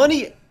there's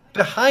money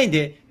behind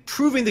it,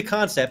 proving the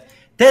concept.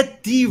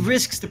 That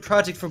de-risks the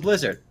project for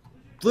Blizzard.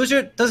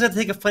 Blizzard doesn't have to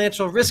take a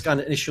financial risk on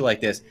an issue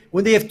like this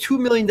when they have $2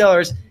 million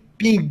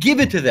being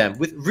given to them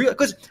with real.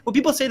 Because when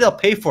people say they'll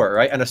pay for it,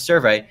 right, on a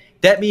survey,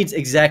 that means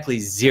exactly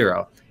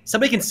zero.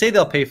 Somebody can say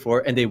they'll pay for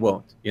it and they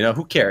won't. You know,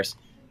 who cares?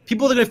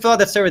 People that are going to fill out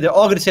that survey, they're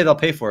all going to say they'll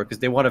pay for it because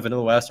they want a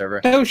Vanilla WoW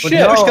server. No When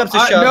shit. push comes to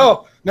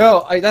shove,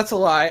 That's a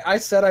lie. I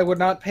said I would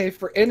not pay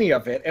for any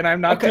of it, and I'm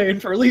not paying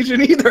for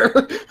Legion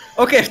either.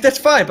 okay, that's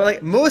fine. But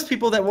like most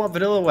people that want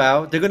Vanilla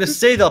WoW, they're going to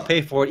say they'll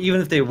pay for it even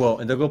if they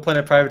won't, and they'll go play on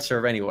a private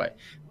server anyway.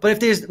 But if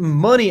there's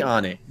money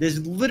on it,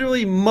 there's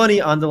literally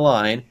money on the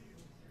line,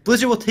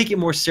 Blizzard will take it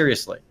more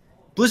seriously.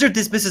 Blizzard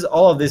dismisses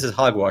all of this as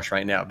hogwash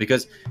right now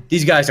because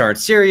these guys aren't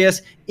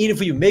serious. Even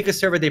if you make a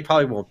server, they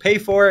probably won't pay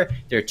for it.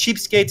 They're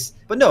cheapskates.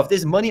 But no, if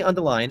there's money on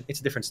the line, it's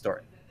a different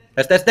story.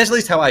 That's at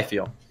least how I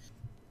feel.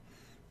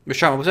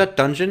 Rashawn, was that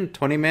dungeon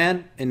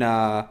 20-man in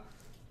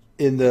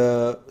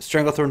the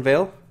Stranglethorn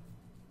Vale?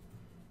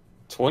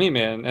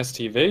 20-man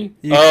STV?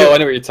 You Oh, kill- I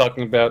know what you're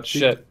talking about.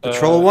 Shit. The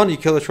troll one? You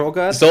kill the troll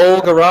god?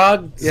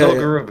 Zolgarad? Yeah,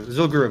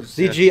 Zul'Gurub.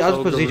 ZG, I'll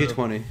just put Zolgarud.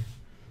 ZG20.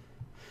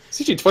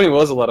 CG20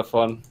 was a lot of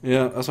fun.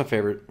 Yeah, that's my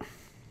favorite.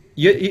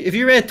 If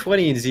you ran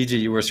 20 in ZG,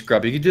 you were a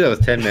scrub. You could do that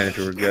with 10 man if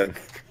you were good.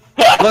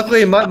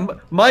 Luckily,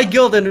 my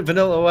guild in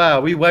Vanilla WoW,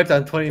 we wiped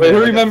on 20 Wait, man. who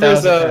like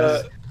remembers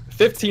 1,000 times.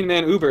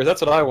 15-man Ubers?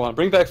 That's what I want.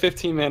 Bring back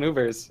 15-man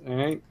Ubers,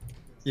 alright?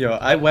 Yo,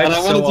 I wiped And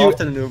I so wanna do-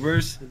 often in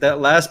Ubers. That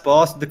last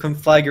boss, the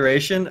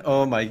conflagration,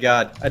 oh my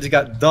god. I just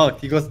got dunked.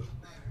 He goes,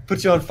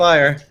 put you on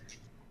fire.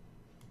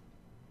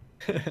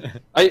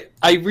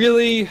 I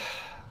really,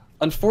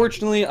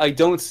 unfortunately, I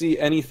don't see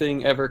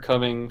anything ever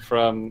coming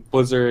from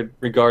Blizzard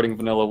regarding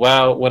Vanilla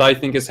WoW. What I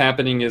think is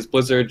happening is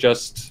Blizzard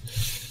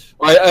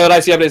what I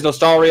see happening is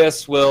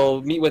Nostalrius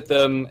will meet with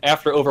them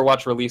after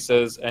Overwatch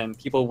releases, and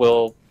people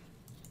will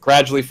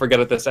gradually forget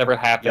that this ever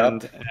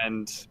happened,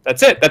 and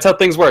that's it. That's how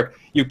things work.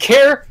 You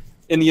care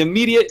in the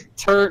immediate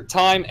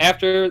time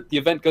after the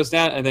event goes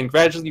down, and then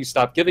gradually you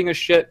stop giving a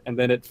shit, and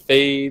then it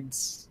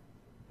fades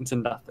into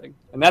nothing.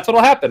 And that's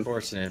what'll happen.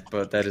 Unfortunate,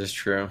 but that is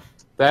true.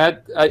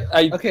 That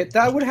Okay,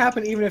 that would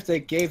happen even if they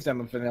gave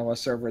them a vanilla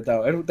server,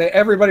 though. And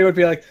everybody would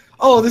be like,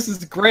 "Oh, this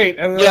is great,"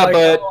 and they're Yeah, like,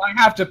 but- "Oh, I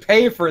have to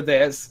pay for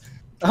this.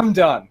 I'm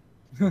done."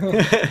 All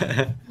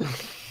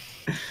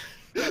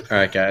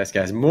right,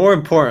 guys. More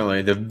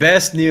importantly, the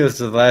best news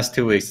of the last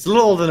 2 weeks. It's a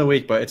little older than a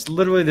week, but it's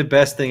literally the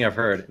best thing I've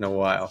heard in a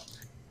while.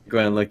 Go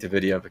ahead and link the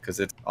video because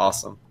it's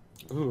awesome.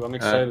 Ooh, I'm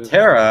excited.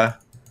 Terra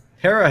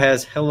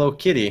has Hello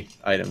Kitty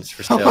items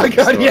for Oh sale. my in the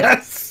god, store.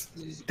 yes!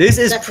 This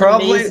is That's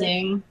probably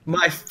amazing.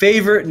 my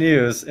favorite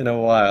news in a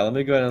while. Let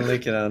me go ahead and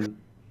link it on.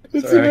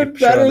 It's Sorry, I even can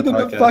show it on better the than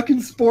the podcast.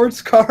 fucking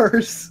sports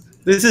cars.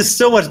 This is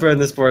so much better than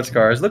the sports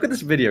cars. Look at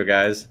this video,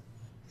 guys.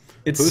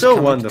 It's Who's so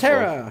coming to wonderful.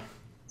 Terra?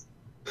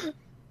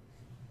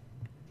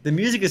 The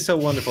music is so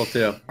wonderful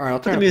too. All right, I'll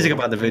Put turn the up music a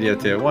up on the video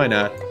too. Why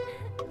not?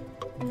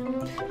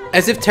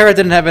 As if Terra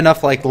didn't have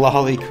enough like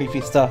lolly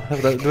creepy stuff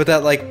with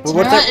that like what's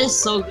Terra that? is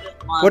so good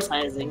at what's-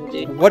 monetizing,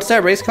 dude. What's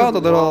that race called? The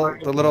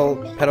little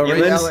pedo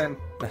race. Elens?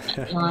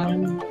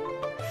 Ellen.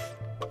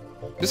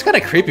 It's kind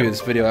of creepy with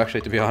this video,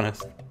 actually, to be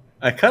honest.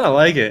 I kind of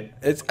like it.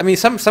 I mean,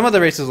 some of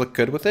the races look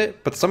good with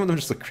it, but some of them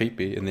just look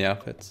creepy in the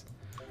outfits.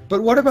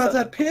 But what about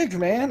that pig,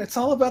 man? It's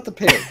all about the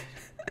pig.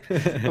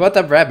 How about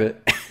that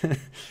rabbit?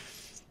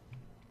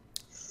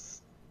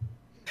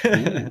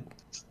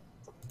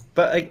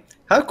 But like,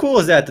 how cool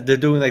is that they're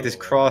doing like this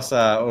cross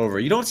over?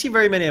 You don't see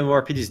very many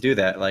MMORPGs do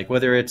that. Like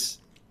whether it's,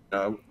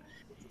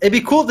 it'd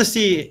be cool to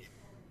see,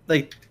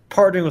 like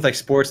partnering with like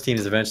sports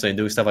teams eventually and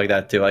doing stuff like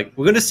that too. Like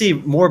we're gonna see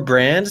more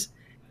brands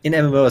in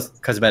MMOs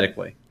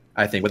cosmetically.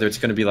 I think whether it's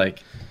gonna be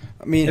like,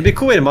 I mean, it'd be a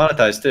cool way to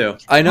monetize too.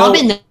 I know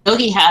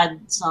Nogi had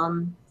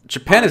some.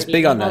 Japan is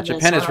big on that. Already,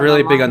 Japan is so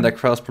really big on online. that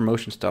cross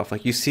promotion stuff.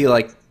 Like you see,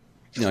 like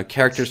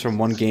characters from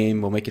one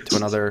game will make it to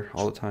another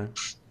all the time.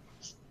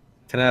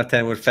 10 out of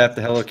 10 would fap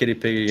the Hello Kitty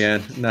pig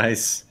again.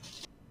 Nice.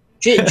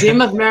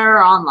 Dream of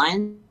Mirror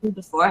Online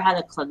before had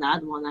a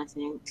Clannad one, I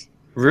think.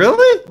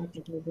 Really?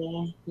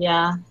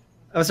 Yeah.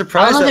 I'm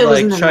surprised I don't that know if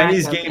it was like in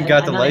Chinese America, game but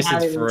got I the know they had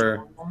license it in for.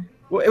 China.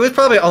 Well, it was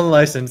probably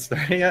unlicensed.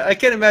 Right? I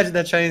can't imagine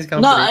that Chinese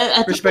company No, I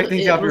think respecting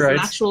it was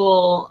copyrights.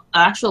 an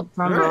actual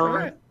promo.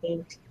 Right. I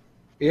think.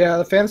 Yeah,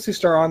 the Phantasy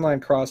Star Online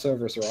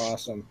crossovers are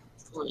awesome.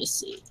 Let me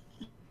see.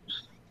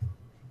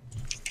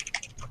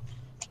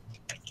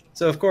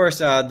 So of course,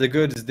 the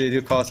goods they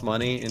do cost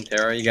money in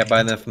Terra. You got to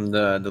buy them from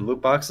the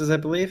loot boxes, I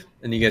believe,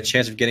 and you get a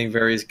chance of getting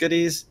various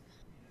goodies.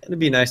 It'd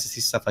be nice to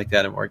see stuff like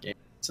that in more games.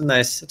 It's a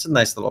nice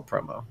little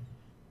promo.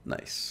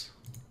 Nice.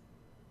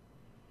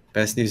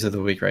 Best news of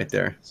the week, right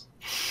there.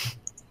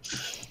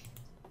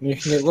 You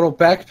can get little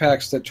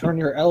backpacks that turn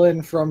your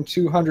Ellen from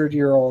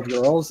 200-year-old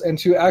girls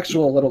into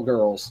actual little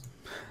girls.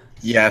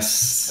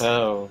 Yes.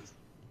 Oh.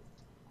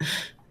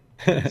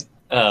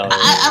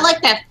 I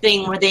like that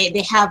thing where they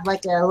have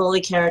like a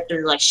lily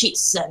character like she's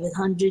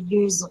 700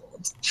 years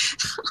old.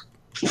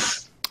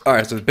 All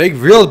right, so the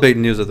real big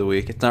news of the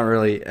week. It's not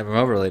really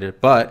MMO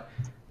related, but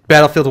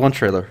Battlefield 1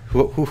 trailer.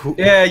 Who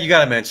Yeah, you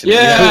gotta mention it.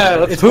 Yeah,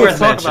 let's it's worth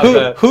talk about mentioning.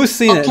 that. who's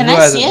seen it? Can Who I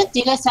hasn't? see it? Do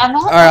you guys have that?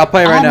 All right, I'll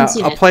play it I right now. haven't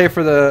seen I'll it. play it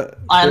for the.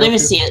 All right, let me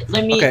see it.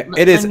 Let me. Okay, let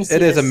it is. me see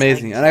It is this,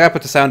 amazing, like, and I gotta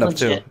put the sound up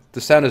too. legit.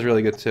 The sound is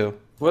really good too.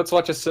 Let's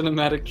watch a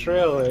cinematic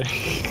trailer.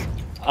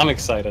 I'm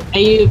excited. Are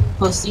you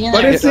posting it?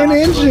 But or it's is it in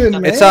actually-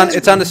 engine, man.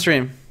 It's on the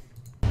stream.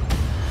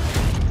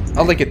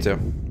 I'll link it too.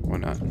 Why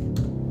not?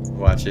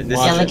 Watch it. This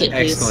Yeah, is look an at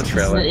please. excellent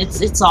trailer.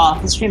 It's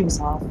off. The stream is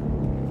off.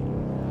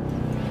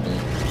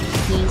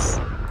 Please.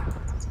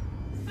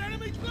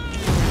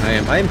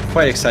 I am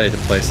quite excited to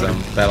play some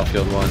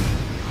Battlefield 1.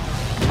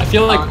 I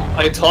feel like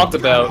I talked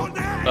about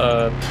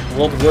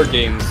World War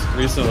games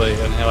recently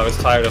and how I was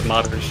tired of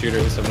modern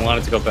shooters and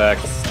wanted to go back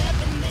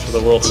to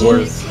the World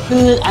Wars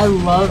Dude, I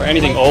love or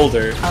anything like,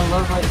 older.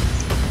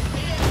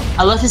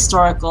 I love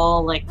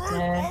historical games.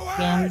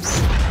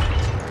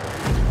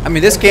 I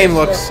mean, this game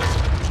looks.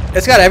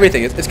 It's got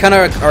everything. It's kind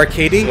of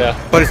arcadey,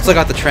 Yeah. but it's still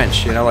got the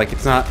trench. Like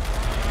it's not.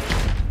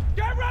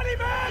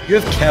 You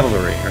have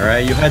cavalry, all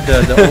right. You had the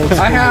old. School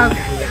I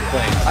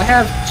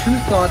have two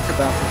thoughts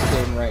about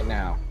this game right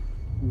now.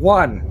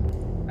 One,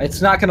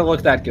 it's not going to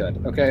look that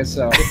good. Okay,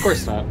 so Of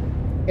course not.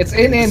 it's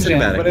in engine,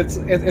 Cinematic. but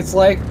it's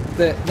like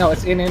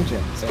it's in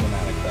engine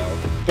cinematic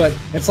though. But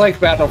it's like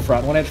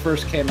Battlefront when it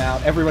first came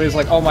out. Everybody's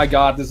like, "Oh my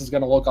god, this is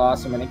going to look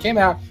awesome!" And it came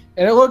out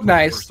and it looked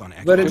nice,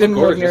 but it didn't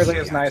look Gorgeous. nearly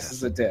as nice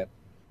as it did.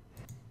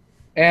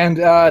 And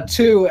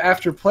two,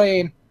 after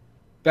playing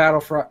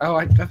Battlefront,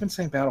 I've been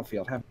saying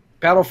Battlefield,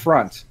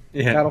 Battlefront.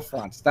 Yeah.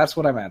 Battlefront. That's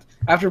what I meant.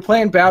 After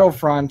playing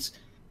Battlefront,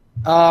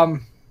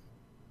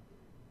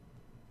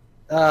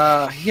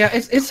 yeah,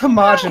 it's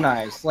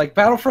homogenized. Like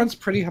Battlefront's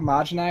pretty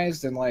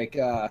homogenized and like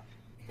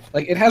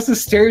it has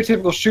this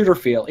stereotypical shooter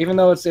feel, even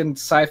though it's in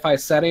sci-fi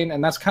setting,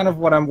 and that's kind of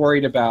what I'm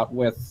worried about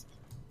with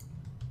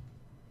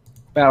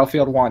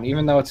Battlefield 1,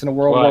 even though it's in a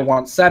World Why?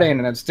 War I setting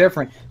and it's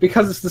different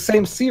because it's the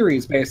same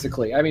series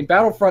basically. I mean,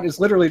 Battlefront is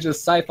literally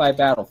just sci-fi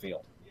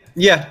Battlefield.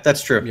 Yeah,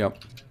 that's true. Yep.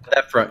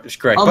 That front is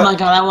correct. Oh But my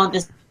god, I want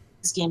this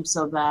game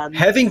so bad.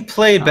 having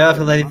played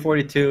Battlefield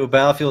 1942,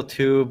 Battlefield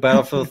 2,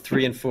 Battlefield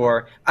 3 and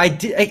 4, I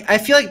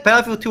feel like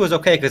Battlefield 2 was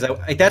okay because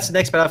that's the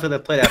next Battlefield I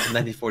played after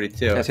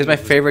 1942. Yes, here's my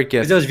favorite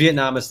Because gift. it was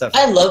Vietnam and stuff.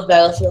 I love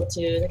Battlefield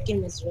 2. That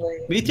game is really.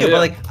 Me too, Yeah. but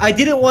like I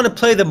didn't want to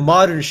play the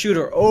modern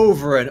shooter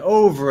over and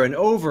over and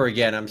over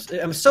again.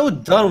 I'm so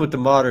done with the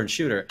modern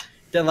shooter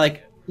that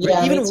like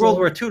Yeah, even me World too.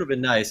 War II would have been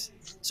nice.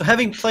 So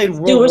having played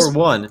World where's- War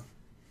One,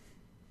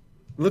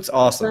 looks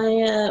awesome.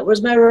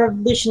 Where's my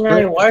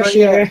Revolutionary War But,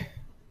 shooter?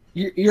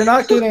 You're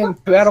not getting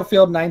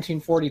Battlefield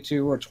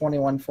 1942 or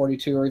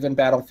 2142 or even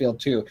Battlefield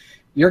 2.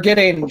 You're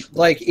getting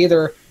like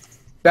either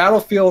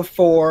Battlefield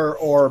 4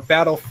 or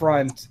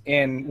Battlefront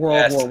in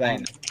World War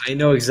I. I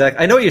know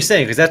exactly. I know what you're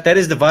saying because that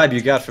is the vibe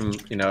you got from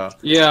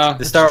Yeah.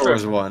 the Star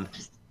Wars one.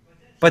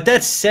 But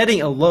that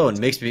setting alone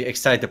makes me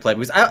excited to play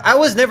because I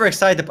was never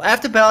excited to play.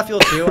 After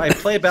Battlefield 2, I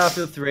played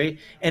Battlefield 3,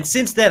 and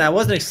since then I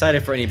wasn't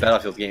excited for any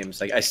Battlefield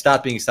games. Like I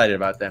stopped being excited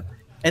about them.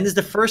 And this is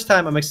the first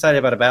time I'm excited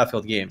about a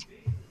Battlefield game.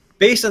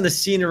 Based on the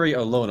scenery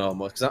alone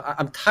almost, because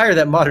I'm tired of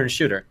that modern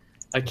shooter.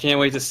 I can't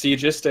wait to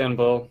siege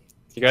Istanbul.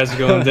 You guys are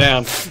going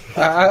down.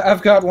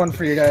 I've got one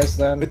for you guys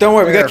then. But don't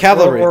worry, we got There,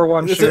 cavalry. World War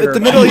I It's- shooter. the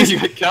Middle East.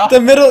 You got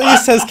The Middle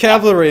East has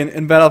cavalry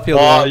in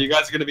Battlefield Oh, 1. you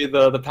guys are gonna be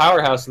the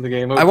powerhouse in the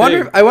game. I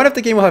wonder if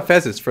the game will have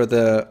fezzes for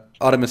the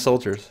Ottoman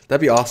soldiers.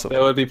 That'd be awesome.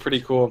 That would be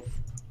pretty cool.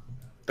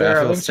 There,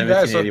 I Battlefield linked you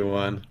guys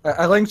 1781.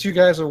 I linked you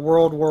guys a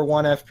World War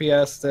I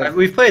FPS that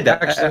We've played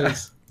that. actually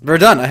We're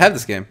done. I have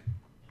this game.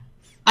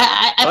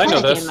 I I played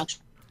know the this. game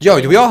actually. Yo,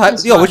 do we all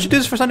have? Yo, we should do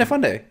this for Sunday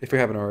Funday if we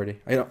haven't already.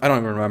 I don't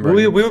even remember.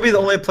 We would be the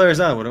only players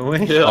on, wouldn't we?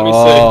 Yeah, let me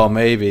Oh,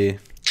 maybe.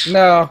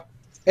 No,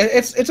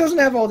 it doesn't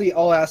have all the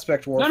all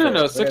aspect warfare. No,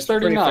 but it's pretty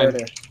 639. fair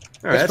to-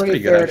 All right, that's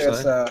pretty fair good to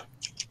its, actually.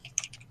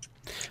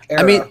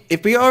 I mean, era.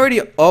 if we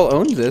already all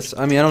own this,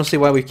 I mean, I don't see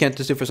why we can't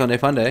just do it for Sunday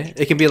Funday.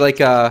 It can be like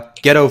a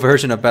ghetto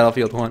version of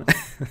Battlefield 1.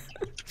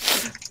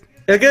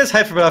 Yeah, get us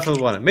hyped for Battlefield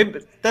 1. Maybe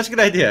that's a good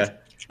idea.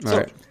 So,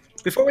 Alright.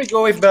 before we go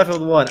away from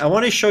Battlefield 1, I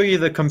want to show you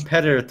the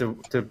competitor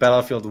to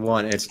Battlefield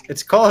 1.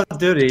 It's Call of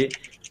Duty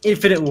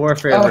Infinite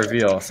Warfare Oh.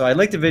 reveal. So I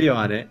linked the video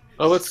on it.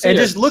 Oh, let's see. And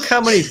it. just look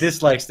how many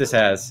dislikes this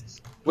has.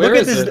 Where look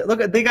is at this. it?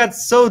 Look at they got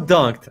so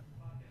dunked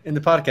in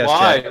the podcast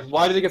Why? chat.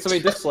 Why did they get so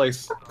many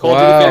dislikes? Call of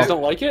Wow. Duty fans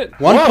don't like it?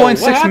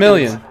 1.6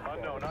 million.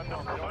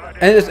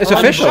 And it's I'm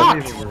official.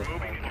 shocked.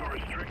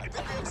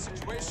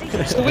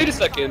 So wait a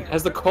second.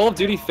 Has the Call of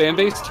Duty fan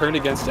base turned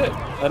against it?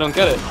 I don't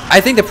get it. I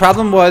think the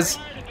problem was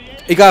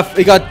it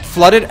got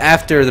flooded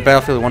after the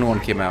Battlefield 1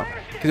 came out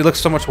because it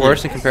looks so much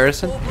worse in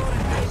comparison.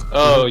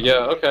 Oh yeah.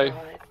 Okay.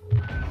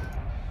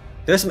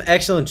 There's some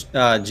excellent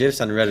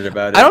gifs on Reddit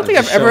about it. I don't think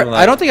I've Just showing, ever like-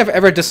 I don't think I've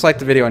ever disliked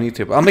the video on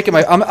YouTube. I'll make it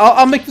my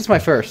I'll make this my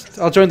first.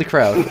 I'll join the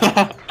crowd.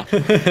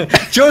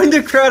 Join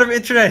the crowd of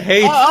internet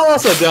hate. I'll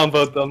also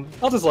downvote them.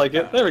 I'll just like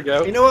it. There we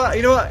go. You know what?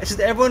 You know what? Since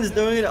everyone's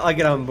doing it, I'll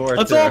get on board.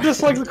 Let's too. all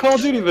just like the Call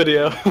of Duty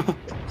video.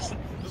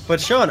 But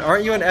Sean,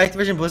 aren't you an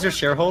Activision Blizzard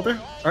shareholder?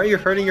 Aren't you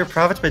hurting your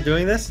profits by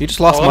doing this? You just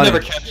lost I'm money.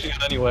 never cashing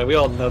out anyway. We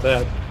all know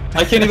that.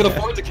 I can't even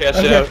afford to cash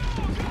Okay. out.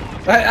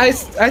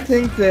 I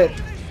think that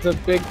the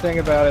big thing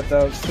about it,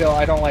 though, still,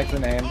 I don't like the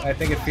name. I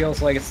think it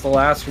feels like it's the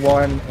last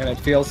one, and it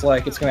feels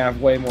like it's going to have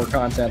way more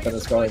content than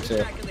it's going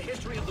to.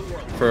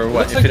 For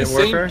what? Looks like Infinite the same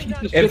Warfare? piece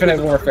of shit Infinite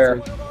that-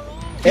 Warfare.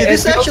 Yeah,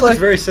 this feels actually looks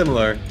very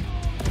similar.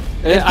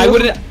 And I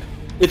wouldn't.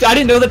 If I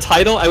didn't know the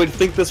title, I would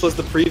think this was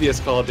the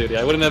previous Call of Duty.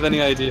 I wouldn't have any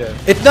idea.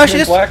 It no, she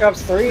just Black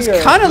Ops 3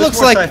 or kind of looks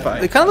looks more like sci-fi.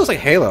 it kind of looks like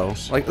Halo.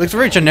 Like it's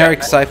very generic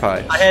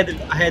sci-fi. I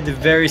had the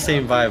very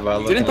same vibe while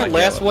looking Didn't the like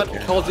last Halo. one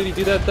Call of Duty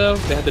do that though?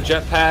 They had the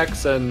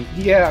jetpacks and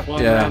Yeah.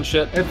 one Yeah. round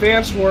shit.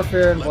 Advanced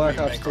Warfare and Black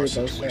Ops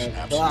 3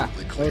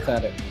 both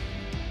had it.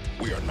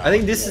 I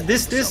think this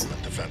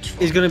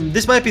is gonna.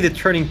 This might be the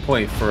turning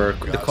point for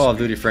the Call of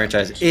Duty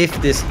franchise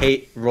if this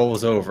hate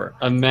rolls over.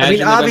 Imagine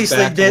they obviously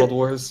went back to that- World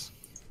Wars.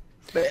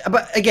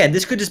 But again,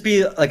 this could just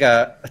be like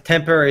a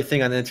temporary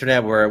thing on the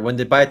internet where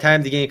by the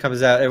time the game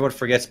comes out, everyone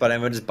forgets about it.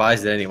 Everyone just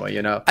buys it anyway.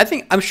 You know.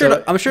 I'm sure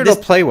So, it'll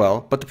this- play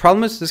well, but the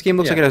problem is this game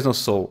looks Yeah. like it has no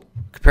soul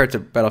compared to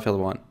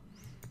Battlefield 1.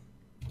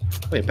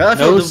 Wait,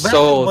 Battlefield, No the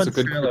soul Battlefield is 1 a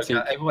good trailer critique.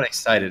 got everyone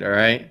excited. All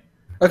right.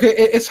 Okay,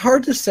 it's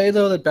hard to say,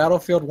 though, that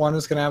Battlefield 1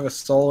 is going to have a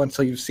soul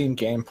until you've seen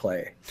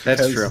gameplay.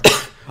 That's Because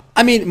true.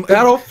 I mean,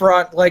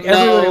 Battlefront, like,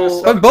 everybody was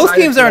so but both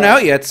excited games for aren't that.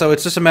 out yet, so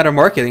it's just a matter of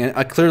marketing.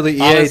 And clearly,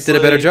 EA did a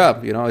better Honestly-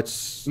 job. You know,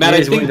 it's Matt, It I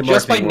is winning think the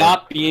just by marketing war.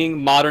 not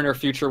being modern or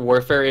future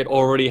warfare, it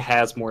already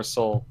has more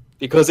soul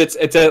because it's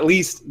at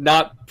least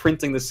not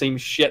printing the same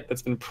shit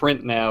that's been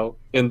print now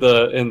in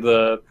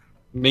the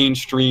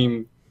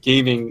mainstream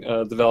gaming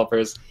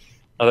developers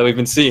that we've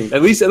been seeing.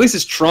 At least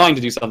it's trying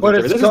to do something. But,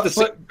 different. it's This is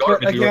the same but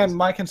garbage. again,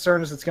 my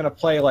concern is it's going to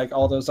play like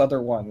all those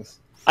other ones.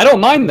 I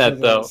don't mind that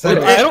though. So-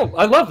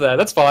 I love that.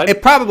 That's fine.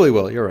 it probably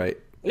will. You're right.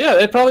 Yeah,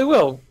 it probably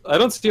will. I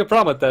don't see a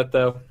problem with that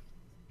though.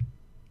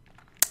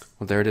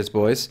 Well, there it is,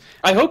 boys.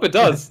 I hope it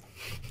does.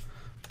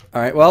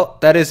 All right. Well,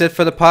 that is it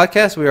for the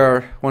podcast. We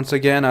are once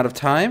again out of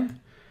time.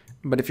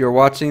 But if you're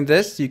watching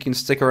this, you can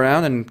stick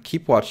around and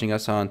keep watching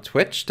us on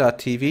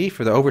twitch.tv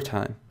for the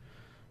overtime.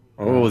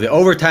 Oh, the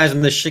overtimes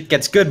when this shit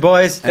gets good,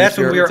 boys. That's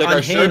when you're- we are Take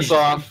our shirts unhinged.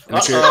 off. And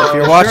if you're, Uh-oh. if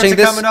you're Shirts watching are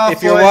this, coming off,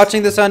 if you're boys.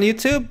 watching this on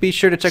YouTube, be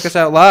sure to check us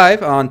out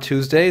live on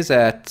Tuesdays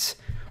at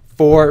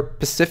 4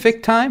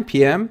 Pacific time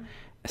p.m.,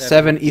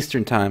 7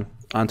 Eastern time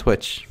on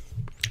Twitch.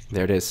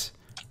 There it is.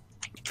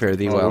 Fare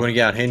thee Oh, well. we're gonna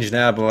get unhinged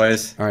now,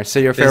 boys. All right,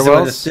 say your This is when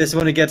farewells. this is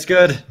when it gets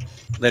good.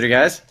 Later,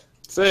 guys.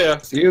 See ya.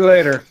 See you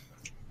later.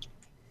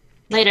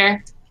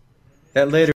 Later. That later.